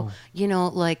also,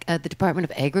 like the Department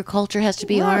of Agriculture has to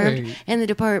be armed, and the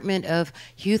Department of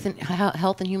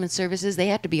Health and Human Services, they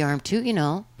have to be armed too,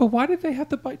 But why did they have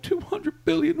to buy 200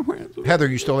 billion rounds? Heather,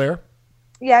 you still there?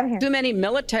 Yeah, I'm here. Too many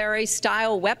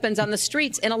military-style weapons on the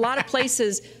streets. In a lot of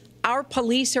places, our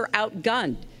police are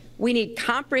outgunned. We need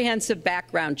comprehensive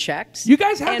background checks. You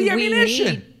guys have and the ammunition.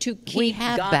 We need to keep we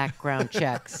have background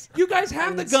checks. You guys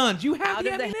have the guns. You have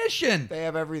the ammunition. They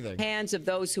have everything. Hands of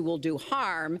those who will do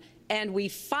harm. And we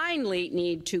finally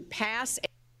need to pass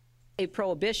a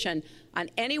prohibition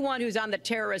on anyone who's on the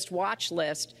terrorist watch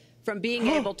list from being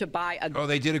able to buy a gun. Oh,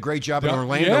 they did a great job in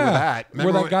Orlando with that.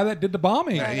 Remember that guy that did the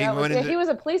bombing? He was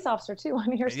a police officer too.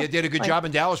 When he They did a good job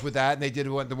in Dallas with that, and they did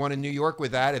the one in New York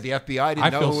with that. The FBI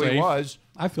didn't know who he was.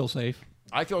 I feel safe.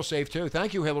 I feel safe too.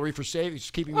 Thank you, Hillary, for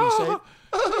keeping me safe.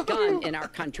 Gun in our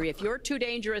country. If you're too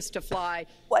dangerous to fly,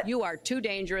 you are too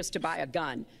dangerous to buy a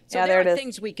gun. So Yeah, there there are it is.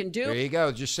 things we can do. There you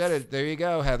go. Just said it. There you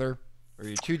go, Heather. Are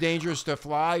you too dangerous to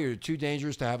fly, or you're too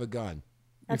dangerous to have a gun?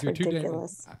 That's if you're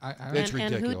ridiculous. It's and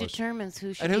ridiculous. who determines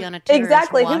who should And be on a terrorist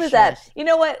Exactly. Who watch is that? list? You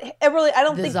know what? I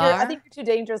don't The think czar? I think you're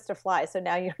too dangerous to fly. So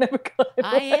now you don't have a gun.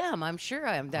 I am. I'm sure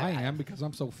I am. I am because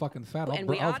I'm so fucking fat. And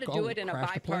we ought to do it in a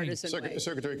crash the plane. bipartisan way.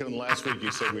 Secretary Clinton, last week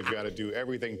you said we've got to do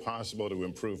everything possible to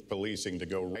improve policing to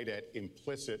go right at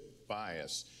implicit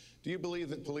bias. Do you believe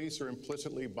that police are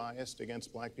implicitly biased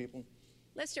against black people?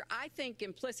 Lester, I think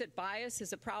implicit bias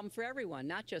is a problem for everyone,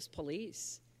 not just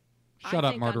police. Shut I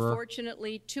up, think, murderer.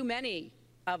 Unfortunately, too many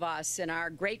of us in our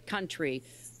great country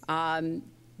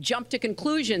jump to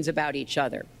conclusions about each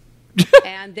other.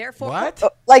 And therefore, What?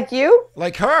 Like you?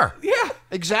 Like her? Yeah.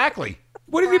 Exactly.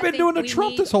 What have you I been think doing to we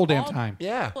Trump need this whole damn all time?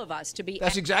 Yeah. of us to be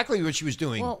That's exactly what she was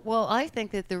doing. Well, I think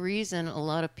that the reason a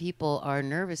lot of people are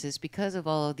nervous is because of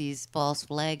all of these false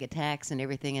flag attacks and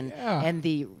everything, and Yeah. and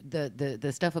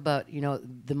the stuff about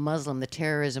the Muslim, the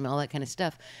terrorism, all that kind of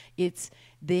stuff.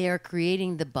 They are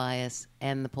creating the bias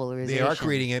and the polarization. They are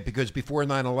creating it because before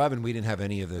 9/11, we didn't have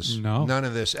any of this. No. None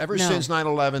of this. Ever No. since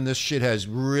 9/11, this shit has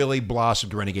really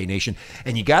blossomed, Renegade Nation.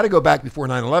 And you got to go back before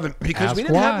 9/11 because Ask we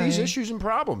didn't have why. these issues and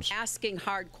problems. asking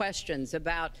hard questions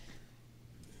about,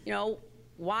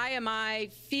 why am I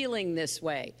feeling this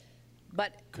way?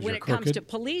 But when you're it comes to crooked?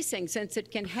 policing, since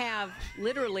it can have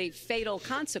literally fatal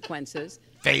consequences,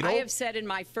 Fatal? I have said in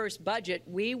my first budget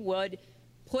we would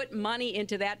put money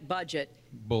into that budget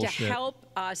Bullshit. to help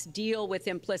us deal with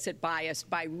implicit bias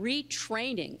by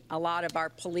retraining a lot of our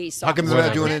police How come officers. they're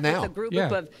not doing it With now? a group Yeah.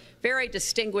 of very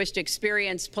distinguished,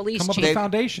 experienced police Come up chiefs. with a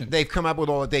foundation. They've come up with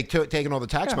all. They've taken all the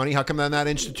tax Yeah. money. How come they're not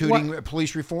instituting What?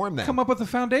 police reform then? Come up with a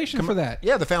foundation for that.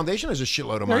 Yeah, the foundation has a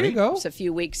shitload of There money. you go. A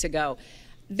few weeks ago.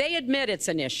 They admit it's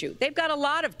an issue. They've got a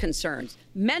lot of concerns.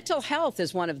 Mental health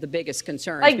is one of the biggest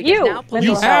concerns. Like because you. now police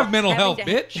You are have mental having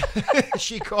health, to bitch.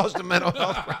 She caused a mental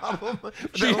health problem. For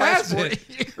She the last has 40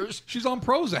 it. years. She's on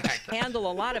Prozac.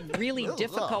 handle a lot of really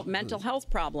difficult mental health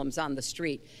problems on the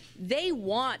street. They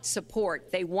want support.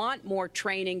 They want more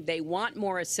training. They want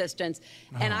more assistance.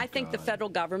 And I think the federal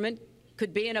government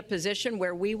could be in a position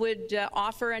where we would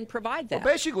offer and provide that.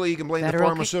 Well, basically, you can blame Federal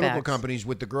the pharmaceutical kickbacks. companies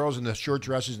with the girls in the short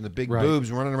dresses and the big Right.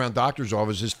 boobs running around doctors'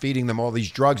 offices, feeding them all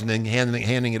these drugs and then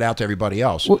handing it out to everybody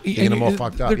else, Well, getting and them all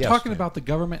fucked up. They're Yes. talking about the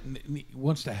government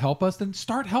wants to help us. Then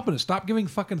start helping us. Stop giving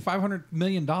fucking $500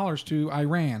 million to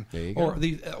Iran There you or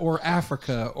go. or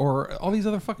Africa or all these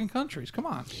other fucking countries. Come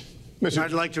on.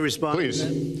 I'd like to respond. Please. To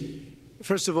that.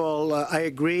 First of all, I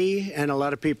agree, and a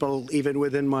lot of people, even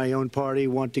within my own party,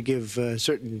 want to give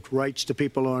certain rights to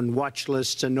people on watch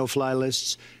lists and no-fly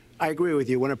lists. I agree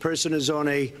with you. When a person is on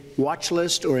a watch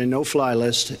list or a no-fly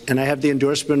list, and I have the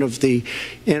endorsement of the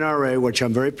NRA, which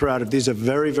I'm very proud of. These are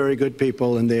very, very good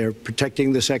people, and they're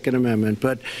protecting the Second Amendment.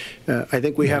 But I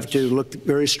think we have to look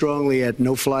very strongly at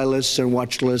no-fly lists and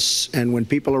watch lists. And when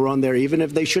people are on there, even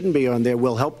if they shouldn't be on there,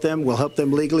 we'll help them. We'll help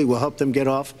them legally. We'll help them get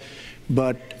off.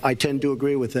 But I tend to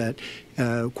agree with that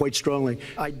quite strongly.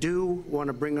 I do want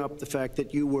to bring up the fact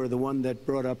that you were the one that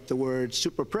brought up the word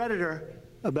super predator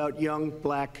about young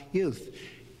black youth.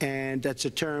 And that's a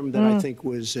term that I think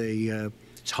was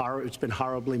it's been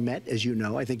horribly met, as you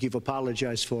know. I think you've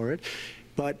apologized for it.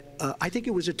 But I think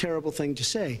it was a terrible thing to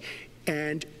say.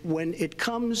 And when it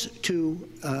comes to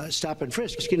stop and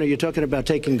frisk, you know, you're talking about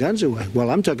taking guns away. Well,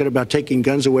 I'm talking about taking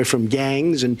guns away from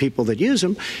gangs and people that use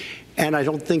them. And I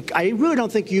really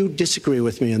don't think you disagree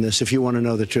with me on this, if you want to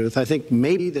know the truth. I think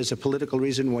maybe there's a political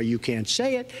reason why you can't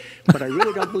say it, but I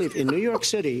really don't believe. In New York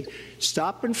City,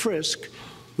 stop and frisk,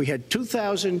 we had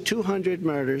 2,200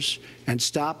 murders, and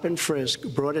stop and frisk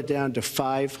brought it down to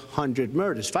 500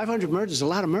 murders. 500 murders is a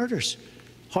lot of murders.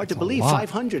 Hard to believe.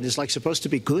 500 is like supposed to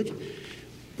be good.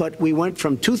 But we went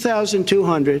from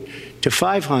 2,200 to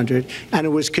 500, and it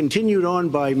was continued on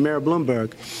by Mayor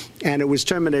Bloomberg, and it was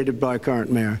terminated by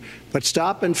current mayor. But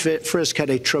stop and frisk had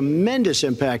a tremendous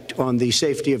impact on the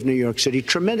safety of New York City,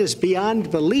 tremendous beyond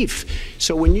belief.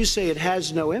 So when you say it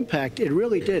has no impact, it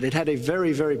really did. It had a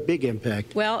very, very big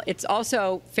impact. Well, it's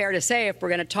also fair to say, if we're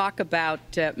going to talk about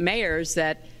mayors,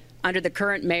 that under the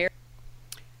current mayor,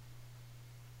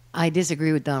 I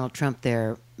disagree with Donald Trump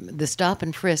there. The stop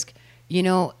and frisk, you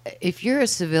know, if you're a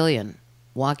civilian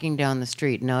walking down the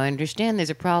street, now I understand there's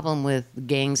a problem with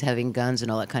gangs having guns and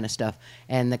all that kind of stuff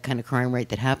and the kind of crime rate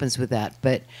that happens with that.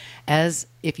 But as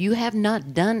if you have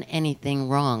not done anything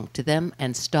wrong to them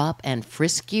and stop and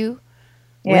frisk you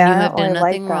when you have done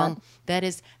nothing wrong, that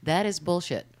is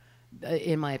bullshit,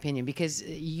 in my opinion, because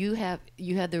you have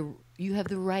the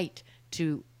right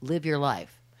to live your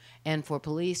life. And for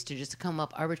police to just come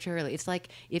up arbitrarily, it's like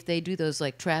if they do those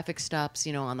like traffic stops,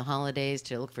 you know, on the holidays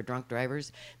to look for drunk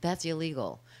drivers, that's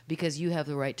illegal because you have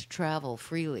the right to travel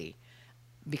freely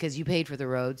because you paid for the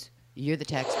roads. You're the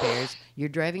taxpayers. You're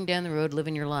driving down the road,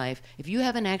 living your life. If you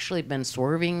haven't actually been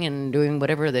swerving and doing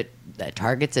whatever that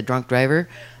targets a drunk driver,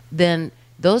 then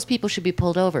those people should be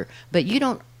pulled over. But you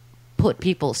don't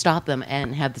stop them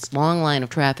and have this long line of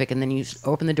traffic, and then you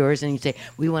open the doors and you say,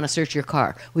 we want to search your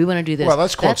car. We want to do this. Well,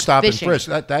 that's called stop fishing. and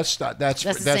frisk. That's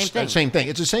the same thing.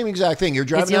 It's the same exact thing. You're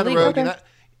driving down the road. You're not,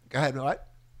 go ahead. What?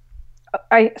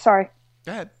 Sorry.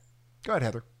 Go ahead. Go ahead,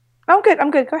 Heather. I'm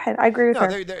good. Go ahead. I agree with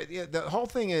her. The whole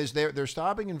thing is they're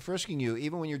stopping and frisking you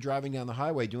even when you're driving down the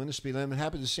highway doing the speed limit. It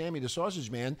happened to Sammy, the sausage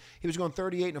man. He was going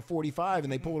 38 and a 45,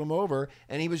 and they pulled him over,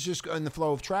 and he was just in the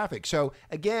flow of traffic. So,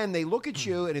 again, they look at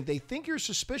you, and if they think you're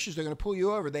suspicious, they're going to pull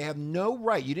you over. They have no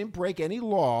right. You didn't break any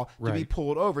law to be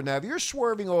pulled over. Now, if you're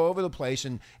swerving all over the place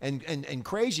and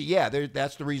crazy, yeah,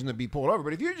 that's the reason to be pulled over.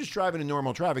 But if you're just driving in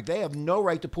normal traffic, they have no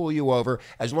right to pull you over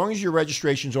as long as your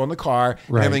registration's on the car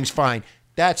and everything's fine.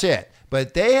 That's it.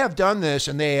 But they have done this,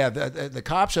 and they have the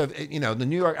cops have, you know, the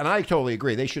New York, and I totally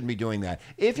agree. They shouldn't be doing that.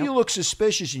 If you look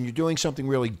suspicious and you're doing something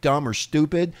really dumb or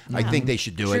stupid, I think they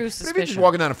should do it. But if you're just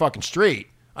walking down a fucking street,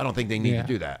 I don't think they need to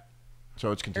do that.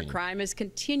 So it's continued. crime has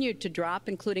continued to drop,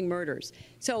 including murders.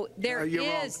 So there You're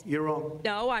is. wrong. You're wrong.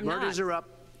 No, I'm not. Murders are up.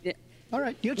 All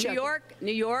right, you check.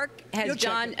 New York has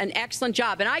done an excellent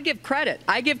job, and I give credit.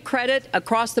 I give credit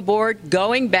across the board,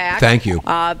 going back. Thank you.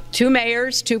 To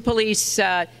mayors, to police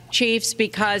chiefs,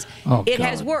 because it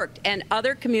has worked, and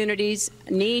other communities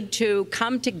need to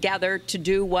come together to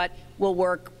do what will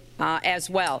work as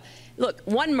well. Look,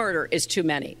 one murder is too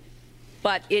many.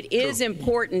 But it is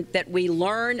important that we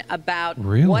learn about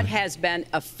what has been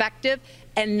effective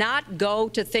and not go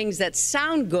to things that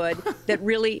sound good that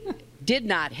really did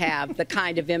not have the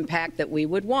kind of impact that we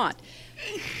would want.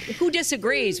 Who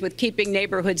disagrees with keeping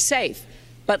neighborhoods safe?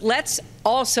 But let's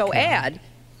also add,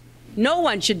 no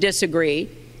one should disagree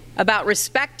about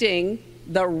respecting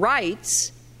the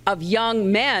rights of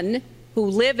young men who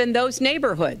live in those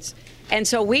neighborhoods. And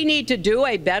so we need to do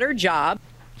a better job.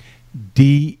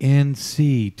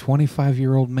 DNC,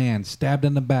 25-year-old man stabbed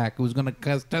in the back who was going to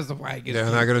testify against They're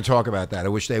not going to talk about that. I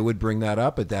wish they would bring that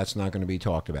up, but that's not going to be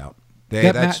talked about.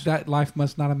 That life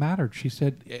must not have mattered. She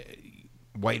said,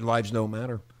 white lives don't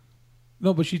matter.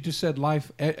 No, but she just said life.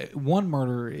 One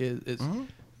murder is.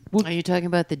 Well, are you talking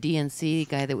about the DNC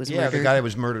guy that was murdered? Yeah, the guy that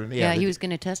was murdered. Yeah, he was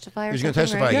going to testify. He was going to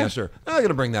testify against her. I'm not going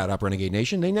to bring that up, Renegade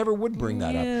Nation. They never would bring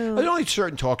that up. There's only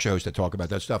certain talk shows that talk about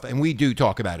that stuff, and we do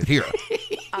talk about it here.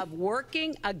 Of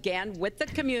working again with the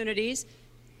communities,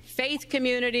 faith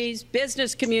communities,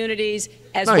 business communities,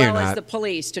 as well as the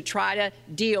police to try to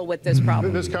deal with this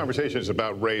problem. This conversation is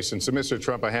about race, and so, Mr.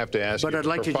 Trump, I have to ask you. But I'd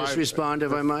like to just respond,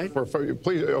 if I might.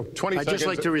 Please, 20 seconds. I'd just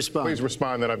like to respond. Please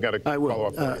respond, then I've got to follow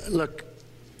up. Look,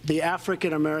 the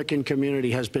African American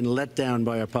community has been let down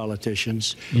by our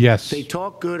politicians. Yes. They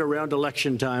talk good around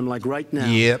election time, like right now.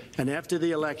 Yep. And after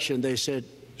the election, they said,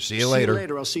 see you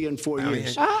later. I'll see you in 4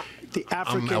 years. The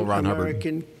African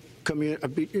American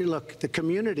community, look, the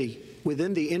community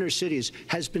within the inner cities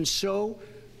has been so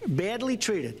badly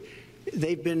treated.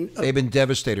 They've been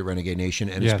devastated, Renegade Nation,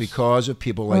 and it's because of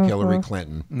people like Hillary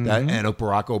Clinton and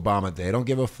Barack Obama. They don't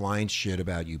give a flying shit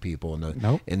about you people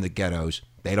in the ghettos.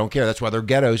 They don't care. That's why they're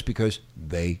ghettos, because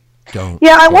they don't.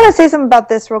 Yeah, I want to say something about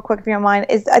this real quick, if you don't mind.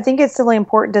 I think it's really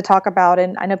important to talk about,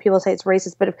 and I know people say it's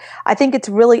racist, but I think it's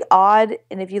really odd,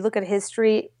 and if you look at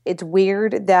history, it's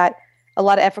weird that a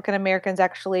lot of African Americans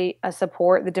actually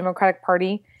support the Democratic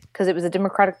Party, because it was the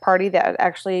Democratic Party that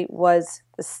actually was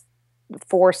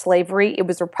for slavery. It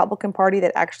was the Republican Party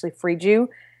that actually freed you.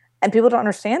 And people don't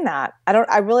understand that.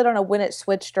 I really don't know when it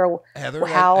switched or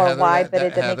how or why, but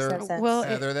it makes no sense. Well,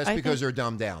 Heather, that's because they're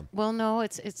dumbed down. Well, no,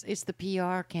 it's the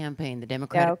PR campaign. The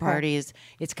Democratic Party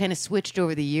it's kind of switched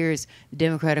over the years. The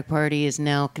Democratic Party is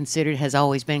now has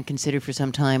always been considered for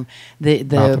some time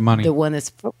the money. The one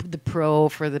that's the pro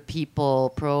for the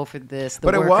people, pro for this. The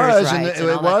but it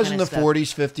was in the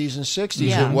 40s, 50s, and 60s.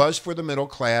 Yeah. It was for the middle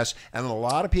class, and a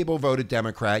lot of people voted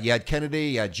Democrat. You had Kennedy,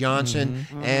 you had Johnson,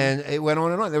 and it went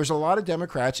on and on. There was a lot of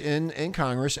Democrats in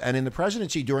Congress and in the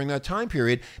presidency during that time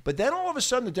period. But then all of a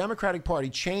sudden, the Democratic Party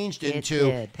changed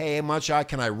into, hey, mugshot,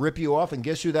 can I rip you off? And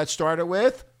guess who that started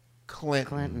with?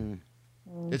 Clinton.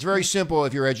 It's very simple.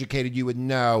 If you're educated, you would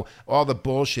know all the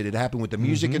bullshit. It happened with the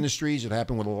music industries. It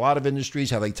happened with a lot of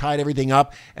industries, how they tied everything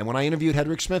up. And when I interviewed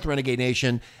Hedrick Smith, Renegade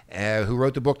Nation, who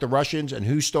wrote the book The Russians and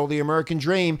Who Stole the American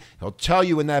Dream, he'll tell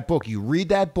you in that book, you read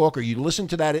that book or you listen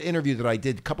to that interview that I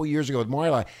did a couple years ago with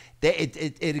Marla,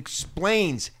 it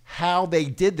explains how they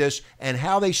did this and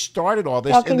how they started all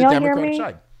this in the Democratic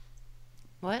side.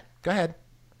 What? Go ahead.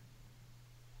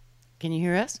 Can you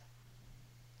hear us?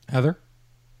 Heather?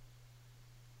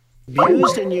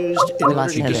 Abused and used in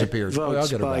order to disappeared.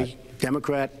 Votes by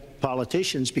Democrat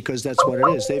politicians, because that's what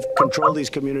it is. They've controlled these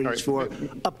communities for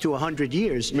up to 100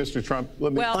 years. Mr. Trump,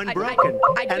 let me unbroken.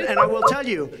 And I will tell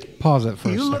you, pause it for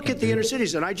a you second, look at the inner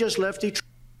cities, and I just left Detroit.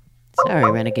 Sorry,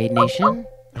 Renegade Nation.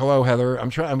 Hello, Heather.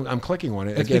 I'm clicking on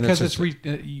it. It's again, because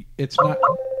it's not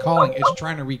calling. It's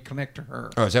trying to reconnect to her.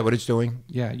 Oh, is that what it's doing?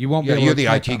 Yeah, you won't be able you're to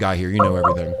the IT guy here. You know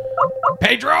everything.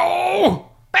 Pedro,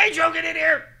 get in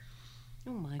here.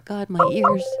 Oh my God, my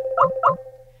ears!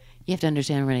 You have to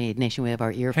understand, Renegade Nation. We have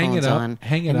our earphones on.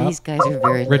 Hang it up. These guys are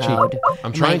very loud.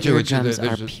 I'm trying to.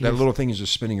 That little thing is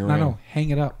just spinning around. No, hang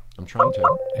it up. I'm trying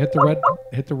to. Hit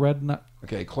the red nut.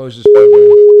 Okay, close this.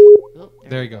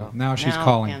 There you go. Now she's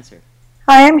calling. Answer.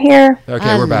 I am here.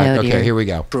 Okay, we're back. Okay, here we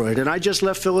go. And I just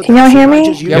left Philadelphia. Can y'all hear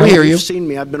me? Yeah, we hear you. You've seen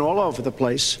me. I've been all over the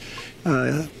place.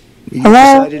 You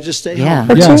Hello? decided to stay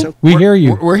home. Yeah, we hear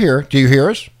you. We're here. Do you hear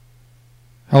us?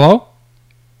 Hello?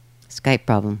 Skype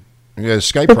problem. Yeah,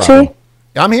 Skype problem.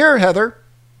 I'm here, Heather.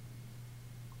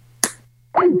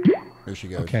 There she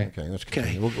goes. Okay. Let's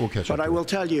continue. We'll catch up. But I will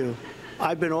tell you,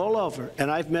 I've been all over,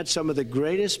 and I've met some of the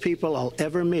greatest people I'll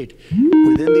ever meet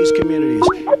within these communities,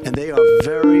 and they are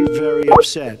very, very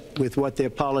upset with what their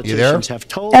politicians have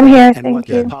told I'm here, and what thank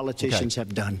you. their politicians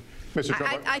have done. Mr.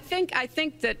 Trump,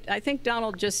 I think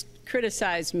Donald just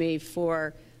criticized me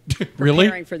for Really?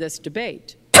 preparing for this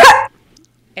debate.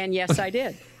 And yes, I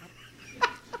did.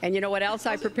 And you know what else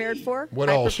I prepared for? What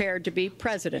I else? prepared to be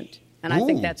president. And I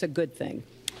think that's a good thing.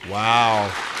 Wow.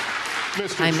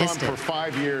 Mr. I Trump, missed it. for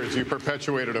 5 years, you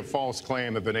perpetuated a false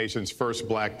claim that the nation's first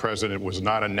black president was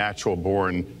not a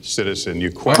natural-born citizen.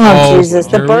 You questioned Oh, Jesus.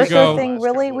 The here we go. birther thing,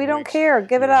 really? We don't care.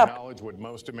 Give it up. acknowledge what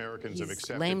most Americans have He's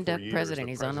accepted lame for duck years, president.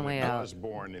 the He's on the way president out. was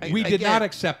born in We did Again- not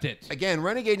accept it. Again,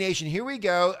 Renegade Nation, here we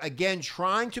go. Again,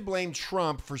 trying to blame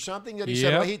Trump for something that he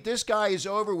said. Yep. Well, this guy is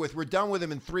over with. We're done with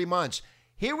him in 3 months.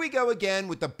 Here we go again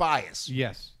with the bias.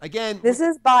 Yes. Again, This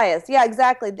is bias. Yeah,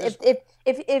 exactly.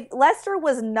 If Lester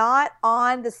was not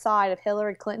on the side of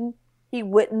Hillary Clinton, he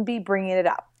wouldn't be bringing it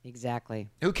up. Exactly.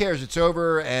 who cares? It's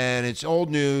over and it's old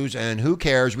news, and who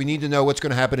cares? We need to know what's going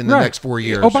to happen in the Right. next 4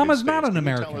 years. Obama's not an Can you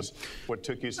American. Tell us what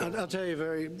took you so I'll tell you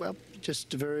very well,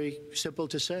 just very simple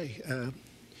to say.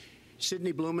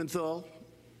 Sidney Blumenthal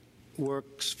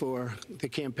works for the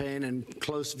campaign and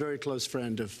very close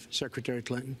friend of Secretary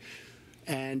Clinton,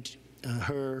 and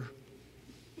her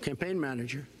campaign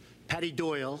manager, Patty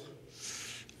Doyle,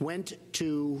 went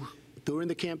to, during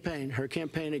the campaign, her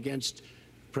campaign against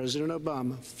President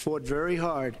Obama, fought very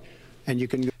hard, and you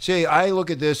can. See, I look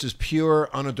at this as pure,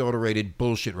 unadulterated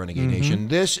bullshit, Renegade Nation.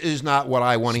 This is not what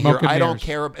I want to hear. Smoke and I don't mirrors.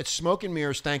 care. It's smoke and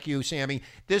mirrors. Thank you, Sammy.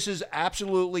 This is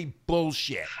absolutely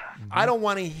bullshit. I don't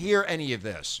want to hear any of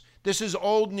this. This is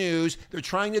old news. They're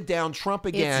trying to down Trump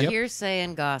again. It's hearsay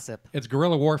and gossip. It's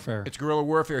guerrilla warfare. It's guerrilla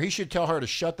warfare. He should tell her to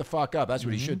shut the fuck up. That's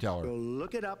what he should tell her. Go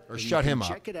look it up. Or and you shut can him up.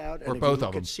 Check it out. Or And if both you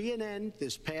of look them. at CNN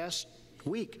this past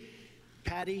week,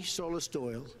 Patty Solis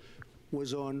Doyle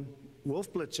was on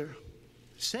Wolf Blitzer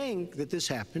saying that this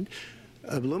happened.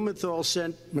 Blumenthal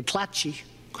sent McClatchy,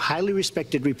 highly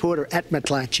respected reporter at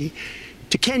McClatchy,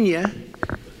 to Kenya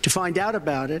to find out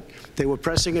about it. They were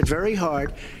pressing it very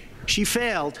hard. She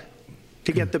failed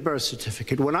to get the birth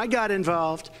certificate. When I got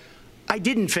involved, I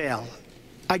didn't fail.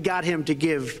 I got him to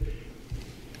give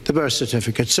the birth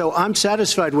certificate. So I'm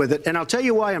satisfied with it, and I'll tell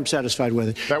you why I'm satisfied with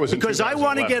it. That was in because I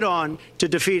want to 2011. get on to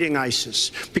defeating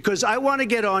ISIS, because I want to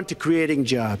get on to creating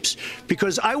jobs,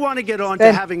 because I want to get on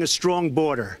to having a strong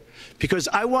border, because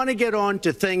I want to get on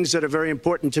to things that are very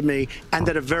important to me and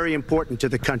that are very important to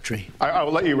the country. I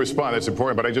will let you respond. That's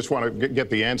important, but I just want to get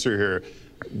the answer here.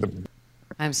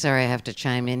 I'm sorry, I have to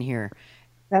chime in here.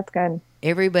 That's good.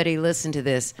 Everybody listen to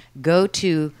this. Go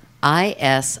to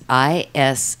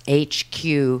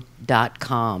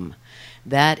isishq.com.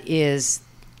 That is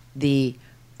the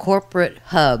corporate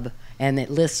hub, and it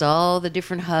lists all the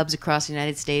different hubs across the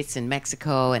United States and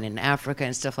Mexico and in Africa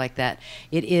and stuff like that.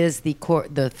 It is the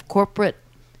corporate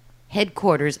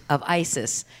headquarters of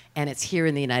ISIS, and it's here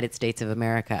in the United States of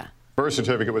America. Birth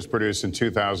certificate was produced in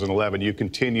 2011. You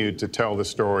continued to tell the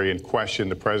story and question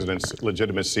the president's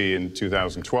legitimacy in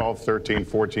 2012, 13,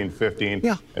 14,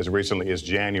 15, as recently as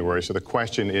January. So the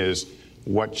question is,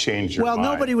 what changed your mind?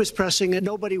 Well, nobody was pressing it.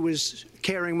 Nobody was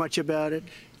caring much about it.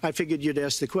 I figured you'd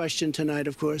ask the question tonight,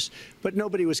 of course, but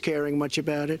nobody was caring much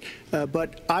about it.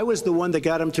 But I was the one that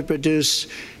got him to produce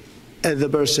the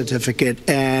birth certificate,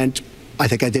 and I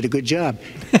think I did a good job.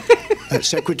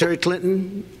 Secretary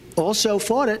Clinton also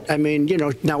fought it. I mean, you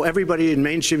know, now everybody in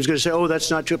mainstream is going to say, oh,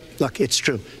 that's not true. Look, it's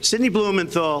true. Sidney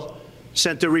Blumenthal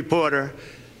sent a reporter.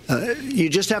 You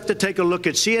just have to take a look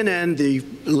at CNN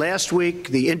last week,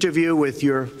 the interview with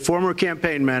your former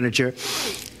campaign manager,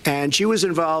 and she was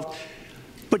involved.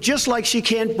 But just like she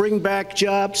can't bring back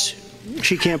jobs,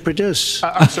 she can't produce.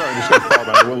 I'm sorry, I'm just going to follow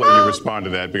that. I will let you respond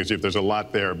to that because if there's a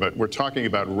lot there. But we're talking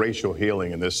about racial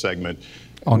healing in this segment.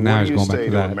 Oh, now What he's do you going back say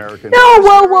to to that. Americans? No,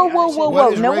 whoa.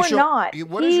 What is No, racial- we're not.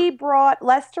 what is-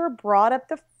 Lester brought up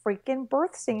the freaking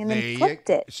birth thing and then flipped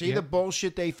it. See the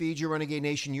bullshit they feed you, Renegade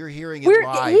Nation? You're hearing it He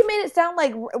live. made it sound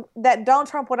like that Donald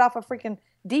Trump went off a freaking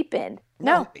deep end.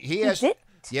 No, he he has- didn't.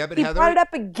 Yeah, but he Heather- brought it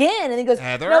up again, and he goes,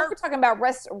 Heather? "No, we're talking about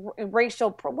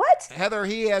racial. What? Heather,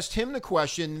 he asked him the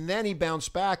question, and then he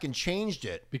bounced back and changed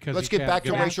it. Because Let's he get can't back to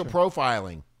give racial answer.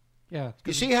 profiling. Yeah.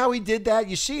 You see how he did that?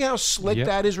 You see how slick Yep.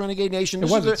 that is, Renegade Nation? It This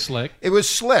is wasn't slick. It was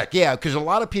slick, yeah, because a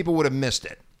lot of people would have missed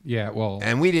it. Yeah, well,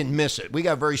 and we didn't miss it. We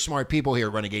got very smart people here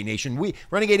at Renegade Nation.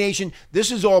 Renegade Nation,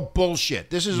 this is all bullshit.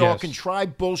 This is all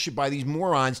contrived bullshit by these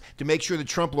morons to make sure that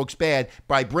Trump looks bad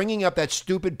by bringing up that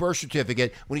stupid birth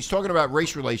certificate when he's talking about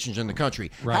race relations in the country.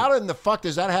 Right. How in the fuck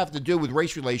does that have to do with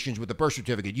race relations with the birth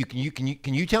certificate?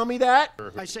 Can you tell me that?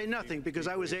 I say nothing because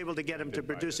I was able to get him to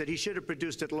produce it. He should have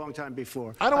produced it a long time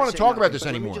before. I don't want to talk about this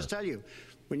anymore. Let me just tell you,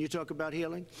 when you talk about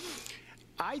healing,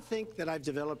 I think that I've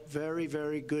developed very,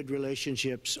 very good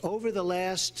relationships over the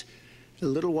last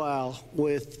little while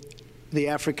with the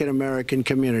African American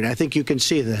community. I think you can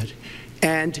see that.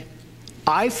 And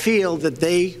I feel that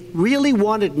they really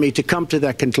wanted me to come to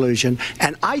that conclusion.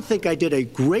 And I think I did a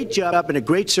great job and a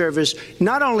great service,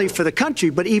 not only for the country,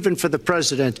 but even for the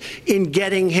president in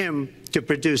getting him to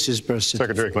produce his birth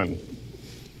certificate. Secretary Clinton.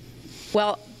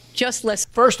 Well, just listen.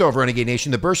 First off, Renegade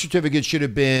Nation, the birth certificate should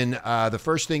have been the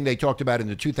first thing they talked about in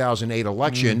the 2008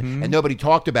 election, and nobody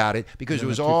talked about it because it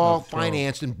was all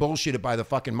financed and bullshitted by the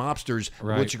fucking mobsters,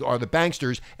 which are the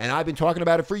banksters, and I've been talking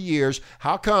about it for years.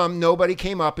 How come nobody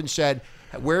came up and said,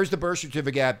 where's the birth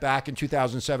certificate back in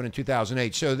 2007 and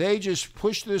 2008? So they just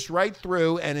pushed this right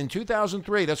through, and in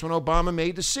 2003, that's when Obama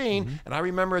made the scene, and I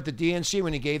remember at the DNC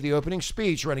when he gave the opening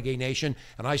speech, Renegade Nation,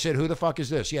 and I said, who the fuck is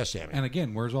this? Yes, Sammy. And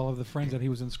again, where's all of the friends that he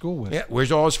was in school with? Yeah,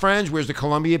 where's all his friends? Where's the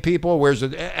Columbia people? Where's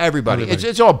everybody?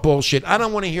 It's all bullshit. I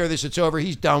don't want to hear this. It's over.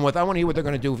 He's done with. I want to hear what they're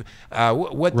going to do,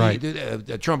 what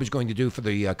Trump is going to do for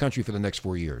the country for the next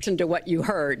 4 years. Listen to what you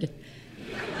heard.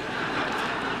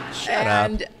 Shut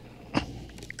up.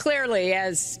 Clearly,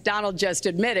 as Donald just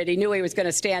admitted, he knew he was going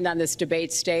to stand on this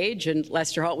debate stage and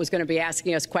Lester Holt was going to be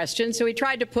asking us questions. So he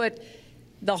tried to put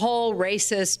the whole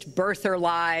racist birther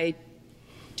lie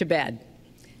to bed.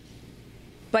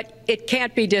 But it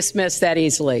can't be dismissed that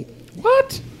easily.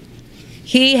 What?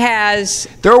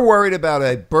 They're worried about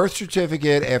a birth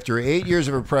certificate after 8 years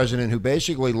of a president who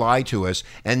basically lied to us,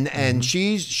 and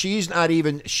she's not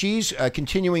even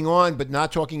continuing on, but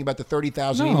not talking about the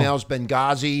 30,000 emails,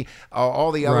 Benghazi,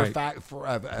 all the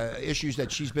other issues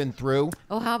that she's been through.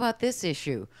 Oh, how about this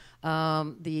issue?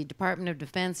 The Department of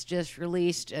Defense just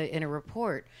released in a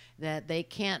report that they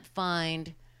can't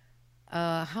find.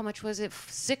 How much was it?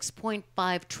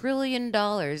 $6.5 trillion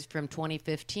from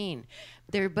 2015.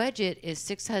 Their budget is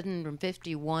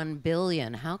 $651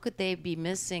 billion. How could they be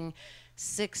missing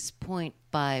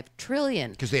 $6.5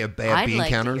 trillion? Because they have bad bean counters?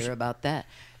 I'd like to hear about that.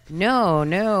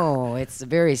 No, it's a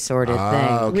very sordid thing.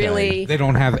 Okay. Really, they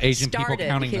don't have Asian people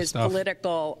counting his the stuff.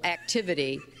 Political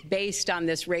activity based on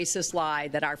this racist lie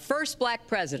that our first black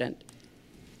president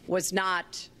was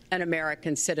not an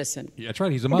American citizen. Yeah, that's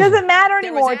right. He's a It Muslim. doesn't matter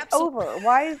anymore. It's over.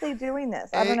 Why is they doing this?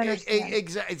 I don't understand.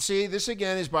 Exactly. See, this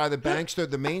again is by the bankster,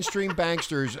 the mainstream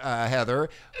banksters, Heather.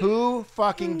 Who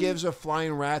fucking gives a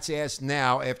flying rat's ass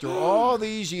now after all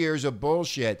these years of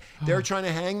bullshit? They're trying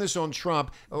to hang this on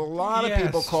Trump. A lot of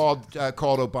people called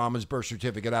Obama's birth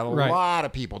certificate out. A lot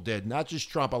of people did. Not just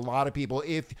Trump. A lot of people.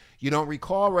 If you don't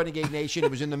recall, Renegade Nation,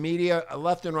 it was in the media,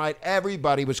 left and right.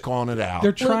 Everybody was calling it out.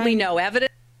 They're trying. Absolutely no evidence.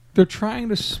 They're trying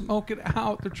to smoke it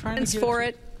out. They're trying to get for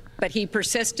it, but he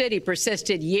persisted. He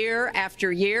persisted year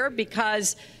after year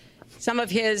because some of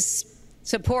his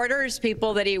supporters,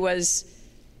 people that he was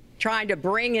trying to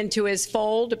bring into his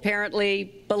fold,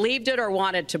 apparently believed it or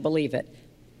wanted to believe it.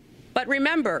 But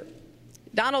remember,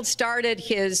 Donald started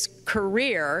his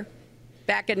career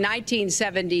back in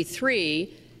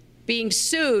 1973 being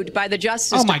sued by the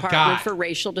Justice Department for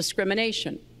racial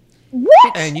discrimination.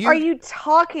 What are you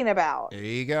talking about? There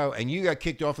you go. And you got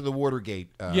kicked off of the Watergate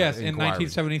yes, in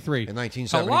 1973. In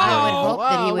 1973. I would hope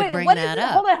that he would bring that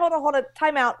up. Hold on.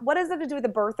 Time out. What does that have to do with the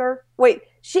birther? Wait,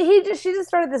 she just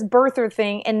started this birther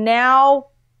thing, and now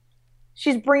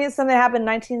she's bringing something that happened in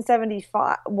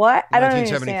 1975. What? I don't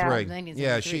understand.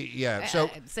 1973. Yeah. So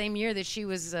same year that she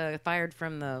was fired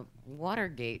from the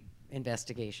Watergate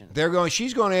investigation.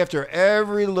 She's going after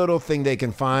every little thing they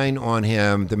can find on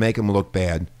him to make him look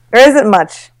bad. There isn't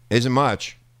much. Isn't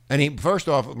much. And first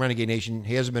off, Renegade Nation,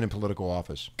 he hasn't been in political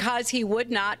office. Because he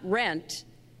would not rent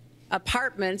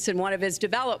apartments in one of his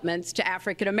developments to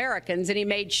African Americans, and he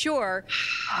made sure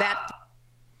that.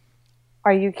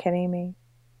 Are you kidding me?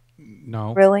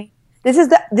 No. Really? This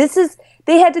is.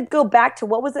 They had to go back to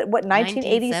what was it? What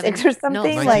 1986 or something? No,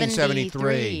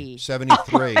 1973.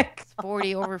 73.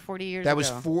 Over 40 years. That ago.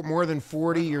 was more than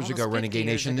 40 years ago, Renegade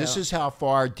Nation. This is how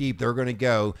far deep they're going to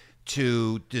go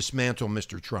to dismantle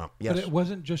Mr. Trump. Yes. But it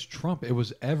wasn't just Trump. It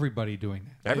was everybody doing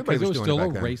that. Everybody was doing still it a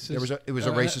back then. racist. It was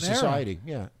a racist society.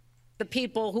 Yeah. The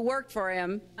people who worked for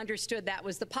him understood that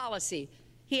was the policy.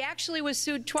 He actually was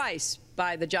sued twice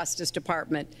by the Justice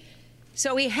Department.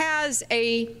 So he has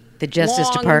the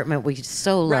Justice Department we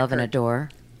so love and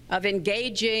adore. of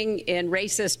engaging in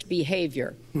racist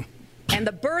behavior. And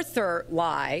the birther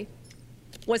lie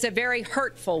was a very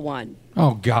hurtful one.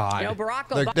 Oh, God. You know, Barack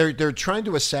Obama. They're trying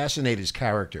to assassinate his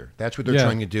character. That's what they're Yeah.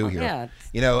 trying to do here. Yeah.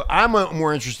 You know, I'm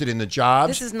more interested in the jobs.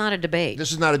 This is not a debate.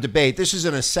 This is not a debate. This is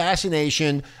an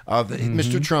assassination of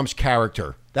Mr. Trump's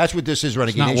character. That's what this is,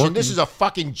 Renegade not Nation. working. This is a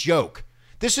fucking joke.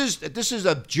 This is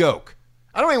a joke.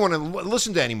 I don't even want to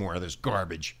listen to any more of this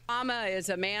garbage. Obama is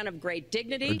a man of great Or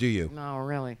dignity. do you? No,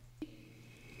 really.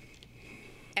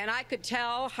 And I could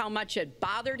tell how much it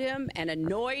bothered him and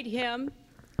annoyed him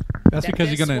That's that because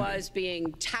this you're going to. was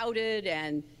being touted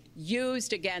and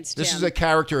used against This him. is a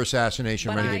character assassination,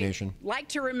 but Renegade I Nation. like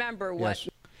to remember what Yes.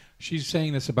 She's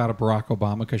saying this about a Barack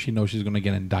Obama because she knows she's going to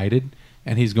get indicted,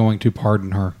 and he's going to pardon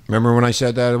her. Remember when I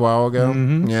said that a while ago?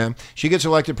 Mm-hmm. Yeah. She gets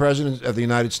elected president of the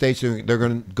United States. They're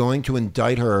going to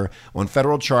indict her on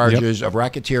federal charges of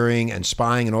racketeering and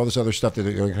spying and all this other stuff that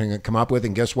they're going to come up with.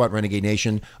 And guess what, Renegade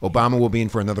Nation? Obama will be in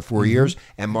for another 4 years,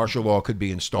 and martial law could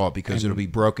be installed because it'll be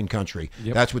broken country.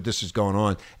 That's what this is going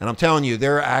on. And I'm telling you,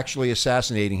 they're actually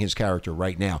assassinating his character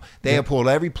right now. They have pulled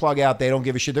every plug out. They don't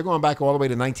give a shit. They're going back all the way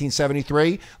to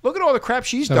 1973. Look at all the crap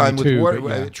she's done with 72, but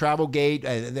yeah.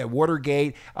 Travelgate, Watergate.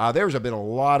 There's been a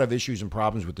lot of issues and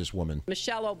problems with this woman.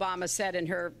 Michelle Obama said in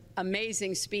her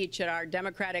amazing speech at our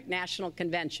Democratic National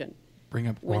Convention. Bring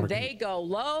up When Watergate. they go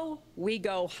low, we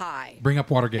go high. Bring up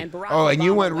Watergate. And Barack Oh, and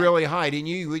you Obama went really high, didn't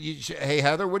you? Hey,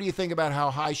 Heather, what do you think about how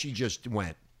high she just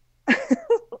went?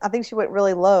 I think she went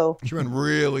really low. She went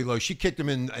really low. She kicked him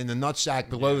in the nutsack,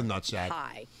 below the nutsack.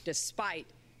 high, despite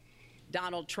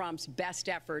Donald Trump's best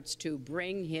efforts to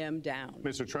bring him down.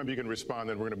 Mr. Trump, you can respond,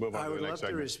 then we're going to move on I to would the next love to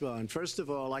segment. respond. First of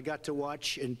all, I got to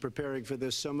watch in preparing for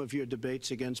this some of your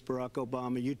debates against Barack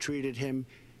Obama. You treated him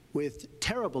with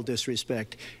terrible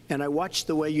disrespect. And I watched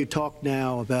the way you talk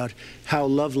now about how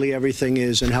lovely everything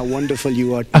is and how wonderful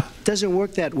you are. It doesn't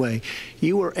work that way.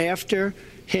 You were after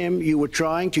him. You were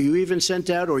trying to. You even sent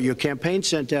out, or your campaign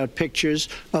sent out, pictures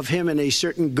of him in a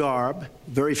certain garb.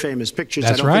 Very famous pictures.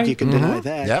 That's I don't right. think you can deny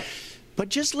that. Yep. But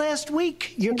just last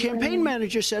week, your campaign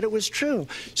manager said it was true.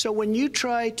 So when you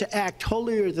try to act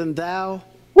holier than thou,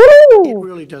 it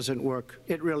really doesn't work.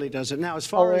 It really doesn't. Now, as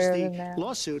far as Holier than the thou.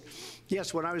 lawsuit,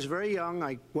 yes, when I was very young,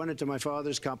 I went into my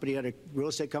father's company, had a real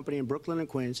estate company in Brooklyn and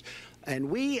Queens, and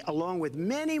we, along with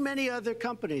many, many other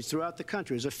companies throughout the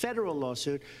country, it was a federal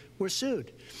lawsuit, were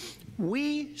sued.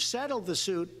 We settled the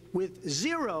suit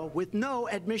with no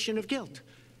admission of guilt.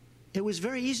 It was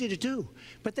very easy to do,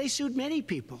 but they sued many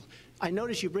people. I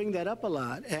notice you bring that up a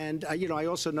lot, and I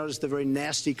also noticed the very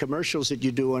nasty commercials that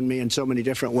you do on me in so many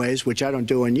different ways, which I don't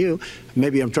do on you.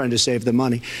 Maybe I'm trying to save the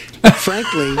money.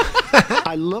 Frankly,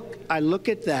 I look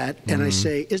at that and I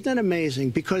say, isn't that amazing?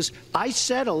 Because I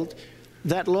settled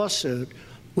that lawsuit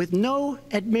with no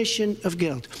admission of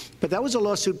guilt. But that was a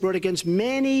lawsuit brought against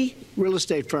many real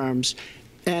estate firms,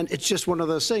 and it's just one of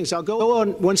those things. I'll go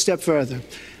on one step further.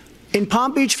 In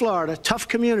Palm Beach, Florida, tough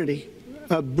community,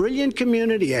 a brilliant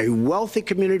community, a wealthy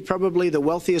community, probably the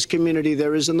wealthiest community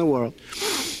there is in the world.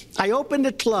 I opened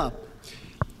a club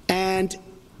and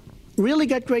really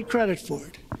got great credit for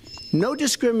it. No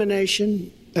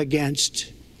discrimination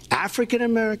against African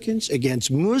Americans,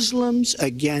 against Muslims,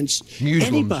 against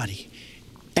anybody.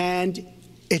 And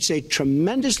it's a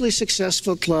tremendously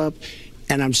successful club,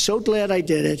 and I'm so glad I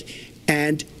did it.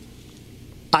 And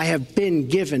I have been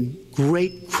given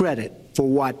great credit for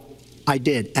what I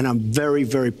did, and I'm very,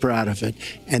 very proud of it.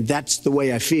 And that's the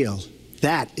way I feel.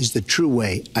 That is the true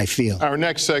way I feel. Our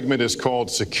next segment is called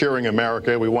Securing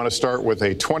America. We want to start with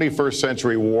a 21st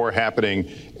century war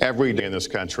happening every day in this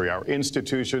country. Our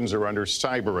institutions are under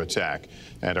cyber attack,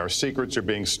 and our secrets are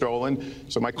being stolen.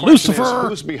 So my question is,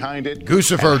 who's behind it?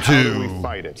 Lucifer, and how do too. we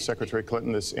fight it? Secretary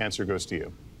Clinton, this answer goes to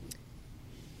you.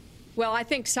 Well, I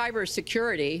think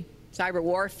cybersecurity, cyber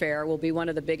warfare will be one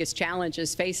of the biggest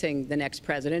challenges facing the next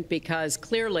president, because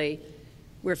clearly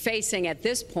we're facing at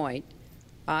this point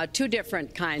two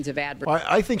different kinds of adversaries.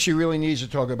 I think she really needs to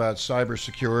talk about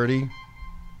cybersecurity.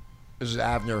 This is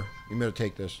Avner. You better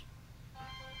take this.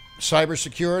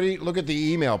 Cybersecurity. Look at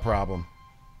the email problem.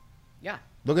 Yeah.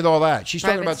 Look at all that. She's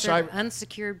talking Private about server,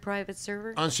 unsecured private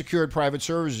server. unsecured private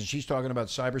servers, and she's talking about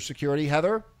cybersecurity.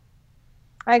 Heather?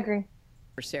 I agree.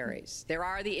 Adversaries. There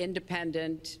are the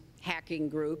independent hacking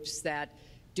groups that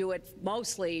do it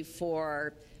mostly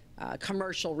for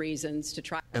commercial reasons to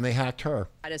try And they hacked her.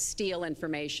 to steal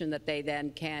information that they then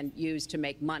can use to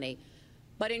make money.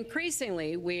 But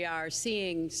increasingly, we are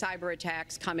seeing cyber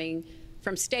attacks coming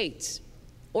from states,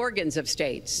 organs of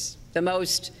states. The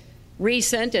most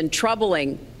recent and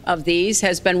troubling of these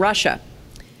has been Russia.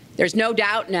 There's no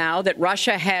doubt now that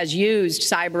Russia has used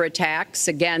cyber attacks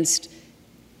against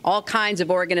all kinds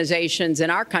of organizations in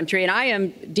our country, and I am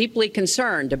deeply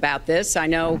concerned about this. I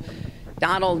know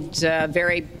Donald's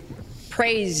very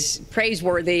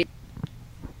praiseworthy.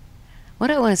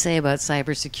 What I want to say about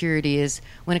cybersecurity is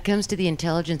when it comes to the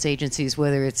intelligence agencies,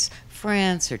 whether it's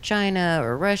France or China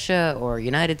or Russia or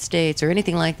United States or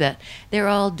anything like that, they're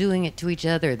all doing it to each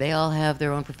other. They all have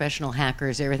their own professional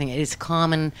hackers, everything. It's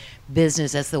common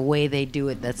business. That's the way they do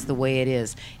it. That's the way it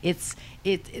is. It's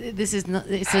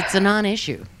a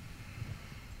non-issue.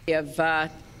 Of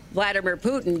Vladimir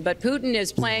Putin, but Putin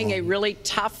is playing a really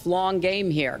tough, long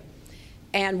game here.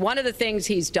 And one of the things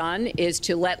he's done is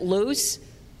to let loose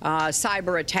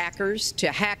cyber attackers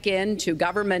to hack into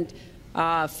government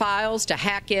files, to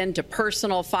hack into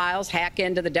personal files, hack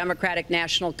into the Democratic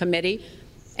National Committee.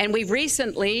 And we've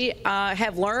recently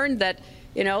have learned that,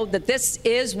 that this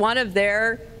is one of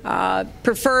their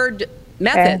preferred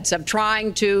methods of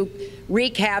trying to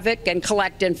wreak havoc and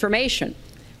collect information.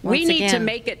 We need to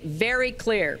make it very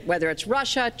clear, whether it's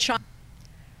Russia, China.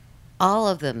 All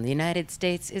of them. The United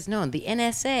States is known. The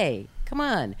NSA, come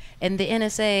on. And the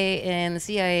NSA and the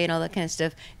CIA and all that kind of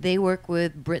stuff, they work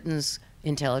with Britain's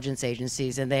intelligence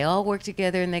agencies, and they all work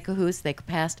together and they cahoots. They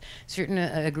passed certain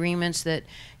agreements that,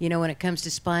 when it comes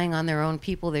to spying on their own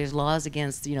people, there's laws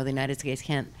against, the United States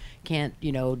can't,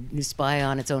 spy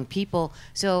on its own people.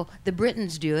 So the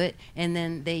Britons do it, and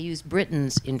then they use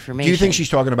Britain's information. Do you think she's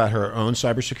talking about her own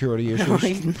cybersecurity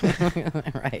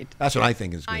issues? Right. That's what I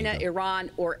think is China,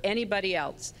 Iran, or anybody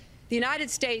else. The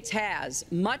United States has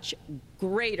much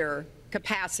greater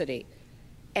capacity.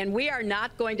 And we are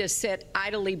not going to sit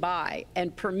idly by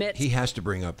and permit he has to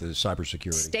bring up the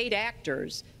cybersecurity state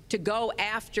actors to go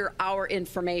after our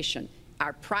information,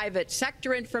 our private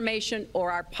sector information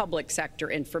or our public sector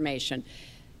information.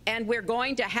 And we're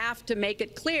going to have to make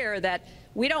it clear that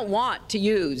we don't want to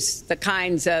use the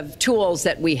kinds of tools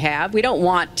that we have. We don't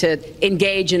want to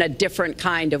engage in a different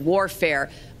kind of warfare,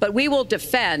 but we will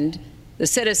defend the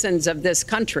citizens of this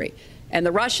country. And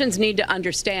the Russians need to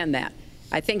understand that.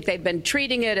 I think they've been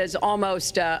treating it as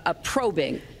almost a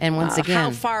probing. And once again,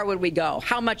 how far would we go?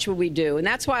 How much would we do? And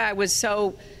that's why I was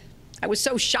so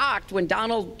shocked when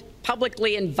Donald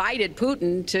publicly invited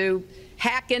Putin to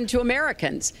hack into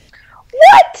Americans.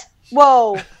 What?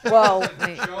 Whoa, whoa,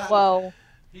 whoa.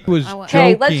 He was joking.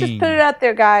 Hey, let's just put it out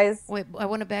there, guys. Wait, I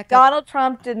want to back up. Donald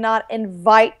Trump did not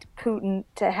invite Putin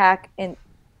to hack in.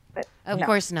 Of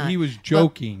course not. He was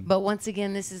joking. But once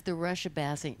again, this is the Russia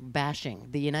bashing.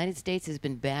 The United States has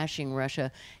been bashing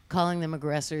Russia, calling them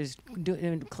aggressors,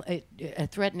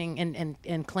 threatening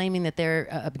and claiming that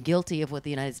they're guilty of what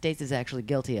the United States is actually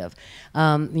guilty of.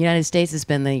 The United States has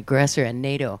been the aggressor at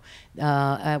NATO.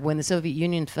 When the Soviet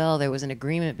Union fell, there was an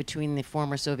agreement between the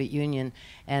former Soviet Union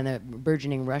and the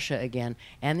burgeoning Russia again,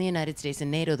 and the United States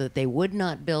and NATO that they would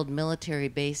not build military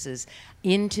bases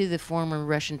into the former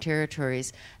Russian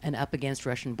territories and up against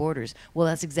Russian borders. Well,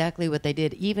 that's exactly what they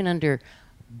did, even under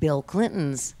Bill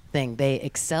Clinton's thing. They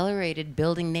accelerated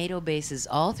building NATO bases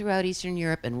all throughout Eastern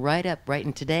Europe and right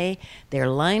in today. They're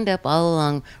lined up all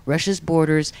along Russia's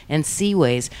borders and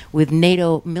seaways with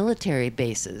NATO military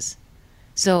bases.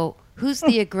 So who's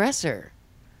the aggressor?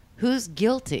 Who's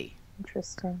guilty?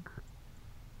 Interesting.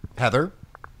 Heather?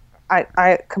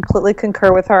 I completely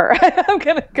concur with her. I'm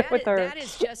going to go with her. That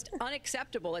is just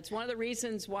unacceptable. It's one of the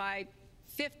reasons why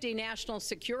 50 national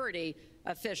security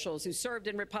officials who served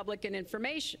in Republican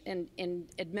administration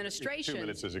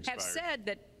have said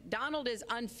that Donald is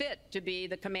unfit to be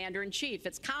the commander-in-chief.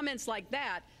 It's comments like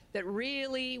that that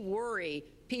really worry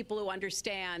people who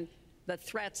understand the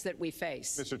threats that we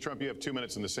face. Mr. Trump, you have 2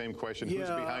 minutes in the same question. Who's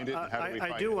behind it? And how do we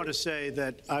find I do want to say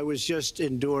that I was just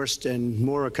endorsed, and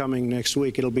more are coming next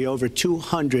week. It'll be over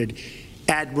 200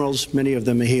 admirals, many of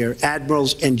them are here,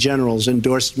 admirals and generals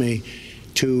endorsed me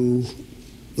to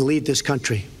lead this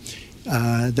country.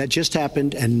 That just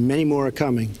happened, and many more are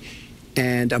coming,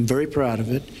 and I'm very proud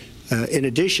of it. In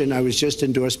addition, I was just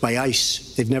endorsed by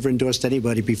ICE. They've never endorsed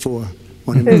anybody before.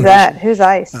 Who's that? Who's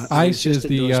ICE? ICE is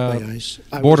the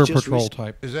border patrol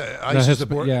type. Is that ICE is the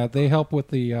border? Yeah, they help with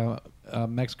the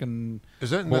Mexican Is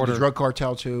that border. the drug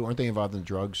cartel too? Aren't they involved in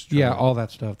drugs? Yeah, all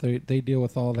that stuff. They deal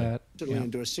with all that. We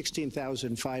endorsed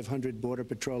 16,500 border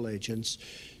patrol agents.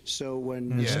 So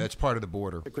when that's part of the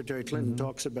border. Secretary Clinton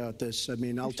talks about this, I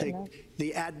mean, I'll take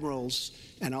the admirals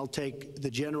and I'll take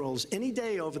the generals any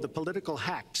day over the political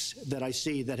hacks that I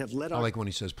see that have led I our like when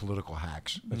he says political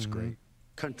hacks. That's great.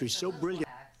 country so brilliant.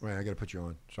 Wait, I got to put you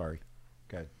on. Sorry.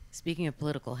 Go ahead. Speaking of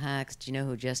political hacks, do you know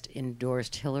who just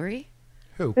endorsed Hillary?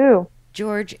 Who?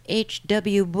 George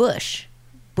H.W. Bush.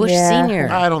 Bush Sr.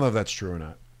 I don't know if that's true or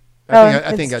not.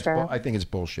 I think it's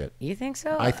bullshit. You think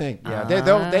so? I think, yeah.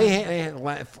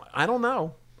 I don't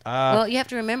know. Well, you have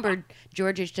to remember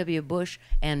George H.W. Bush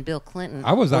and Bill Clinton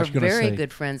I was actually were gonna very say.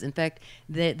 good friends. In fact,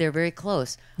 they're very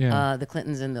close. Yeah. The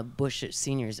Clintons and the Bush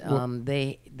seniors.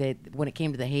 They when it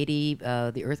came to the Haiti,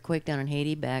 the earthquake down in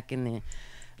Haiti back in the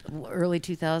early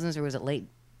 2000s, or was it late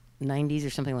 90s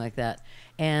or something like that?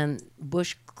 And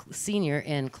Bush Senior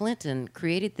and Clinton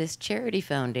created this charity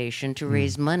foundation to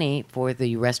raise money for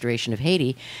the restoration of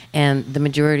Haiti, and the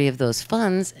majority of those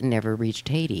funds never reached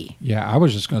Haiti. Yeah, I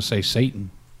was just going to say Satan.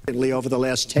 Over the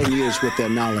last 10 years with their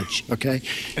knowledge, okay?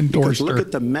 Endorsed Because look her.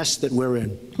 at the mess that we're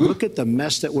in. Look at the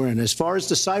mess that we're in. As far as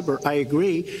the cyber, I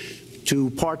agree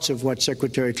to parts of what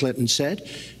Secretary Clinton said.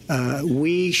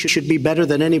 We should be better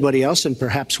than anybody else, and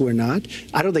perhaps we're not.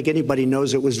 I don't think anybody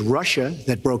knows it was Russia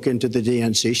that broke into the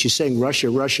DNC. She's saying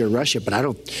Russia, Russia, Russia, but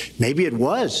maybe it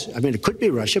was. I mean, it could be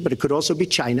Russia, but it could also be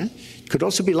China. It could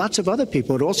also be lots of other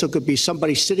people. It also could be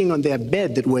somebody sitting on their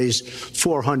bed that weighs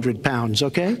 400 pounds,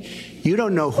 okay? You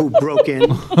don't know who broke in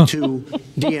to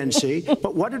DNC,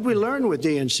 but what did we learn with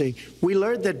DNC? We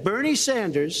learned that Bernie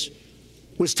Sanders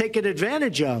was taken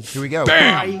advantage of Here we go.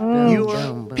 by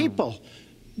your people,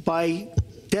 by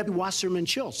Debbie Wasserman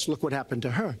Schultz. Look what happened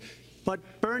to her.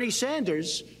 But Bernie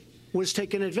Sanders was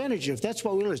taken advantage of. That's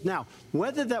what we learned. Now,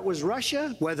 whether that was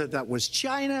Russia, whether that was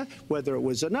China, whether it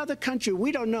was another country,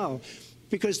 we don't know.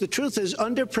 Because the truth is,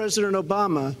 under President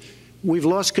Obama, we've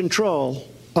lost control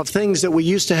of things that we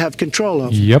used to have control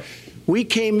of. Yep. We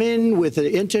came in with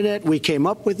the internet. We came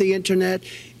up with the internet.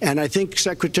 And I think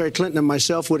Secretary Clinton and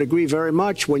myself would agree very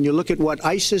much. When you look at what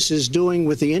ISIS is doing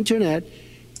with the internet,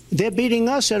 they're beating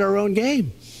us at our own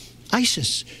game.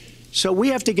 ISIS. So we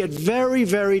have to get very,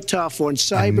 very tough on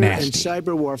cyber and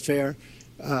cyber warfare.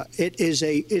 It is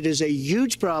a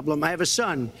huge problem. I have a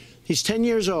son. He's 10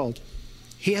 years old.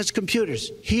 He has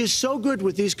computers. He is so good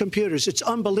with these computers. It's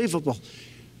unbelievable.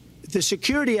 The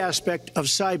security aspect of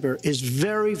cyber is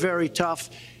very, very tough,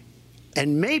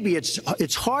 and maybe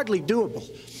it's hardly doable.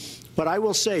 But I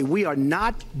will say we are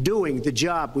not doing the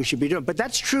job we should be doing. But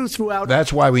that's true throughout.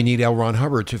 That's why we need L. Ron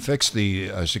Hubbard to fix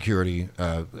the security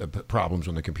problems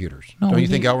on the computers. No, Don't you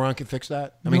think L. Ron can fix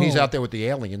that? I mean, he's out there with the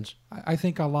aliens. I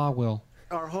think Allah will.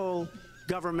 Our whole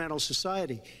governmental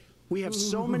society. We have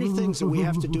so many things that we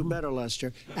have to do better,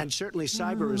 Lester, and certainly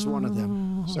cyber is one of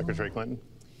them. Secretary Clinton?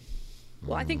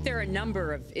 Well, I think there are a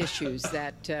number of issues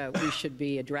that we should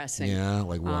be addressing. Yeah,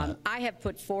 like what? I have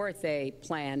put forth a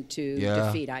plan to Yeah.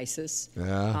 defeat ISIS.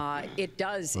 Yeah. It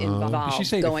does Did involve she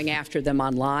say going after them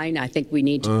online. I think we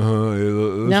need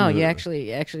to. No, you actually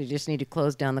just need to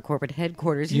close down the corporate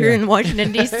headquarters here in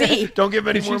Washington, D.C. Don't give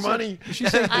any more money. Did she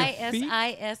say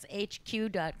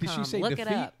ISISHQ.com. Did she say Look defeat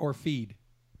it up. or feed?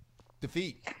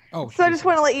 Defeat. Oh, So I just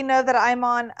want to let you know that I'm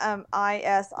on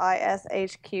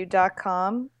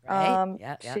ISISHQ.com. Right.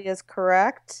 Yeah. She is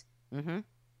correct. Mm-hmm.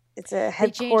 It's a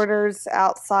headquarters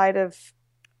outside of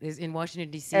There's in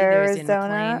Washington, D.C. There's in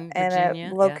Arizona McLean, and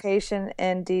Virginia. a location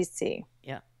in D.C.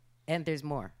 Yeah. And there's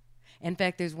more. In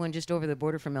fact, there's one just over the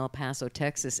border from El Paso,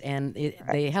 Texas, and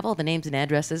they have all the names and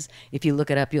addresses. If you look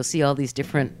it up, you'll see all these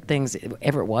different things,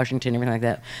 Everett, Washington, everything like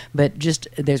that. But just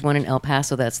there's one in El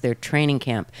Paso, that's their training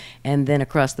camp. And then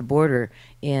across the border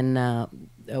in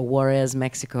Juarez,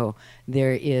 Mexico,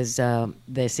 there is,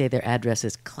 they say their address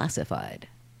is classified.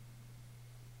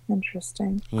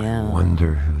 Interesting. Yeah. I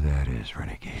wonder who that is,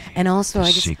 Renegade. And also,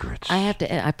 Secrets.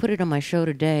 I put it on my show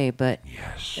today, but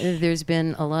Yes. there's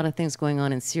been a lot of things going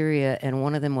on in Syria, and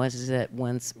one of them was that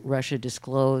once Russia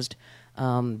disclosed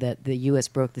that the U.S.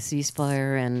 broke the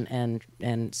ceasefire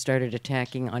and started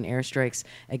attacking on airstrikes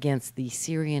against the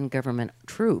Syrian government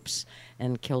troops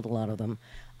and killed a lot of them.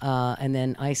 And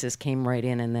then ISIS came right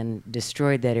in and then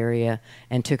destroyed that area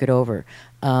and took it over.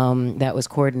 That was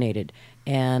coordinated.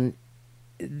 And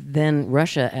then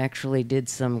Russia actually did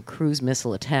some cruise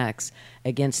missile attacks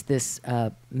against this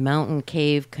mountain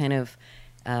cave kind of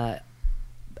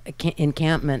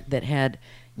encampment that had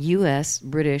U.S.,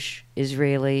 British,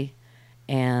 Israeli,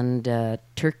 and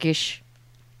Turkish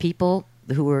people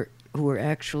who were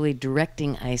actually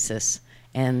directing ISIS,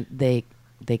 and they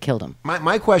killed them.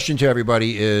 My question to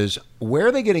everybody is, where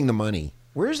are they getting the money?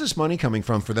 Where's this money coming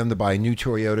from for them to buy new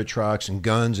Toyota trucks and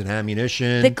guns and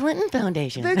ammunition? The Clinton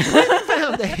Foundation. The Clinton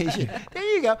Foundation.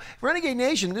 There you go. Renegade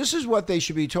Nation, this is what they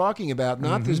should be talking about,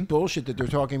 not this bullshit that they're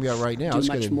talking about right now. Do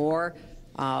much more.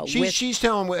 She's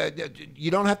telling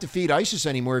you don't have to feed ISIS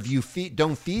anymore. If you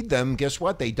don't feed them, guess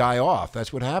what? They die off.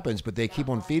 That's what happens. But they keep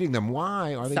on feeding them.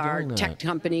 Why are they doing that? Tech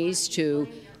companies to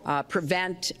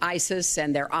prevent ISIS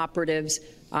and their operatives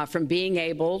from being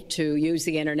able to use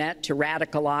the internet to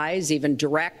radicalize, even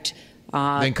direct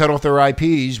Then cut off their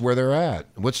IPs where they're at.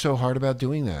 What's so hard about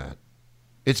doing that?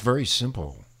 It's very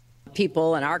simple.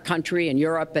 People in our country and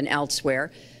Europe and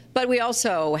elsewhere. But we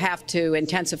also have to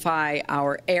intensify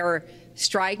our air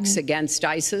strikes against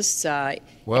ISIS.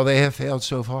 Well, they have failed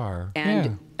so far.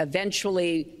 And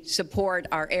eventually support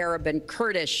our Arab and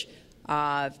Kurdish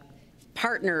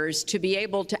partners to be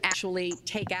able to actually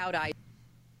take out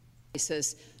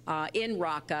ISIS in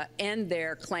Raqqa and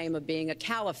their claim of being a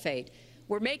caliphate.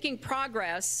 We're making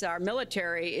progress. Our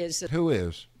military is. Who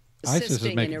is? ISIS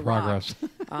is making progress.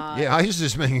 Yeah, ISIS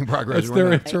is making progress. It's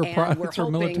their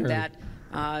hoping military.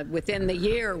 That within the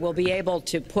year we'll be able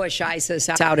to push ISIS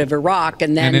out of Iraq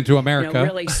and then into America.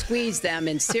 really squeeze them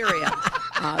in Syria.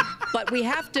 But we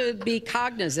have to be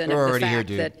cognizant of the fact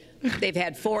that they've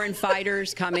had foreign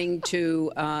fighters coming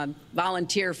to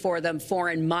volunteer for them,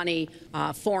 foreign money,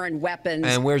 foreign weapons.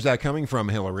 And where's that coming from,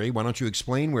 Hillary? Why don't you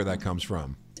explain where that comes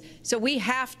from? So we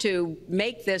have to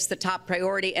make this the top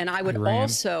priority, and I would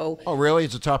also... Oh, really?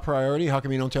 It's a top priority? How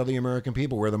come you don't tell the American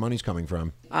people where the money's coming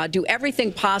from? Do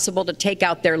everything possible to take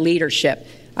out their leadership.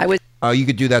 You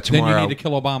could do that tomorrow. Then you need to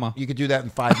kill Obama. You could do that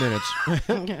in 5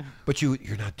 minutes. But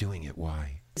you're not doing it.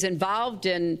 Why? Is involved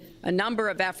in a number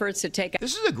of efforts to take...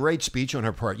 This is a great speech on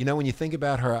her part. You know, when you think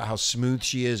about her, how smooth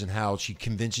she is and how she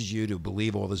convinces you to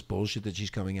believe all this bullshit that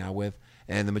she's coming out with,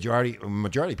 and the majority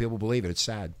of people believe it. It's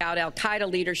sad. Out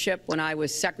Al-Qaeda leadership when I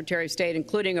was Secretary of State,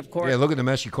 including, of course... Yeah, look at the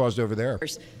mess she caused over there.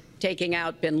 ...taking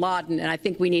out bin Laden, and I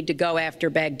think we need to go after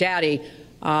Baghdadi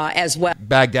as well.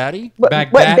 Baghdadi? What,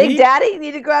 Big Daddy? You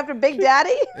need to go after Big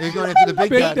Daddy? You're going after the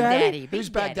Big Daddy? Who's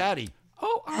Baghdadi?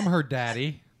 Oh, I'm her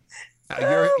daddy.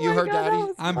 You her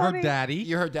daddy? I'm her daddy.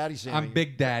 You're her daddy, Sammy. I'm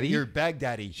Big Daddy. You're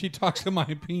Baghdadi. She talks to my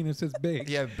penis as big.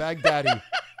 Yeah, Baghdadi.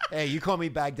 Hey, you call me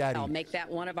Baghdadi. I'll make that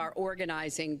one of our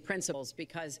organizing principles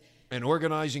because... An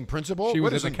organizing principle? She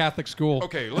was in a Catholic school.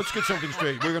 Okay, let's get something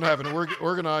straight. We're going to have an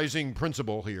organizing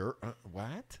principle here.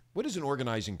 What? What is an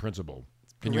organizing principle?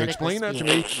 Can you explain that to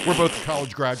me? We're both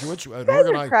college graduates. You guys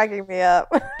are cracking me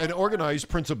up. An organized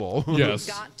principle. Yes.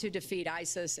 We've got to defeat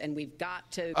ISIS, and we've got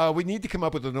to... we need to come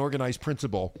up with an organized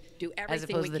principle. Do everything as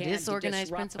opposed we to can the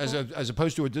disorganized principle? As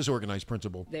opposed to a disorganized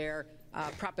principle. Their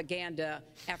propaganda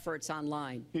efforts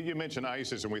online. You mentioned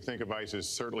ISIS, and we think of ISIS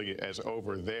certainly as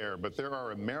over there, but there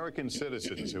are American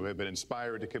citizens who have been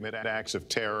inspired to commit acts of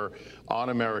terror on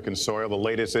American soil. The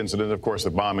latest incident, of course, the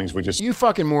bombings we just... You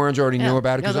fucking morons already knew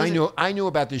about it, because I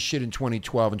knew about this shit in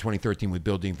 2012 and 2013 with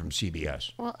Bill Dean from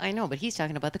CBS. Well, I know, but he's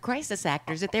talking about the crisis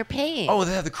actors that they're paying. Oh,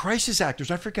 the crisis actors.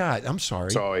 I forgot. I'm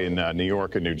sorry. Saw in New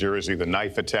York and New Jersey, the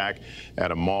knife attack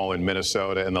at a mall in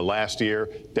Minnesota. In the last year,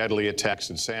 deadly attacks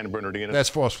in San Bernardino. That's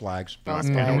false flags. In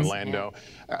Orlando.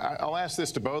 Yeah. I'll ask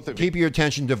this to both of you. Keep your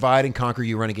attention, divide and conquer,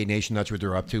 you renegade nation. That's what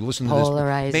they're up to. Listen to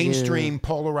this mainstream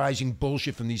polarizing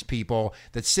bullshit from these people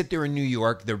that sit there in New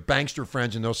York. They're bankster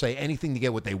friends, and they'll say anything to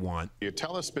get what they want. You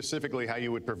tell us specifically how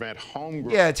you would prevent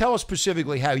homegrown... Yeah, tell us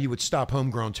specifically how you would stop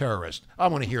homegrown terrorists. I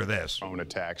want to hear this.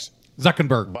 ...attacks.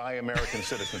 Zuckerberg. By American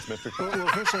citizens, Mr. Well,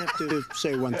 first I have to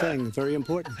say one thing, very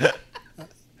important.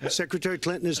 Secretary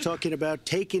Clinton is talking about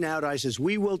taking out ISIS.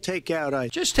 We will take out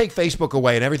ISIS. Just take Facebook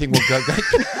away and everything will go.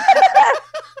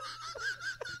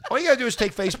 All you got to do is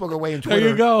take Facebook away and Twitter. There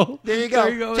you go. There you go.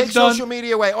 There you go. Take It's social done.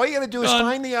 media away. All you got to do is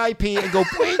find the IP and go,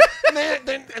 boing,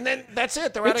 and then that's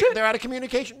it. They're out of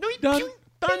communication. Done.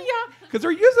 Because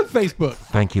they're using Facebook.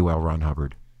 Thank you, L. Ron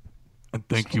Hubbard. And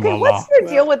thank you, Okay, what's your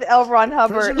deal with L. Ron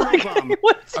Hubbard?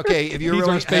 Okay, if you're He's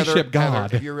really our spaceship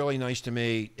god. if you're really nice to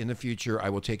me in the future, I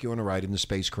will take you on a ride in the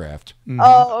spacecraft.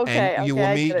 Oh, okay. And you okay, will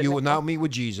I meet. get it You will now. not meet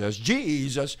with Jesus.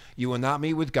 Jesus. You will not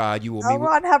meet with God. You will L. meet.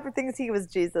 Ron Hubbard thinks he was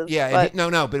Jesus. Yeah.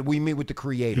 but But we meet with the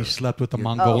Creator. He slept with the Yeah,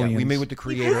 Mongolians. we meet with the he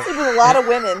Creator. did sleep with a lot of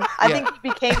women. I Yeah. think he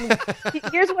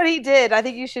became. Here's what he did. I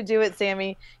think you should do it,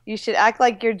 Sammy. You should act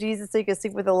like you're Jesus so you can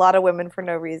sleep with a lot of women for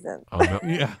no reason.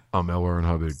 I'm L. Ron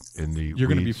Hubbard in the. You're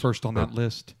going to be first on that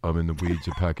list. I'm in the weeds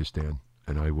of Pakistan,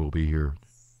 and I will be here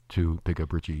to pick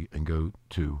up Richie and go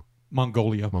to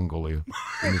Mongolia in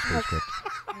the spacecraft.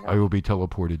 I will be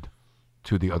teleported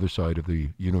to the other side of the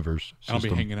universe system. I'll be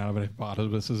hanging out of a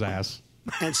hippopotamus's ass.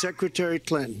 And Secretary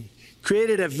Clinton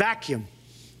created a vacuum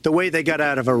the way they got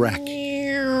out of Iraq.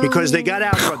 Because they got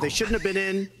out, but they shouldn't have been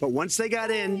in. But once they got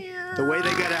in, the way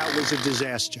they got out was a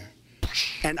disaster.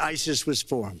 And ISIS was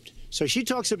formed. So she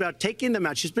talks about taking them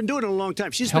out. She's been doing it a long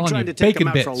time. She's been trying to take them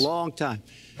out for a long time.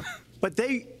 But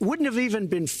they wouldn't have even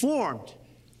been formed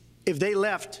if they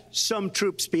left some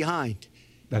troops behind.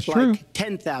 That's like true.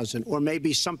 10,000 or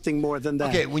maybe something more than that.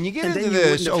 Okay, when you get And into then you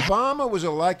this, wouldn't have- Obama was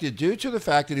elected due to the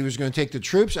fact that he was going to take the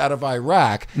troops out of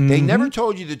Iraq. They never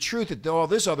told you the truth that all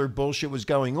this other bullshit was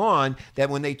going on, that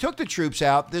when they took the troops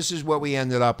out, this is what we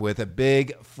ended up with, a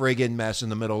big friggin' mess in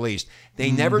the Middle East.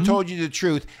 They never told you the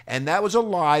truth, and that was a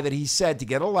lie that he said to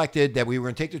get elected, that we were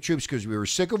going to take the troops because we were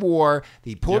sick of war.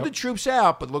 He pulled the troops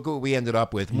out, but look what we ended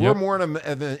up with. We're more in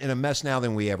a mess now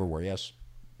than we ever were, yes?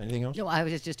 Anything else? No, I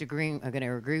was just agreeing. I'm going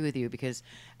to agree with you because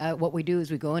what we do is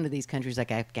we go into these countries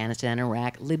like Afghanistan,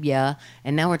 Iraq, Libya,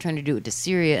 and now we're trying to do it to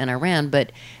Syria and Iran.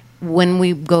 But when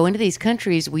we go into these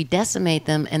countries, we decimate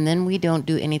them, and then we don't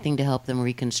do anything to help them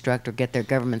reconstruct or get their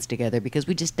governments together because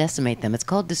we just decimate them. It's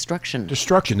called destruction.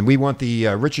 Destruction. We want the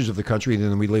riches of the country, and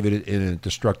then we leave it in a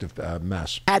destructive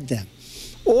mess. Add them.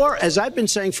 Or, as I've been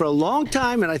saying for a long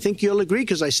time, and I think you'll agree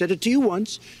because I said it to you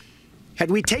once, had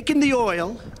we taken the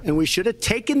oil, and we should have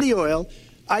taken the oil,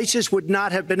 ISIS would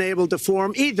not have been able to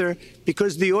form either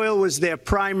because the oil was their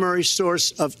primary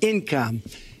source of income.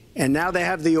 And now they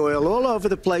have the oil all over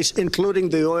the place,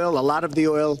 including a lot of the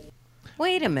oil.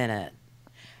 Wait a minute.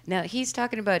 Now, he's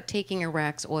talking about taking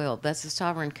Iraq's oil. That's the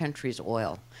sovereign country's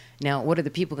oil. Now, what are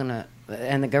the people going to,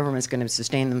 and the government's going to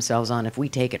sustain themselves on if we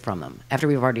take it from them after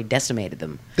we've already decimated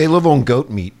them? They live on goat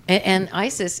meat. And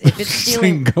ISIS, if it's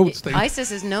stealing, goats,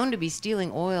 ISIS is known to be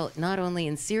stealing oil not only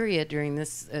in Syria during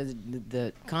this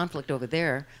the conflict over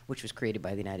there, which was created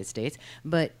by the United States,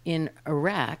 but in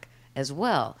Iraq as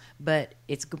well. But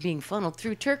it's being funneled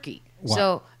through Turkey. Wow.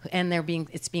 So, and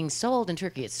it's being sold in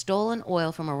Turkey. It's stolen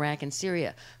oil from Iraq and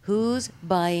Syria. Who's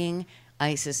buying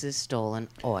ISIS's stolen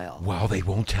oil? Well, they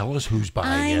won't tell us who's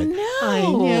buying it. I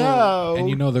know.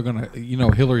 And they're gonna,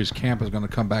 Hillary's camp is gonna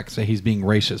come back and say he's being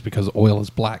racist because oil is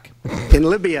black. In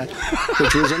Libya,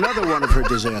 which was another one of her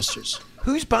disasters.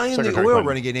 Who's buying the oil,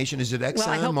 Renegade Nation? Is it Well,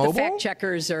 I hope ExxonMobil? the fact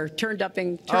checkers are turning up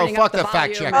fuck the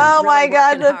fact checkers. Oh my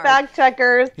God, the fact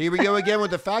checkers. Here we go again with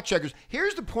the fact checkers.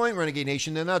 Here's the point, Renegade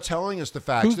Nation. They're not telling us the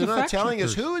facts. Who's They're the not fact telling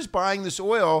us checkers? who is buying this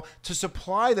oil to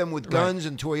supply them with guns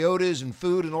and Toyotas and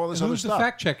food and all this other Who's the stuff.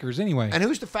 fact checkers anyway? And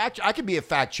who's the fact? I could be a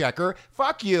fact checker.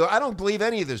 Fuck you. I don't believe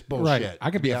any of this bullshit. Right. I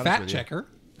could be a honest fact with you. checker.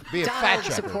 Be a Donald fact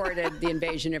checker. supported the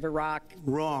invasion of Iraq.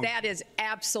 Wrong. That is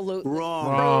absolutely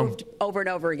Wrong. proved over and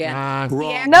over again. Wrong.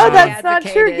 He No, actually that's not true.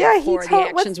 advocated Yeah, he for the told.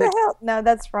 What's actions the with- hell? No,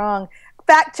 that's wrong.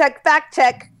 Fact check. Fact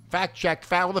check. Fact check.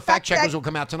 Well, the fact checkers check. will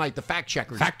come out tonight. The fact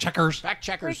checkers. Fact checkers. Fact We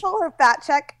checkers. call her fact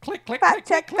check. Click, click, Fact click,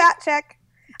 check. click, Fact check.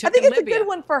 I Took think in it's a Libya. good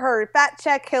one for her. Fact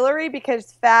check Hillary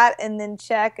because fat and then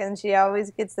check, and she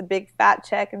always gets the big fat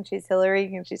check, and she's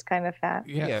Hillary, and she's kind of fat.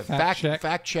 Yeah, fact check.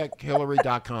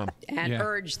 factcheckhillary.com. and Yeah.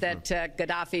 urged that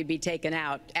Gaddafi be taken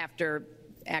out after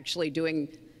actually doing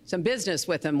some business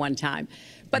with him one time.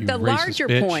 But You the racist larger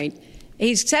bitch. point,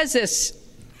 he says this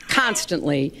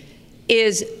constantly,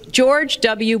 is George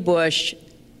W. Bush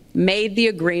made the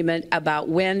agreement about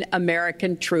when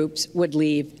American troops would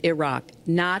leave Iraq,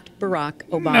 not Barack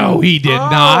Obama. No, he did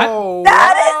not.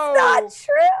 That is not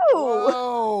true.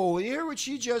 Oh, you hear what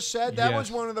she just said? That was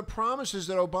Yes. one of the promises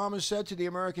that Obama said to the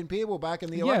American people back in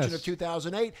the election Yes. of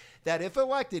 2008, that if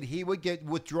elected, he would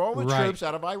withdraw the Right. troops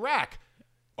out of Iraq.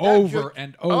 Over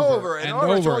and over and and over.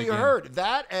 That's over all you again. heard.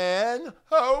 That and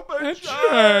hope and change.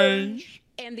 Change.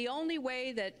 And the only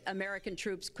way that American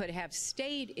troops could have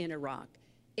stayed in Iraq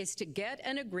is to get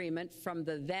an agreement from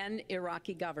the then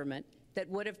Iraqi government that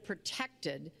would have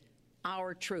protected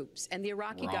our troops. And the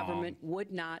Iraqi government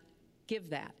would not give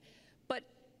that. But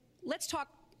let's talk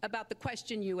about the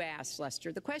question you asked,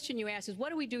 Lester. The question you asked is, what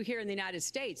do we do here in the United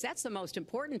States? That's the most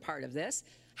important part of this.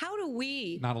 How do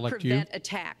we Not elect prevent you?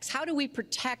 attacks? How do we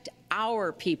protect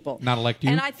our people? Not elect you?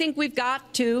 And I think we've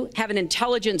got to have an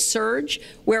intelligence surge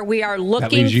where we are looking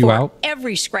leaves you for out?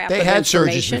 every scrap They of had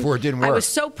surges information. before it didn't I work. was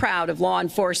so proud of law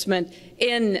enforcement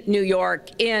in New York,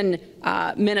 in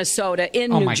Minnesota,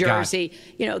 in Oh, New my God. Jersey.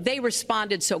 You know, they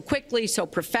responded so quickly, so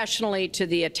professionally to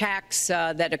the attacks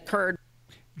that occurred.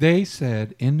 They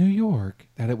said in New York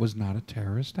that it was not a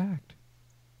terrorist act.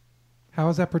 How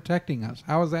is that protecting us?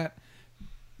 How is that?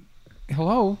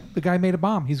 Hello, the guy made a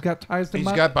bomb. He's got ties to. He's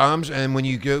got bombs, and when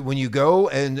you go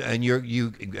and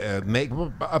you make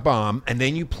a bomb, and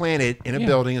then you plant it in a Yeah.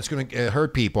 building, it's going to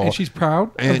hurt people. And she's proud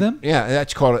of And, them? Yeah,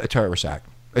 that's called a terrorist act.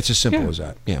 It's as simple Yeah. as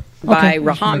that. Yeah. By Okay, just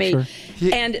make Rahami, sure.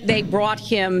 and they brought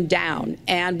him down.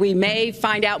 And we may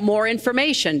find out more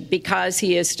information because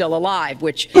he is still alive,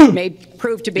 which may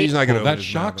prove to be He's not going to. that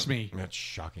shocks me. That's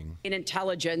shocking. an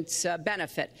intelligence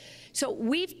benefit. So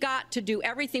we've got to do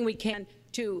everything we can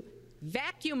to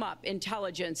vacuum up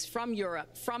intelligence from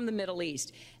Europe, from the Middle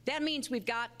East. That means we've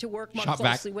got to work more Shop vac.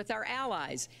 closely with our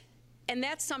allies. And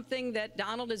that's something that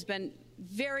Donald has been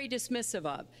very dismissive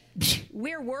of.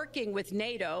 We're working with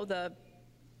NATO, the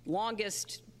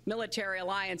longest military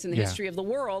alliance in the history of the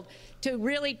world, to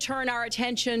really turn our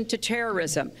attention to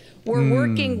terrorism. We're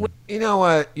working with... You know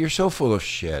what? You're so full of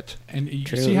shit. And you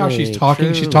see how she's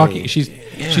talking? She's talking.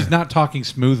 She's not talking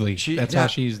smoothly. That's how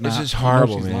she's not. This is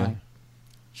horrible, she's man.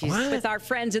 lying. with our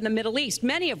friends in the Middle East,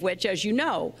 many of which, as you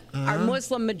know, are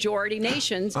Muslim majority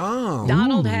nations. Oh.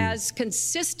 Donald has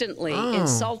consistently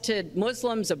insulted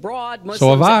Muslims abroad, So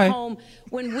have Muslims I. at home,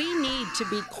 when we need to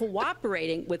be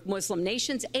cooperating with Muslim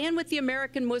nations and with the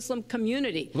American Muslim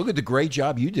community. Look at the great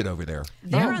job you did over there.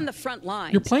 They're on the front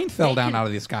lines. Your plane fell They down can out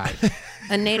of the sky.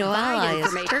 A NATO provide ally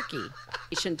is Turkey.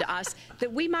 information to us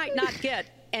that we might not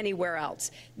get anywhere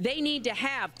else. They need to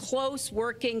have close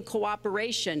working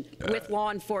cooperation with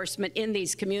law enforcement in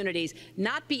these communities,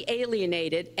 not be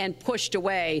alienated and pushed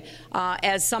away,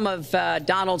 as some of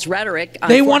Donald's rhetoric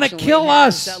They wanna unfortunately kill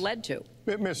has, us. led to.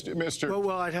 Mr.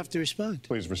 Well, I'd have to respond.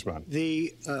 Please respond.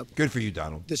 Good for you,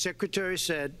 Donald. The secretary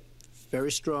said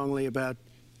very strongly about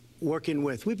working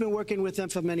with. We've been working with them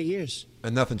for many years.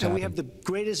 And nothing's And we happened. have the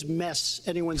greatest mess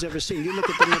anyone's ever seen. You look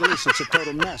at the Middle East, it's a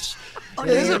total mess. It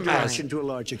is a In mess. direction to a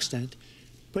large extent.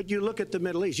 But you look at the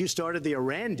Middle East. You started the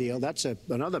Iran deal. That's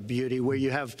another beauty where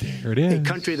you have There it a is.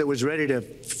 country that was ready to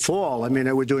fall. I mean,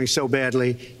 they were doing so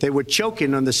badly. They were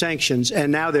choking on the sanctions,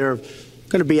 and now they're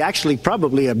going to be actually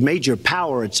probably a major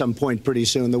power at some point pretty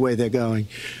soon, the way they're going.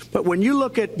 But when you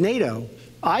look at NATO,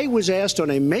 I was asked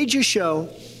on a major show,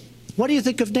 what do you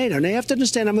think of NATO? Now, you have to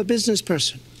understand, I'm a business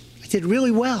person. I did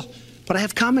really well, but I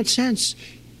have common sense.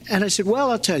 And I said,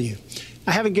 well, I'll tell you,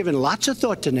 I haven't given lots of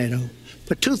thought to NATO,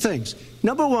 but two things.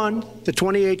 Number one, the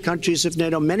 28 countries of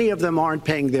NATO, many of them aren't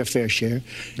paying their fair share.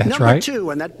 That's Number right. two,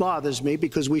 and that bothers me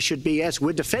because we should be, yes,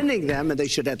 we're defending them, and they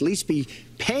should at least be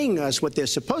paying us what they're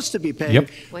supposed to be paying Yep.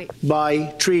 Wait. by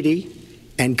treaty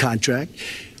and contract.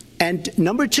 And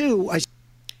number two,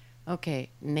 Okay,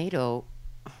 NATO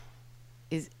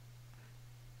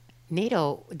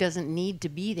doesn't need to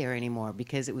be there anymore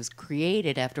because it was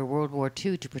created after World War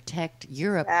II to protect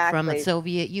Europe from the Exactly.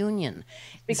 Soviet Union.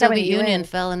 The becoming Soviet a UN. Union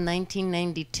fell in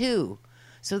 1992.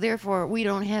 So therefore, we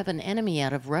don't have an enemy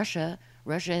out of Russia.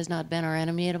 Russia has not been our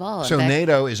enemy at all. In So fact,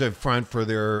 NATO is a front for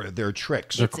their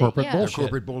tricks. Their corporate yeah. Their bullshit.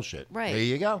 corporate bullshit. Right. There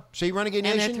you go. See, Renegade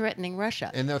and they're Nation? threatening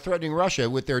Russia. And they're threatening Russia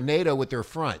with their NATO, with their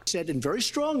front. said, and very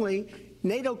strongly,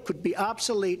 NATO could be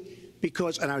obsolete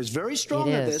because, and I was very strong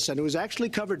It on is. this, and it was actually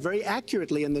covered very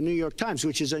accurately in the New York Times,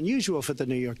 which is unusual for the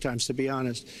New York Times, to be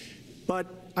honest. But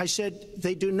I said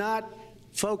they do not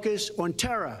focus on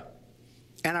terror.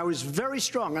 And I was very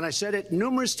strong, and I said it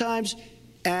numerous times.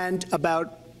 And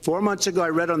about 4 months ago, I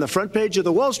read on the front page of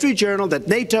the Wall Street Journal that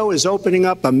NATO is opening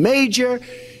up a major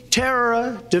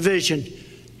terror division.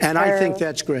 And I think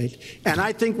that's great. And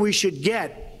I think we should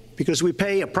get, because we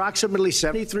pay approximately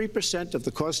 73% of the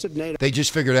cost of NATO. They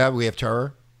just figured out we have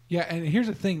terror. Yeah, and here's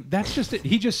the thing. That's just it.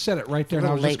 He just said it right there, and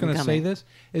I was little just going late to in say coming. this,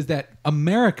 is that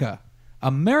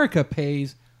America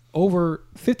pays over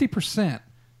 50%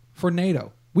 for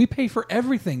NATO. We pay for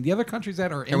everything. The other countries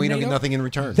that are in And we don't NATO, get nothing in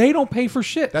return. They don't pay for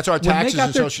shit. That's our When they taxes got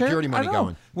and their Social Security money I know.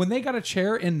 going. When they got a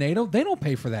chair in NATO, they don't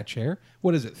pay for that chair.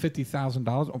 What is it,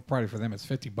 $50,000? Oh, probably for them it's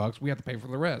 $50. We have to pay for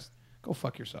the rest. Go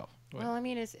fuck yourself. Go ahead. Well, I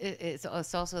mean, it's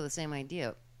also the same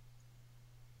idea.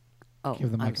 Oh, Give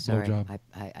the mic I'm a sorry. blowjob.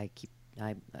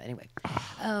 Anyway.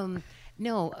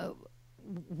 No,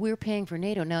 we're paying for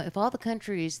NATO. Now, if all the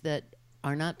countries that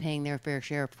are not paying their fair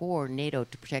share for NATO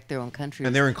to protect their own countries,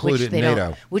 And they're included which in they don't-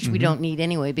 NATO. which we don't need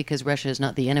anyway because Russia is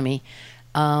not the enemy,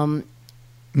 No,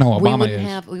 we Obama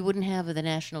wouldn't is. have the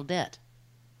national debt.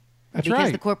 That's Because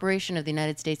right. the corporation of the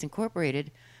United States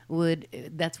Incorporated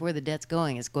that's where the debt's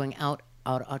going. It's going out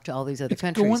to all these other It's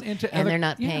countries, going into and other- they're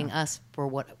not yeah. paying us for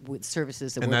with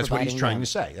services that And we're that's what providing he's trying them. to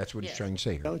say. That's what he's trying to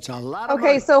say here. It's a lot of Okay,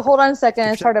 money. so hold on a second.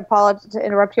 It's hard to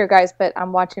interrupt here, guys, but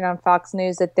I'm watching on Fox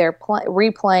News that they're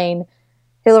replaying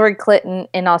Hillary Clinton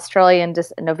in Australia in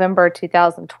November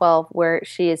 2012, where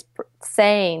she is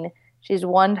saying she's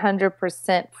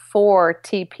 100% for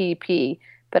TPP,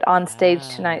 but on stage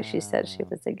tonight she said she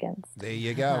was against. There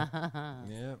you go.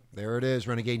 Yeah, there it is,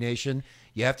 Renegade Nation.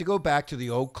 You have to go back to the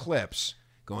old clips,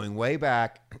 going way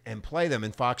back, and play them.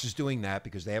 And Fox is doing that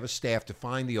because they have a staff to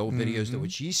find the old videos that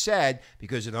what she said,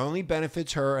 because it only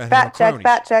benefits her and her Fact check, cronies.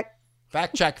 fact check.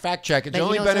 Fact check. It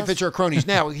only benefits our cronies.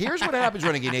 Now, here's what happens,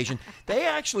 Renegade Nation. They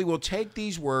actually will take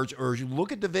these words or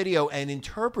look at the video and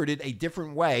interpret it a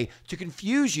different way to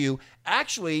confuse you.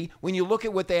 Actually, when you look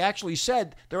at what they actually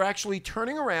said, they're actually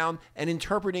turning around and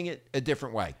interpreting it a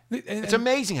different way. It's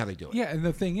amazing how they do it. Yeah, and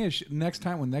the thing is, next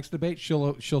debate,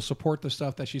 she'll support the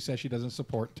stuff that she says she doesn't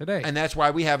support today. And that's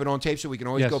why we have it on tape, so we can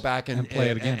always go back and play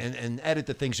it again. And edit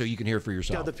the thing so you can hear it for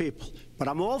yourself. Other people. But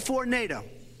I'm all for NATO.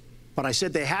 But I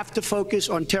said they have to focus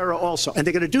on terror also. And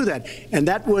they're going to do that. And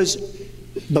that was,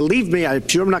 believe me, I'm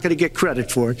sure I'm not going to get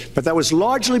credit for it, but that was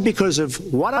largely because of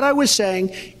what I was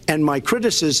saying and my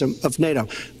criticism of NATO.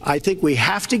 I think we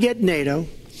have to get NATO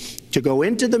to go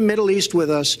into the Middle East with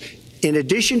us in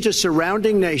addition to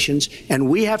surrounding nations, and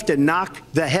we have to knock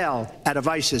the hell out of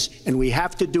ISIS, and we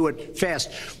have to do it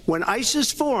fast. When ISIS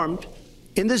formed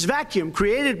in this vacuum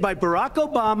created by Barack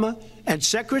Obama and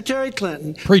Secretary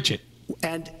Clinton. Preach it.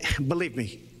 And believe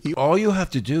me. All you have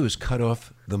to do is cut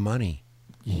off the money.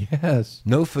 Yes.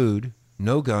 No food,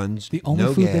 no guns, the only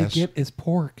no food gas. they get is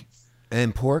pork.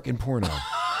 And pork and porno.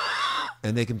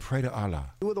 And they can pray to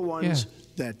Allah. You were the ones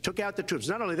that took out the troops.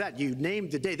 Not only that, you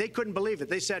named the day. They couldn't believe it.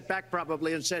 They sat back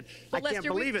probably and said, I can't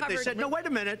believe it. They said, no, wait a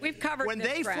minute. We've covered when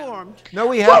they formed. No,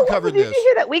 we have covered Did this. you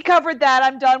hear that? We covered that.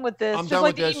 I'm done with this. I'm Just done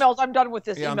like with the this. emails, I'm done with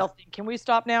this Yeah, email thing. Can we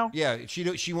stop now? Yeah,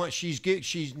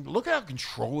 she's look at how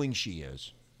controlling she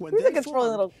is. When Who's they a controlling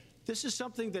formed, little? this is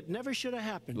something that never should have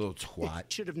happened. Little twat.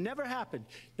 It should have never happened.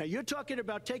 Now, you're talking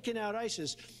about taking out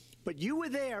ISIS, but you were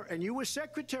there and you were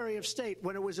Secretary of State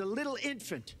when it was a little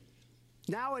infant.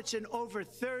 Now it's in over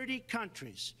 30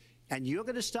 countries. And you're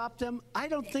going to stop them? I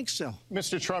don't think so.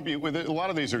 Mr. Trump, a lot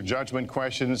of these are judgment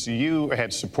questions. You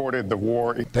had supported the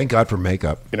war. Thank God for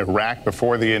makeup. In Iraq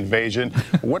before the invasion.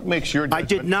 What makes your judgment? I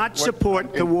did not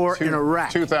support the war in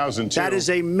Iraq. 2002. That is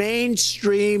a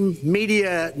mainstream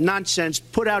media nonsense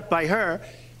put out by her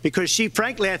because she,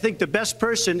 frankly, I think the best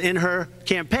person in her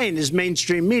campaign is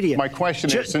mainstream media. My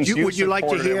question is, since would you like to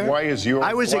supported it, hear? why is your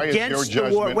I was against the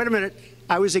war. Wait a minute.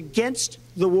 I was against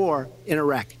the war in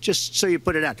Iraq, just so you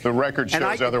put it out. The record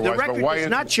shows otherwise. The record but why does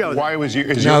not show why that. was you?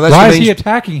 Why is he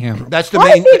attacking him? That's the Why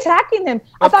main. is he attacking him?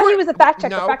 I thought he was a fact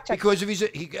checker. No, fact checker. because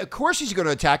if of course he's going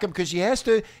to attack him because he has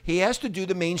to do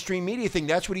the mainstream media thing.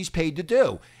 That's what he's paid to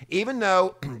do. Even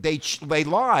though they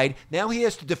lied, now he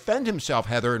has to defend himself,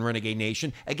 Heather and Renegade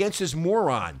Nation, against this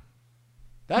moron.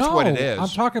 That's what it is. I'm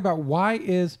talking about why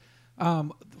is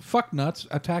fucknuts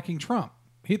attacking Trump?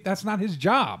 That's not his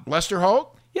job. Lester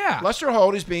Holt? Yeah. Lester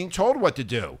Holt is being told what to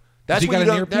do. That's what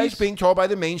now he's being told by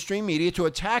the mainstream media to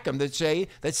attack him that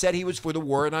said he was for the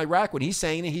war in Iraq when he's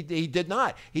saying he did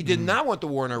not. He did not want the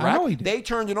war in Iraq. They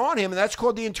turned it on him, and that's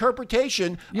called the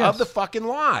interpretation of the fucking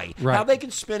lie. Right. How they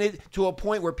can spin it to a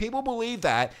point where people believe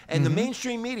that, and the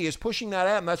mainstream media is pushing that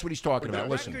out, and that's what he's talking about.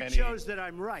 Listen. The record shows that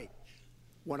I'm right.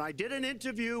 When I did an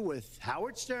interview with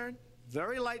Howard Stern,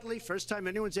 very lightly, first time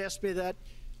anyone's asked me that,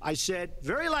 I said,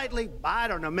 very lightly, I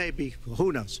don't know, maybe,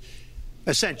 who knows,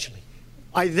 essentially.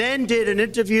 I then did an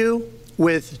interview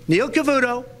with Neil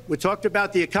Cavuto. We talked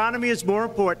about the economy is more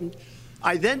important.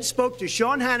 I then spoke to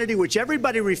Sean Hannity, which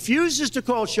everybody refuses to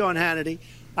call Sean Hannity.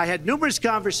 I had numerous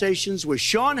conversations with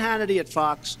Sean Hannity at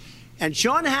Fox, and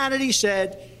Sean Hannity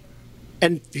said,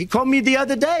 and he called me the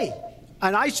other day,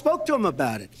 and I spoke to him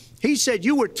about it. He said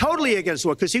you were totally against the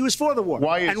war because he was for the war.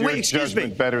 Why is your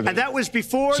judgment better than? And that was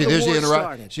before the war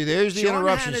started. See, there's the Sean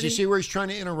interruptions. Hannity You see where he's trying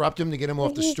to interrupt him to get him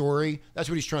off the story? That's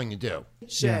what he's trying to do.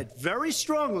 Said very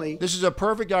strongly. This is a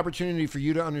perfect opportunity for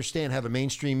you to understand how the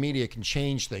mainstream media can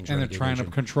change things. And they're trying to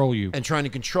control you. And trying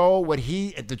to control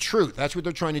the truth. That's what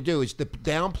they're trying to do is to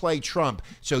downplay Trump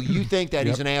so you think that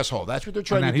he's an asshole. That's what they're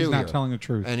trying to do he's not here. telling the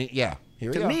truth. And here we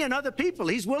To go. me and other people,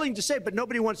 he's willing to say, but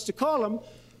nobody wants to call him.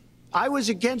 I was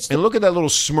against And look at that little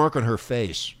smirk on her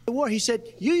face. the war. He said,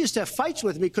 you used to have fights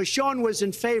with me because Sean was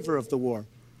in favor of the war.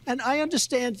 And I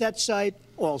understand that side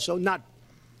also, not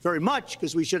very much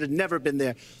because we should have never been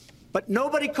there. But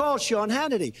nobody called Sean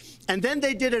Hannity. And then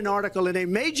they did an article in a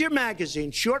major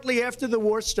magazine shortly after the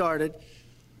war started,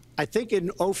 I think in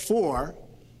 2004,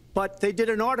 but they did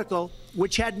an article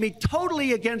which had me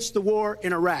totally against the war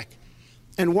in Iraq.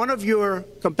 And one of your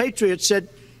compatriots said,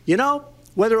 you know,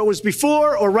 whether it was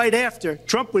before or right after,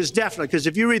 Trump was definitely, because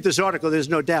if you read this article, there's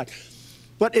no doubt.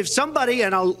 But if somebody,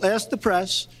 and I'll ask the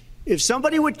press, if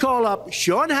somebody would call up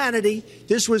Sean Hannity,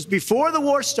 this was before the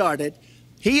war started,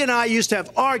 he and I used to have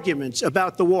arguments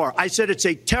about the war. I said it's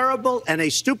a terrible and a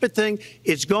stupid thing.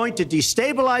 It's going to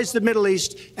destabilize the Middle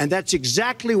East, and that's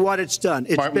exactly what it's done.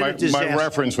 It's been a disaster. My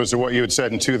reference was to what you had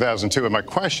said in 2002, and my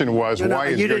question was, why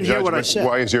is you didn't hear what I said.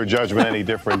 Why is your judgment any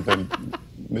different than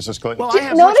Mrs. Clinton? Well, I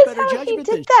have much Notice better how he judgment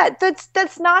did than that.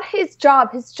 That's not his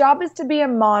job. His job is to be a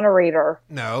moderator.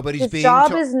 No, but he's His being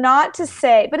job is not to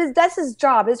say, but that's his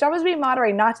job. His job is to be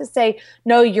moderator, not to say,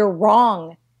 no, you're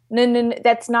wrong. No,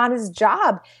 that's not his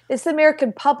job. It's the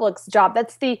American public's job.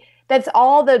 That's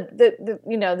all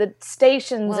the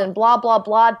stations and blah blah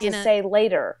blah to say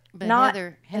later, but not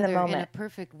Heather, in the moment. In a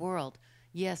perfect world,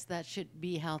 yes, that should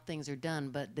be how things are done.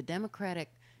 But the Democratic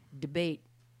debate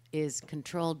is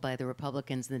controlled by the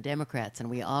Republicans and the Democrats, and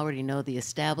we already know the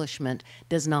establishment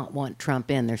does not want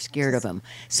Trump in. They're scared of him.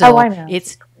 So I know.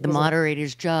 it's the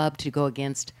moderator's job to go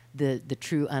against the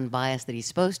true unbiased that he's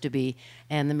supposed to be,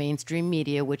 and the mainstream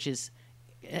media, which is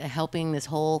helping this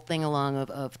whole thing along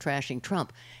of trashing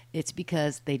Trump. It's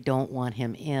because they don't want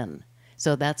him in.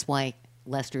 So that's why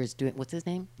Lester is doing, what's his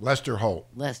name? Lester Holt.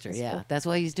 Lester, yeah. That's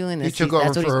why he's doing this. He took over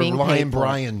that's what for he's being Ryan paid for.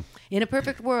 Bryan. In a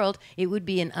perfect world, it would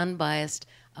be an unbiased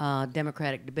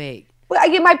Democratic debate. Well,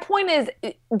 again, my point is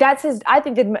that's his. I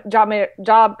think the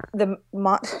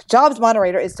job's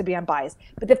moderator is to be unbiased.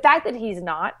 But the fact that he's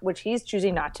not, which he's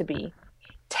choosing not to be,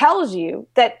 tells you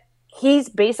that he's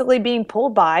basically being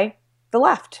pulled by the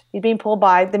left. He's being pulled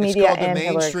by the media it's called and the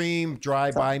Hillary. mainstream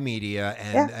drive-by media,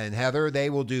 and Heather, they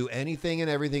will do anything and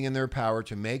everything in their power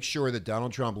to make sure that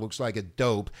Donald Trump looks like a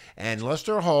dope. And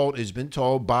Lester Holt has been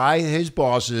told by his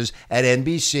bosses at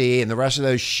NBC and the rest of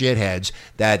those shitheads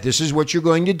that this is what you're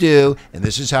going to do and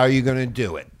this is how you're going to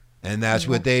do it. And that's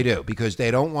what they do because they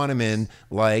don't want him in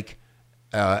like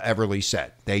Everly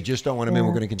said. They just don't want him in.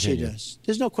 We're going to continue. She does.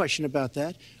 There's no question about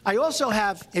that. I also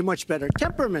have a much better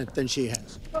temperament than she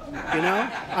has. You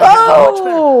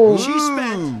know? She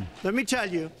spent, let me tell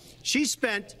you, she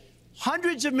spent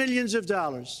hundreds of millions of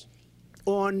dollars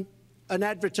on an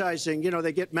advertising. You know,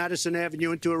 they get Madison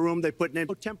Avenue into a room, they put name.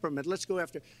 Temperament, let's go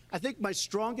after. I think my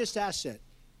strongest asset,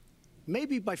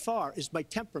 maybe by far, is my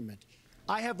temperament.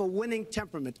 I have a winning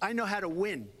temperament. I know how to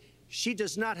win. She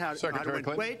does not know how to win.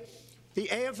 Clinton. Wait. The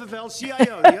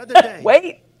AFL-CIO the other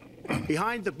day,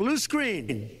 behind the blue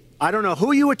screen, I don't know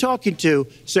who you were talking to,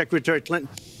 Secretary Clinton,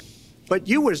 but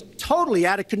you were totally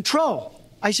out of control.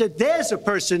 I said, there's a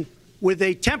person with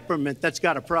a temperament that's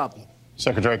got a problem.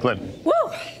 Secretary Clinton. Woo,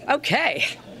 okay.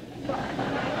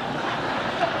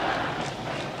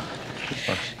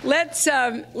 Let's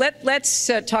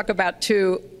talk about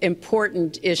two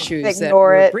important issues that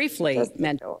were briefly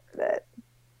mentioned.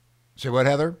 Say what,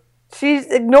 Heather? She's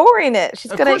ignoring it.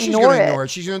 She's going to ignore it.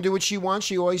 She's going to do what she wants.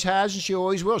 She always has, and she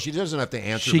always will. She doesn't have to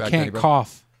answer. She back can't to anybody.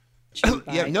 cough.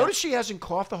 Yeah, notice she hasn't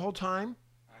coughed the whole time.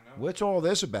 What's all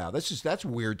this about? That's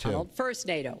weird too. First,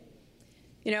 NATO.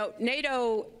 You know,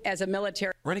 NATO as a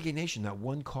military. Renegade Nation, not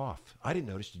one cough. I didn't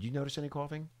notice. Did you notice any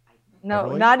coughing? No,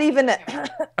 Everly? not even.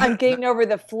 I'm getting over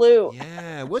the flu.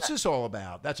 Yeah, what's this all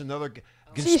about? That's another She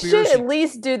conspiracy. should at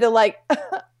least do the like.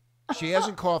 She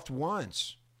hasn't coughed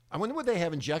once. I wonder what they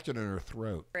have injected in her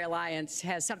throat. Alliance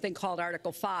has something called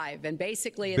Article 5, and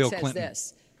basically it Bill says Clinton.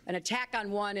 this: an attack on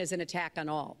one is an attack on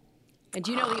all. And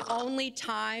do you know the only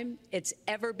time it's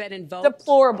ever been invoked?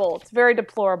 Deplorable. It's very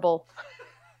deplorable.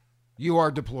 You are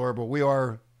deplorable. We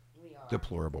are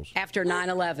deplorables. After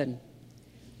 9/11,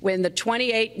 when the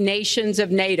 28 nations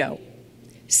of NATO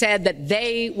said that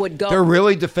they would go. They're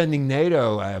really defending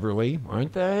NATO, Everly,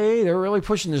 aren't they? They're really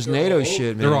pushing this NATO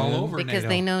shit, man. They're all over Because NATO.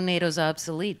 they know NATO's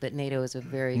obsolete, but NATO is a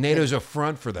very NATO's a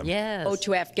front for them. Yes. Go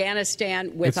to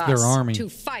Afghanistan with It's us their army. to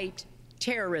fight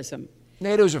terrorism.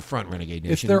 NATO's a front, Renegade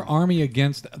Nation. It's their army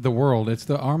against the world. It's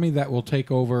the army that will take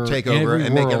over every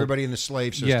and make world. everybody in the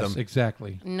slave system. Yes,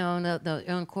 exactly. No.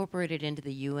 Incorporated into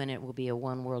the UN, it will be a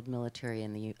one world military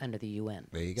under the UN.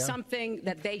 There you go. Something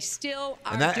that they still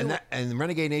are And doing. and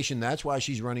Renegade Nation, that's why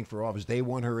she's running for office. They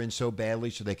want her in so badly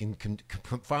so they can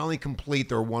finally complete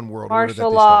their one world order.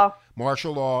 Martial law.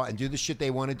 Martial law, and do the shit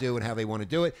they want to do and how they want to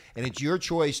do it. And it's your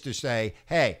choice to say,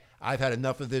 hey, I've had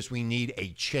enough of this. We need a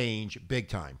change big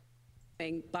time.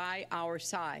 By our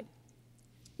side.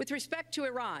 With respect to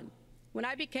Iran, when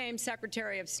I became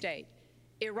Secretary of State,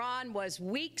 Iran was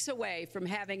weeks away from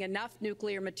having enough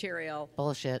nuclear material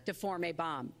to form a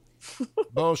bomb.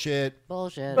 Bullshit.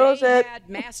 They had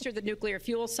mastered the nuclear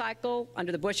fuel cycle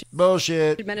under the Bush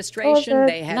administration.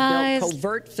 They had built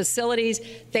covert facilities.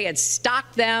 They had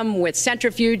stocked them with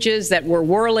centrifuges that were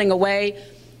whirling away.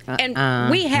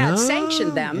 And we had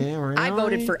sanctioned them. Yeah, really? I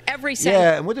voted for every sanction.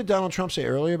 Yeah, and what did Donald Trump say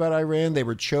earlier about Iran? They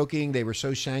were choking. They were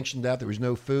so sanctioned out. There was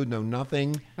no food, no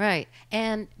nothing. Right,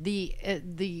 and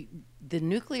the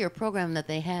nuclear program that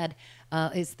they had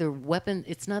is the weapon.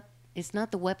 It's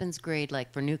not the weapons grade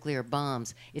like for nuclear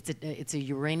bombs. It's a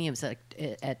uranium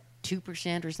at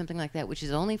 2% or something like that, which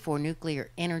is only for nuclear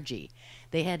energy.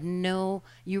 They had no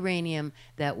uranium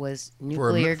that was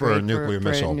nuclear for a grade nuclear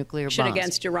missile. For nuclear bombs.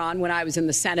 Against Iran when I was in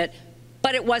the Senate,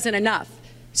 but it wasn't enough.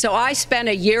 So I spent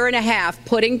a year and a half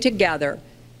putting together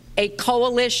a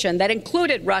coalition that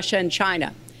included Russia and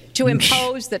China to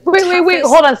impose the Wait,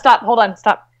 hold on,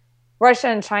 stop. Russia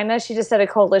and China, she just said a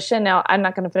coalition. Now, I'm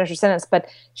not going to finish her sentence, but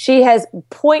she has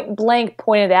point blank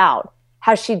pointed out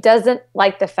how she doesn't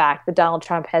like the fact that Donald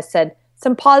Trump has said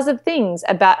some positive things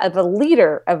of a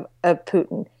leader of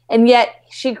Putin, and yet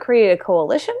she created a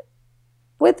coalition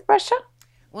with Russia.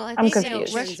 Well, I'm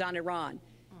confused. Sanctions on Iran,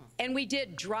 and we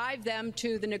did drive them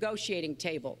to the negotiating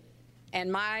table.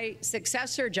 And my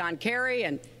successor, John Kerry,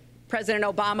 and President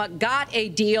Obama got a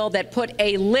deal that put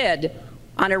a lid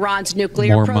on Iran's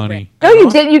nuclear More program. money. No, you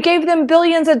did. You gave them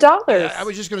billions of dollars. I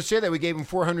was just going to say that we gave them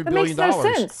 $400 That billion. makes no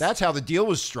sense. That's how the deal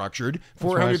was structured. That's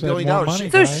why I $400 said billion. more money,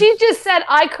 So guys. she just said,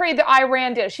 I created the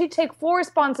Iran deal. She'd take full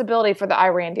responsibility for the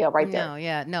Iran deal right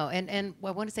there. No. And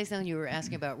I want to say something. You were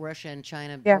asking about Russia and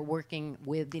China working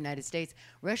with the United States.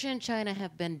 Russia and China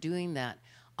have been doing that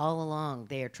all along.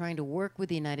 They are trying to work with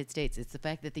the United States. It's the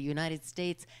fact that the United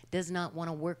States does not want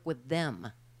to work with them.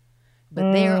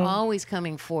 But they are always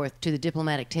coming forth to the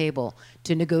diplomatic table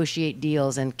to negotiate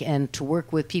deals and to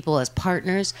work with people as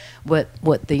partners. What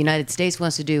the United States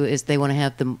wants to do is they want to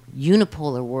have the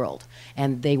unipolar world,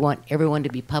 and they want everyone to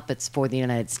be puppets for the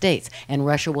United States. And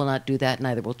Russia will not do that,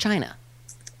 neither will China.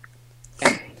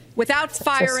 Without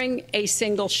firing a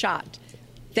single shot.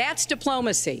 That's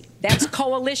diplomacy. That's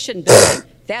coalition building.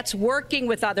 That's working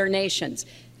with other nations.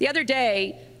 The other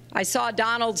day, I saw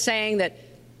Donald saying that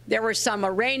there were some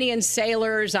Iranian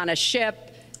sailors on a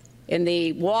ship in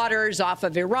the waters off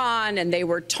of Iran, and they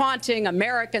were taunting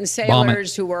American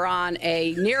sailors who were on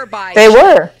a nearby They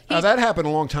ship. were. That happened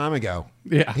a long time ago.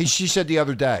 Yeah. She said the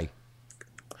other day.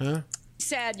 He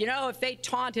said, if they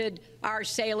taunted our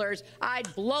sailors,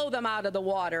 I'd blow them out of the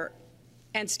water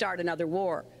and start another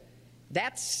war.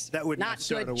 That would not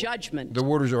start good judgment. The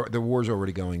war's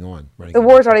already going on. Right? The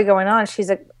war's already going on.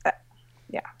 She's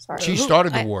sorry. She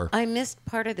started the war. I missed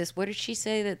part of this. What did she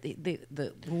say that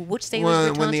the which sailors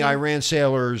were when the taunting? Iran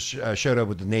sailors showed up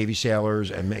with the Navy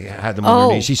sailors and had them on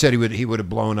their knees, he said he would have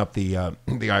blown up the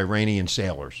Iranian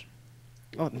sailors.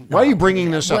 Why are you bringing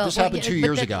this up? This happened 2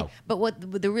 years ago. But what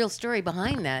the real story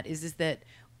behind that is that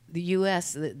the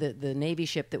U.S. the Navy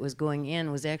ship that was going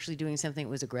in was actually doing something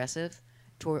that was aggressive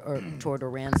toward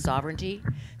Iran's sovereignty.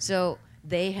 So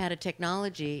they had a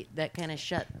technology that kind of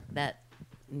shut that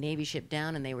Navy ship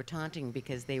down, and they were taunting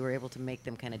because they were able to make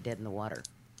them kind of dead in the water.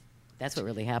 That's what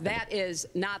really happened. That is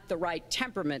not the right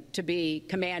temperament to be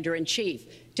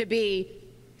commander-in-chief, to be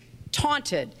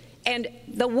taunted. And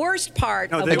the worst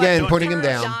part of again, what putting you him heard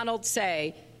down. Donald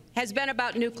say has been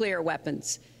about nuclear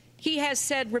weapons. He has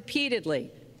said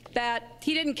repeatedly that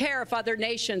he didn't care if other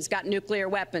nations got nuclear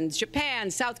weapons,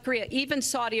 Japan, South Korea, even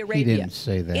Saudi Arabia. He didn't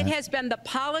say that. It has been the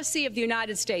policy of the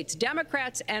United States,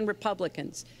 Democrats and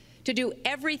Republicans, to do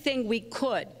everything we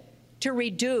could to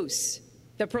reduce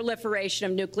the proliferation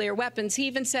of nuclear weapons. He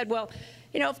even said, well,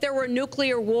 if there were a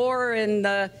nuclear war in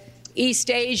the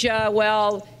East Asia,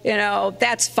 well,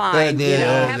 that's fine.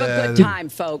 Have a good time,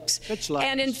 folks.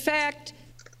 And in fact,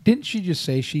 didn't she just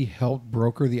say she helped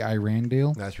broker the Iran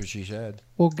deal? That's what she said.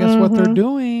 Well, guess what they're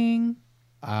doing?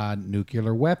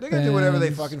 Nuclear weapons. They're gonna do whatever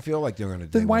they fucking feel like they're gonna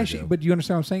do. Then why is she? But you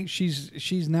understand what I'm saying?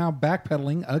 She's now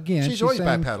backpedaling again. She's always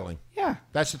saying, backpedaling. Yeah,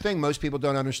 that's the thing. Most people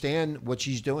don't understand what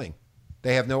she's doing.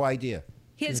 They have no idea.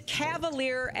 His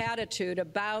cavalier attitude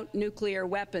about nuclear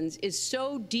weapons is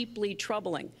so deeply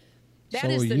troubling.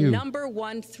 That is the number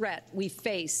one threat we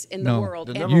face in the world.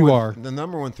 The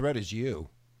number one threat is you.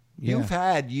 Yeah. You've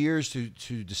had years to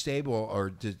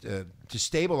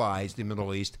stabilize the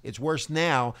Middle East. It's worse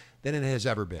now than it has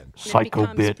ever been. Psycho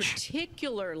bitch.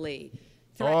 Particularly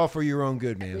all for your own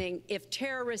good, man. If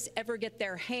terrorists ever get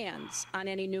their hands on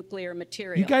any nuclear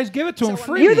material. You guys give it to them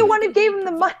freely. You're the one who gave him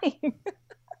the money.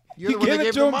 You give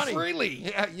it to him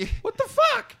freely. Yeah, what the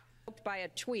fuck? By a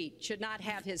tweet should not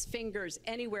have his fingers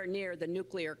anywhere near the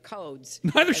nuclear codes.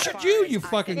 Neither should you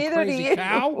fucking crazy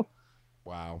cow.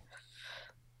 Wow.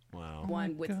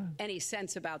 One with any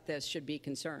sense about this should be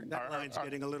concerned. That line's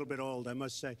getting a little bit old, I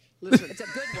must say. Listen, it's a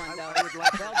good one, though. I would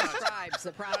like well describes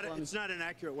the problem. It's not an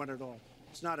accurate one at all.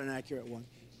 It's not an accurate one.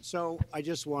 So I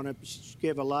just want to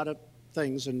give a lot of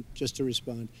things and just to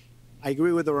respond. I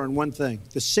agree with her on one thing.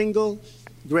 The single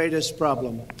greatest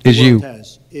problem the world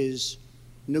has is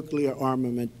nuclear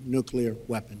armament, nuclear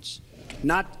weapons.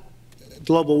 Not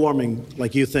global warming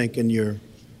like you think and your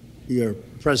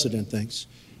president thinks.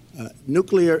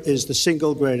 Nuclear is the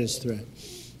single greatest threat.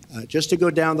 Just to go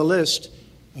down the list,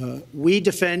 we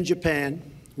defend Japan,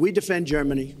 we defend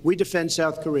Germany, we defend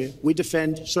South Korea, we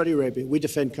defend Saudi Arabia, we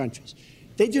defend countries.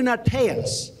 They do not pay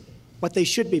us what they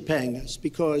should be paying us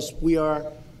because we are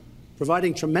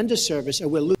providing tremendous service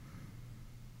and we're losing.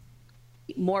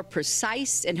 More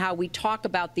precise in how we talk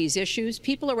about these issues.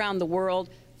 People around the world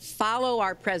follow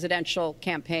our presidential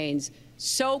campaigns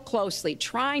so closely,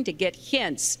 trying to get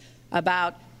hints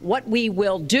about what we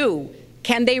will do.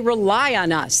 Can they rely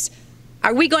on us?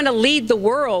 Are we going to lead the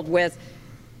world with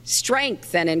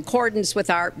strength and in accordance with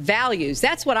our values?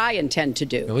 That's what I intend to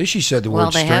do. At least she said the Well,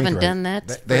 word they strength haven't right. done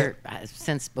that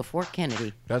since before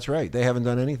Kennedy. That's right. They haven't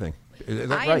done anything.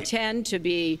 I intend to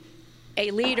be a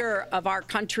leader of our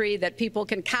country that people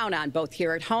can count on, both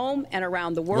here at home and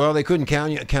around the world. Well, they couldn't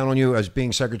count on you as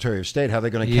being Secretary of State. How are they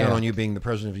going to count on you being the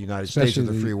President of the United States of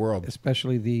the free world?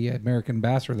 Especially the American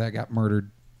ambassador that got murdered.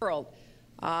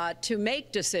 To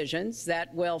make decisions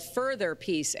that will further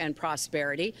peace and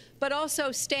prosperity, but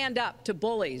also stand up to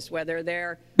bullies, whether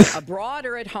they're abroad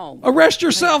or at home. Arrest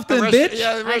yourself then, bitch.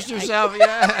 Yeah, arrest yourself.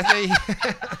 Yeah.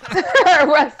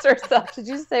 Arrest herself. Did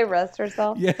you say arrest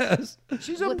herself? Yes.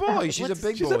 She's a bully. She's a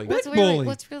big bully.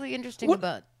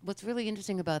 What's really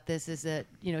interesting about this is that,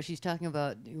 you know, she's talking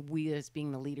about we as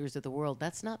being the leaders of the world.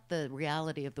 That's not the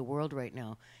reality of the world right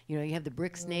now. You know, you have the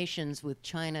BRICS nations with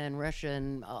China and Russia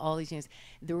and all these things.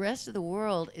 The rest of the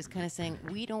world is kind of saying,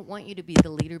 we don't want you to be the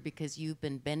leader because you've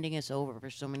been bending us over for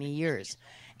so many years.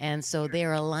 And so they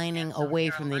are aligning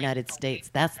away from the United States.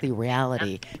 That's the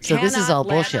reality. So this is all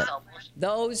bullshit.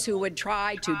 Those who would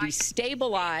try to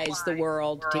destabilize the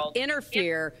world, to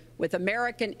interfere with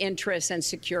American interests and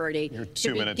security,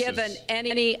 to be given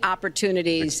any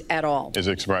opportunities at all. Is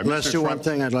expired. Let's do one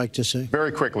thing I'd like to say.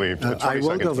 Very quickly. I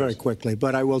will go very quickly,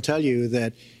 but I will tell you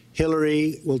that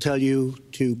Hillary will tell you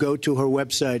to go to her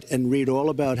website and read all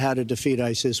about how to defeat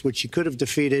ISIS, which she could have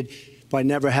defeated by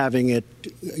never having it,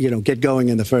 get going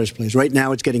in the first place. Right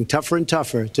now, it's getting tougher and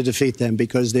tougher to defeat them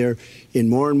because they're in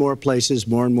more and more places,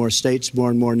 more and more states, more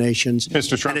and more nations.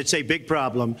 Mr. Trump. And it's a big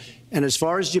problem. And as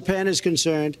far as Japan is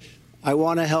concerned, I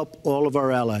want to help all of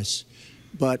our allies.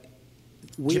 But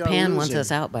Japan wants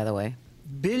us out, by the way.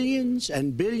 Billions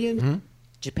and billions. Mm-hmm.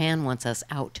 Japan wants us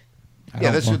out.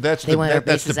 Yeah, that's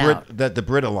the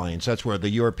Brit alliance. That's where the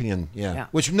European,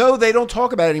 Which they don't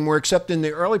talk about anymore, except in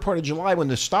the early part of July when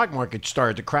the stock market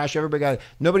started to crash.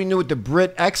 Nobody knew what the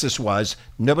Brit Axis was.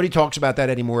 Nobody talks about that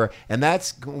anymore, and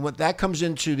that comes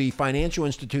into the financial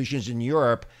institutions in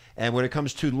Europe. And when it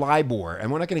comes to LIBOR, and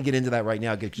we're not going to get into that right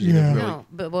now. No,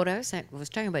 but what I was saying was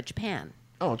talking about Japan.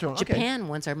 Oh, okay. Japan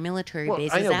wants our military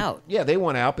bases out. Yeah, they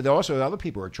want out, but also other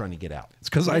people are trying to get out. It's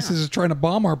because ISIS is trying to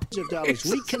bomb our...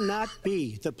 We cannot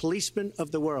be the policemen of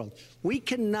the world. We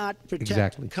cannot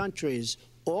protect countries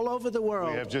all over the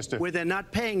world where they're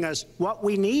not paying us what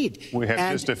we need. We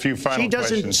have just a few final questions. She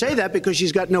doesn't questions. say that because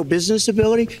she's got no business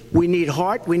ability. We need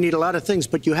heart. We need a lot of things,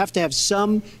 but you have to have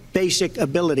some basic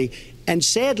ability. And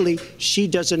sadly, she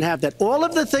doesn't have that. All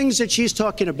of the things that she's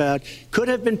talking about could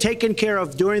have been taken care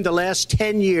of during the last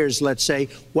 10 years, let's say,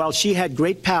 while she had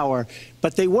great power,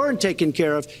 but they weren't taken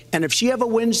care of. And if she ever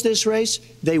wins this race,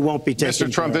 they won't be taken care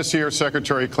of. Mr. Trump, this year,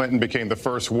 Secretary Clinton became the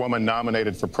first woman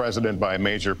nominated for president by a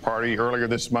major party. Earlier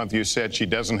this month, you said she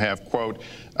doesn't have, quote,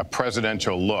 a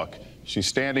presidential look. She's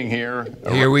standing here.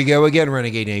 Here we go again,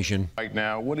 Renegade Nation. Right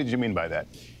now. What did you mean by that?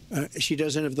 She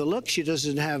doesn't have the look. She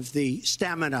doesn't have the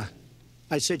stamina.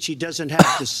 I said she doesn't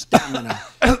have the stamina.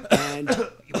 And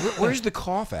where's the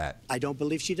cough at? I don't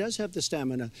believe she does have the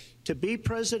stamina. To be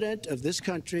president of this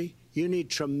country, you need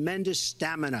tremendous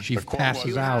stamina. She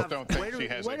passes out. Wait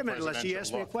a minute, Leslie. You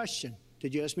asked me a question.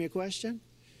 Did you ask me a question?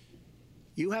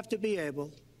 You have to be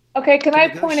able. Okay, can I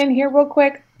point in here real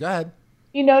quick? Go ahead.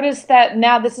 You notice that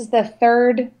now this is the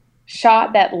third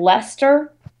shot that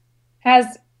Lester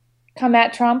has come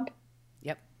at Trump?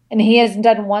 Yep. And he hasn't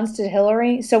done once to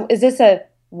Hillary. So is this a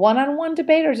one-on-one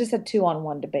debate or is this a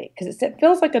two-on-one debate? Because it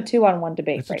feels like a two-on-one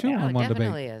debate right now. It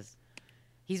definitely is.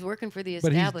 He's working for the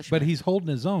establishment. But he's holding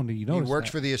his own. Do you notice He works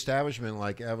for the establishment,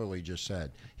 like Everly just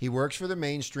said. He works for the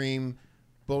mainstream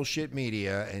bullshit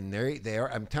media, and they are.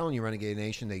 I'm telling you, Renegade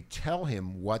Nation, they tell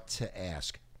him what to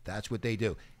ask. That's what they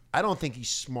do. I don't think he's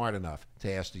smart enough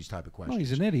to ask these type of questions. No,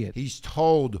 he's an idiot. He's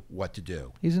told what to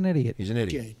do. He's an idiot. He's an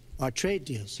idiot. Our trade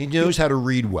deals. He knows how to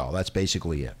read well. That's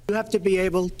basically it. You have to be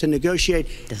able to negotiate.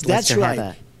 That's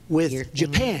right. With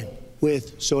Japan.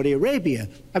 with Saudi Arabia.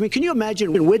 I mean, can you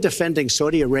imagine when we're defending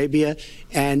Saudi Arabia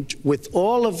and with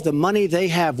all of the money they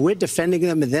have, we're defending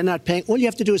them and they're not paying? All you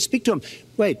have to do is speak to them.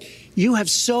 Wait, you have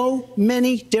so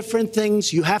many different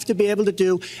things you have to be able to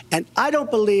do, and I don't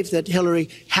believe that Hillary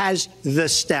has the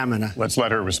stamina. Let's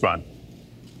let her respond.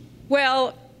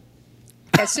 Well,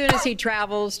 as soon as he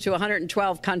travels to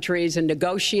 112 countries and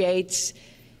negotiates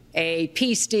a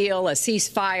peace deal, a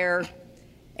ceasefire,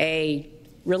 a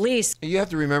release. You have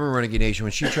to remember, Renegade Nation,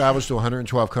 when she travels to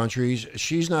 112 countries,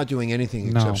 she's not doing anything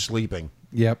except sleeping.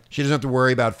 Yep. She doesn't have to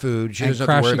worry about food. She And doesn't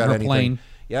have to worry crashing about her anything. plane.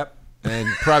 Yep. And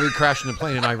probably crashing the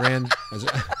plane in Iran, as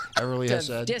Everly has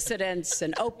said. Dissidents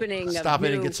and opening Stop of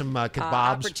in new and get some kebabs.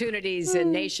 opportunities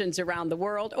in nations around the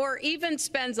world, or even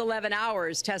spends 11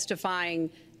 hours testifying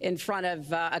in front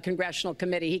of a congressional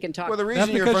committee. He can talk. Well, the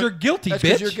reason you're guilty, that's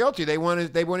bitch. because you're guilty. They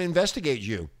want to investigate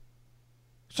you.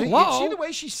 So you see the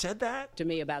way she said that to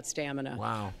me about stamina.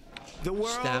 Wow. The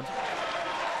world.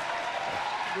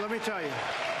 Let me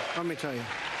tell you.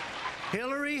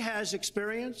 Hillary has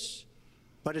experience,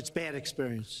 but it's bad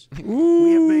experience.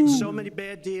 We have made so many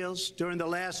bad deals during the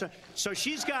last. So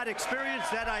she's got experience,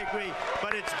 that I agree,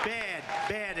 but it's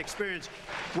bad experience.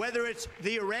 Whether it's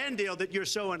the Iran deal that you're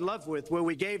so in love with, where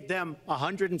we gave them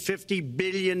 $150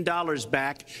 billion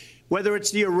back, whether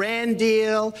it's the Iran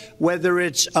deal, whether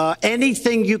it's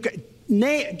anything you can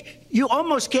name. You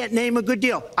almost can't name a good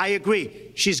deal. I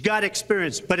agree. She's got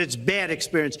experience, but it's bad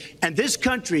experience. And this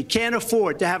country can't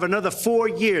afford to have another 4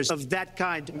 years of that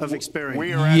kind of experience.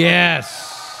 We are at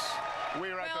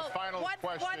the final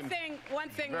question. One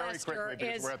thing, Very Lester, quickly,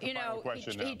 is, we're at the you final know,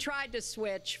 question he now. tried to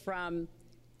switch from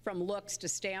looks to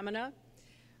stamina.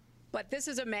 But this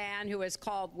is a man who has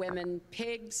called women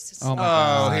pigs. Oh, my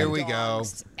God. Here we go.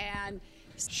 dogs, And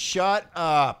Shut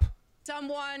up.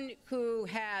 someone who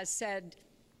has said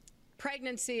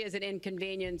pregnancy is an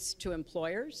inconvenience to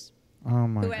employers. Oh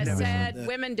my Who has God. said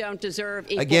women don't deserve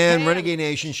equal Again, pay. Renegade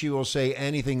Nation, she will say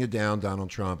anything to down Donald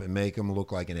Trump and make him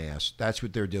look like an ass. That's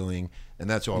what they're doing, and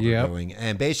that's all they're Yep. doing.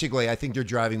 And basically, I think they're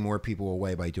driving more people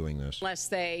away by doing this. Unless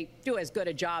they do as good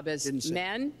a job as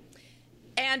men.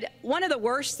 And one of the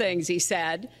worst things he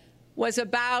said was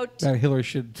about That Hillary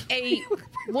should. a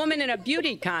woman in a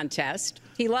beauty contest.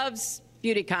 He loves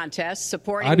beauty contests,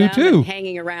 supporting I do them too. and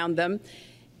hanging around them.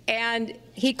 And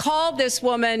he called this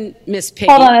woman Miss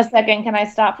Piggy. Hold on a second. Can I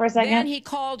stop for a second? Then he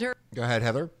called her. Go ahead,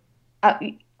 Heather.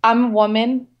 I'm a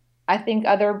woman. I think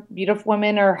other beautiful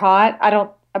women are hot. I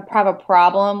don't have a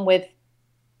problem with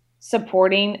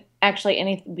supporting actually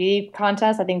any beauty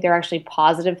contest. I think they're actually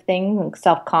positive things and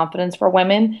self-confidence for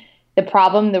women.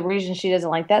 The reason she doesn't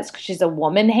like that is because she's a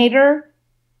woman hater.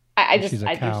 I just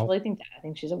really think that. I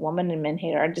think she's a woman and men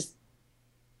hater.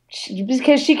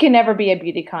 Because she can never be a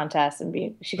beauty contest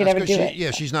she can never do it.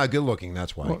 Yeah, she's not good looking.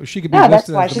 That's why. Well, she could be No, that's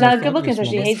listed why as the she's not most good looking. So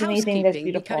ugliest she woman. hates anything that's Housekeeping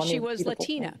beautiful. because she and was beautiful.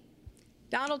 Latina.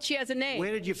 Donald, she has a name.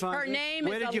 Where did you find Her this? name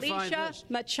Where is did you find Alicia this?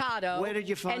 Machado. Where did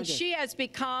you find and it? she has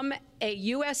become a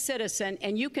U.S. citizen,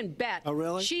 and you can bet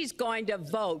she's going to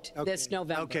vote this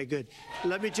November. Okay, good.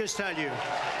 Let me just tell you.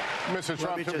 Mr.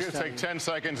 Trump, if you take 10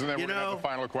 seconds and then we're going to have the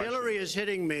final question. Hillary is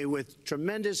hitting me with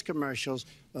tremendous commercials.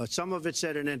 Some of it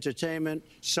said in entertainment.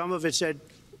 Some of it said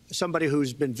somebody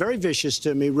who's been very vicious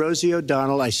to me, Rosie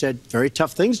O'Donnell. I said very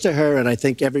tough things to her, and I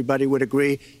think everybody would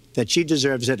agree that she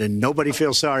deserves it, and nobody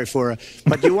feels sorry for her.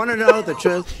 But you want to know the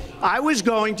truth? I was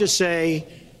going to say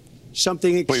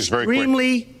something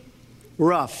extremely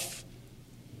rough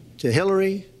to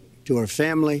Hillary, to her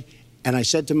family, and I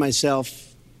said to myself,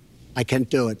 I can't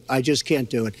do it. I just can't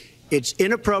do it. It's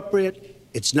inappropriate.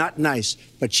 It's not nice.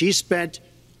 But she spent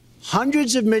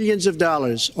hundreds of millions of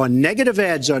dollars on negative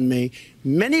ads on me,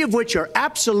 many of which are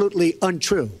absolutely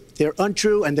untrue. They're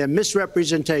untrue and they're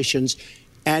misrepresentations.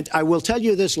 And I will tell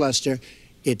you this, Lester,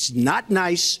 it's not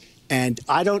nice, and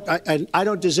I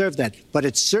don't deserve that. But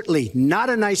it's certainly not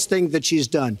a nice thing that she's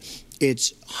done.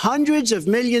 It's hundreds of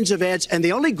millions of ads, and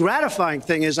the only gratifying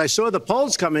thing is I saw the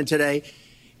polls come in today,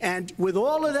 and with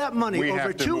all of that money,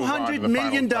 over $200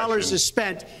 million is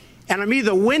spent, and I'm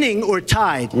either winning or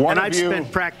tied, and I've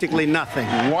spent practically nothing.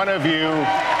 One of you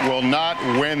will not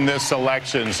win this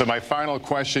election. So my final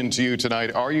question to you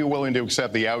tonight, are you willing to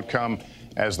accept the outcome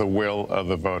as the will of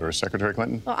the voters? Secretary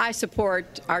Clinton? Well, I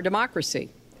support our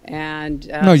democracy. And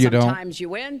No, you don't. sometimes you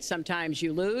win, sometimes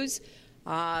you lose.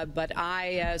 But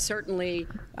I certainly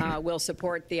will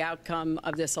support the outcome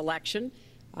of this election.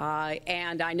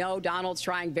 And I know Donald's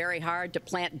trying very hard to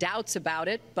plant doubts about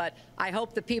it, but I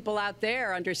hope the people out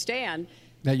there understand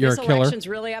that you're this a killer. election's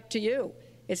really up to you.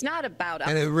 It's not about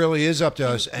And it really is up to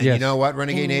us. And you know what,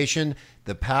 Renegade Nation?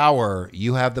 The power,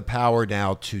 you have the power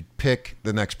now to pick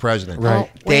the next president. Right.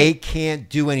 They can't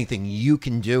do anything. You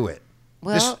can do it.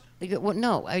 Well,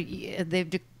 no,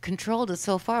 they've controlled it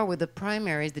so far with the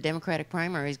primaries, the Democratic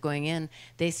primaries going in.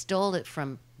 They stole it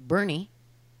from Bernie.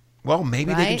 Well,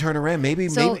 maybe they can turn around. Maybe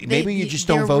you just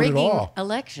don't vote at all.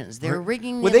 Elections. They're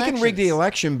rigging the Well, elections. they can rig the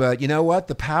election, but you know what?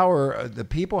 The power, the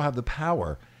people have the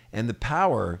power, and the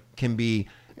power can be.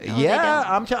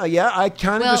 I'm telling. Yeah, I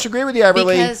kind of disagree with you,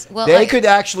 Everly. They could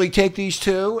actually take these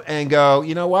two and go.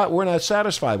 You know what? We're not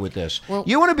satisfied with this. Well,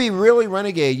 you want to be really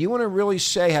renegade. You want to really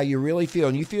say how you really feel,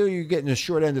 and you feel you're getting the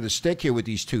short end of the stick here with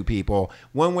these two people.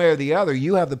 One way or the other,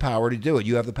 you have the power to do it.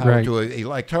 You have the power to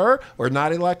elect her or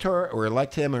not elect her, or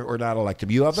elect him or not elect him.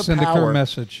 You have the power. Send a clear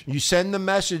message. You send the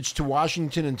message to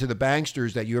Washington and to the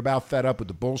banksters that you're about fed up with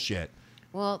the bullshit.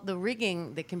 Well, the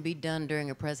rigging that can be done during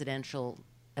a presidential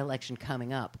election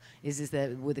coming up is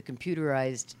that with the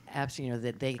computerized apps,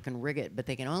 that they can rig it, but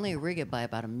they can only rig it by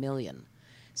about 1 million.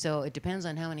 So it depends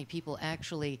on how many people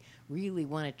actually really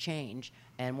want to change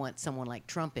and want someone like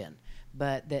Trump in.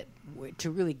 But to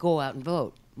really go out and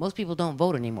vote, most people don't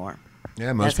vote anymore.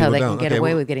 Yeah, most That's how people they don't. can get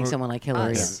away with getting someone like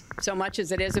Hillary. So much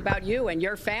as it is about you and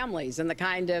your families and the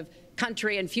kind of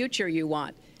country and future you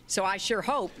want. So I sure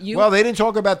hope you... Well, they didn't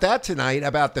talk about that tonight,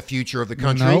 about the future of the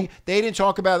country. No. They didn't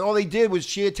talk about... All they did was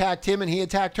she attacked him and he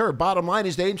attacked her. Bottom line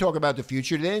is they didn't talk about the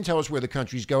future. They didn't tell us where the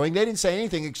country's going. They didn't say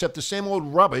anything except the same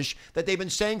old rubbish that they've been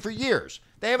saying for years.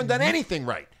 They haven't done anything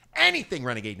right. Anything,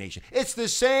 Renegade Nation. It's the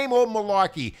same old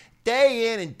malarkey.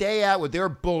 Day in and day out with their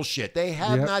bullshit. They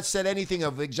have not said anything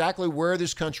of exactly where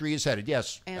this country is headed.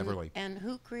 Yes, Everly. And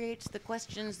who creates the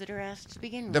questions that are asked to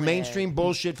begin with? The mainstream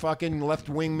bullshit fucking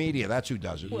left-wing media. That's who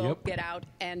does it. Will get out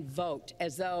and vote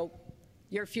as though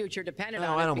your future depended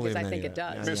on I it, don't because believe I in think any it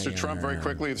of does. Mr. Trump, very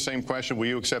quickly, the same question. Will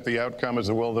you accept the outcome as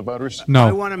the will of the voters? No.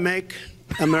 I want to make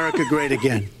America great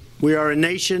again. We are a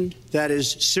nation that is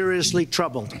seriously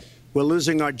troubled. We're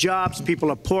losing our jobs. People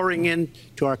are pouring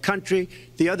into our country.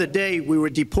 The other day, we were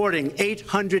deporting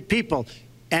 800 people,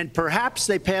 and perhaps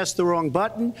they passed the wrong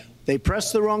button, they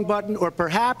pressed the wrong button, or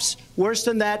perhaps, worse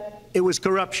than that, it was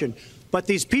corruption. But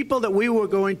these people that we were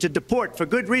going to deport for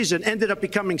good reason ended up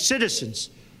becoming citizens.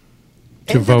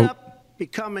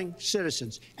 Becoming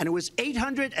citizens. And it was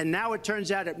 800, and now it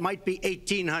turns out it might be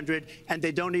 1,800, and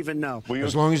they don't even know.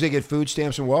 As long as they get food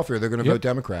stamps and welfare, they're going to vote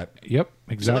Democrat. Yep,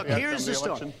 exactly. Look, here's the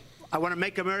story. I want to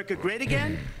make America great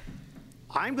again.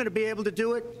 I'm going to be able to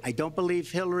do it. I don't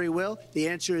believe Hillary will. The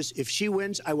answer is, if she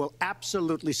wins, I will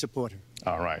absolutely support her.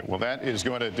 All right. Well, that is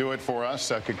going to do it for us.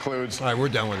 That concludes we're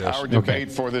done with this. Our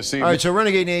debate for this evening. All right, so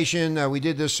Renegade Nation, we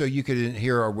did this so you could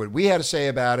hear what we had to say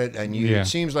about it, and it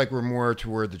seems like we're more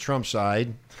toward the Trump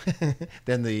side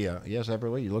than the... yes,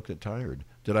 Everly, you looked tired.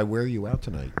 Did I wear you out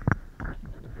tonight?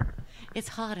 It's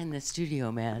hot in the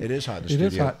studio, man. It is hot in the studio.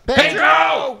 It is hot.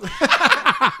 Pedro!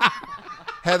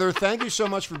 Heather, thank you so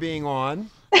much for being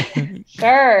on.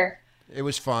 Sure. It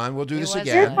was fun. We'll do this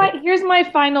again. Here's my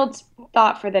final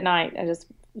thought for the night. I just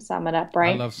sum it up,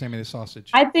 right? I love Sammy the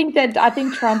Sausage. I think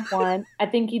Trump won. I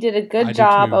think he did a good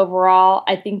job overall.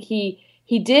 I think he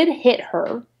did hit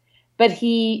her, but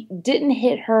he didn't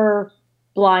hit her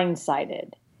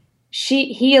blindsided.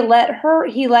 He let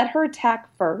her attack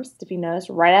first, if you notice,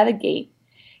 right out of the gate.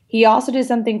 He also did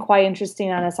something quite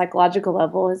interesting on a psychological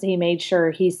level, is he made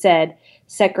sure he said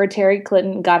Secretary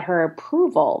Clinton got her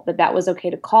approval that was okay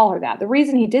to call her that. The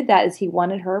reason he did that is he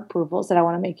wanted her approval, said, I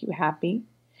want to make you happy.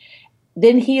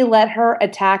 Then he let her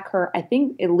attack her, I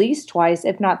think, at least twice,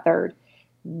 if not third.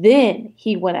 Then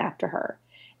he went after her.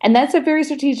 And that's a very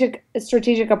strategic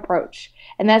approach.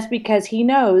 And that's because he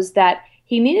knows that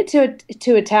he needed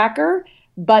to attack her,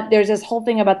 but there's this whole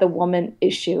thing about the woman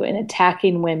issue and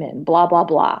attacking women, blah, blah,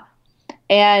 blah.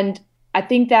 And I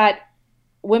think that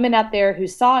women out there who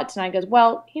saw it tonight goes,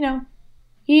 well,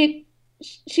 she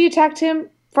attacked him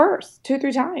first 2 or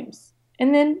 3 times.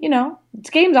 And then, it's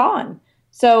game's on.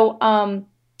 So I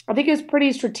think it was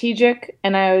pretty strategic,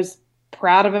 and I was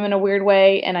proud of him in a weird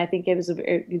way. And I think he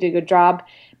did a good job.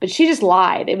 But she just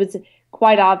lied. It was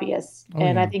quite obvious.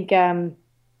 I think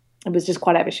it was just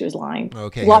quite obvious she was lying.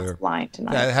 Okay, Lots Heather. of lying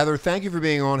tonight. Heather, thank you for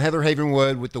being on. Heather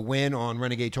Havenwood with the win on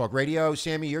Renegade Talk Radio.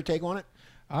 Sammy, your take on it?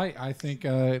 I think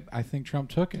Trump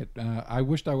took it. I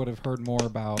wished I would have heard more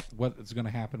about what is going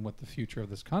to happen with the future of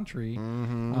this country,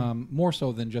 more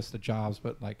so than just the jobs,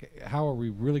 but like how are we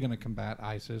really going to combat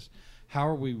ISIS? how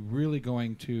are we really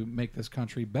going to make this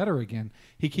country better again?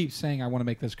 He keeps saying, I want to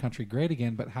make this country great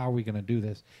again, but how are we going to do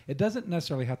this? It doesn't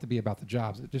necessarily have to be about the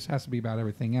jobs. It just has to be about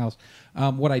everything else.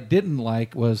 What I didn't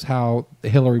like was how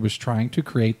Hillary was trying to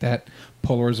create that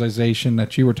polarization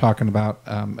that you were talking about,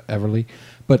 Everly.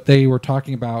 But they were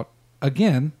talking about,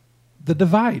 again, the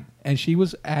divide. And she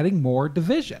was adding more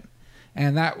division.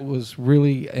 And that was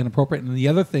really inappropriate. And the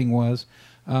other thing was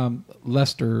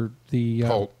Lester,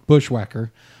 the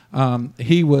bushwhacker,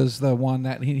 he was the one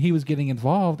that he was getting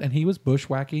involved, and he was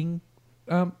bushwhacking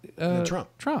Trump.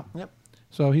 Yep.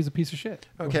 So he's a piece of shit.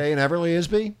 Okay, and Everly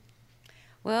Isby?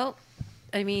 Well,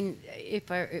 I mean, if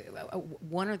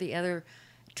one or the other,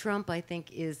 Trump, I think,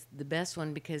 is the best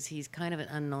one because he's kind of an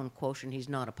unknown quotient. He's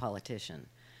not a politician.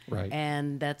 Right.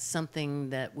 And that's something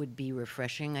that would be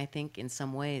refreshing, I think, in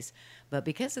some ways. But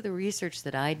because of the research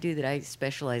that I do, that I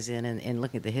specialize in, and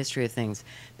looking at the history of things,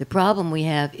 the problem we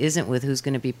have isn't with who's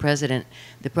going to be president.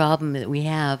 The problem that we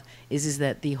have is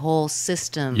that the whole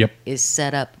system is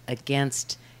set up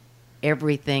against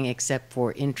everything except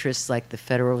for interests like the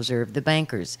Federal Reserve, the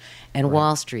bankers, and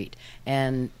Wall Street.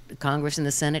 And Congress and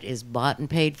the Senate is bought and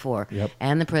paid for,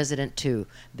 and the president, too.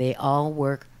 They all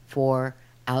work for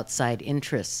outside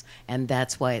interests, and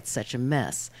that's why it's such a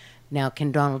mess. Now,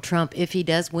 can Donald Trump, if he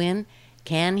does win,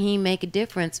 can he make a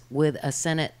difference with a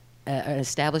Senate, an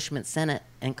establishment Senate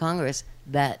and Congress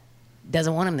that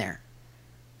doesn't want him there?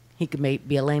 He could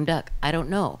be a lame duck. I don't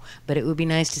know. But it would be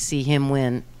nice to see him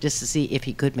win, just to see if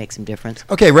he could make some difference.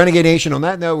 Okay, Renegade Nation, on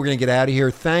that note, we're going to get out of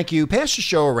here. Thank you. Pass the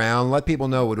show around. Let people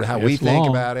know how we think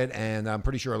about it, and I'm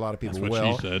pretty sure a lot of people will. That's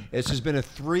what she said. This has been a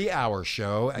 3-hour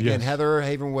show. Again, Heather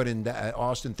Havenwood and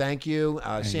Austin, thank you.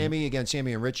 Sammy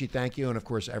and Richie, thank you. And, of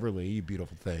course, Everly, you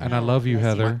beautiful thing. And I love you,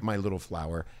 Heather. My little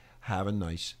flower. Have a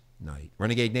nice night.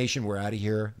 Renegade Nation, we're out of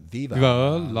here. Viva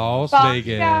Las Bye,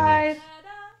 Vegas. guys.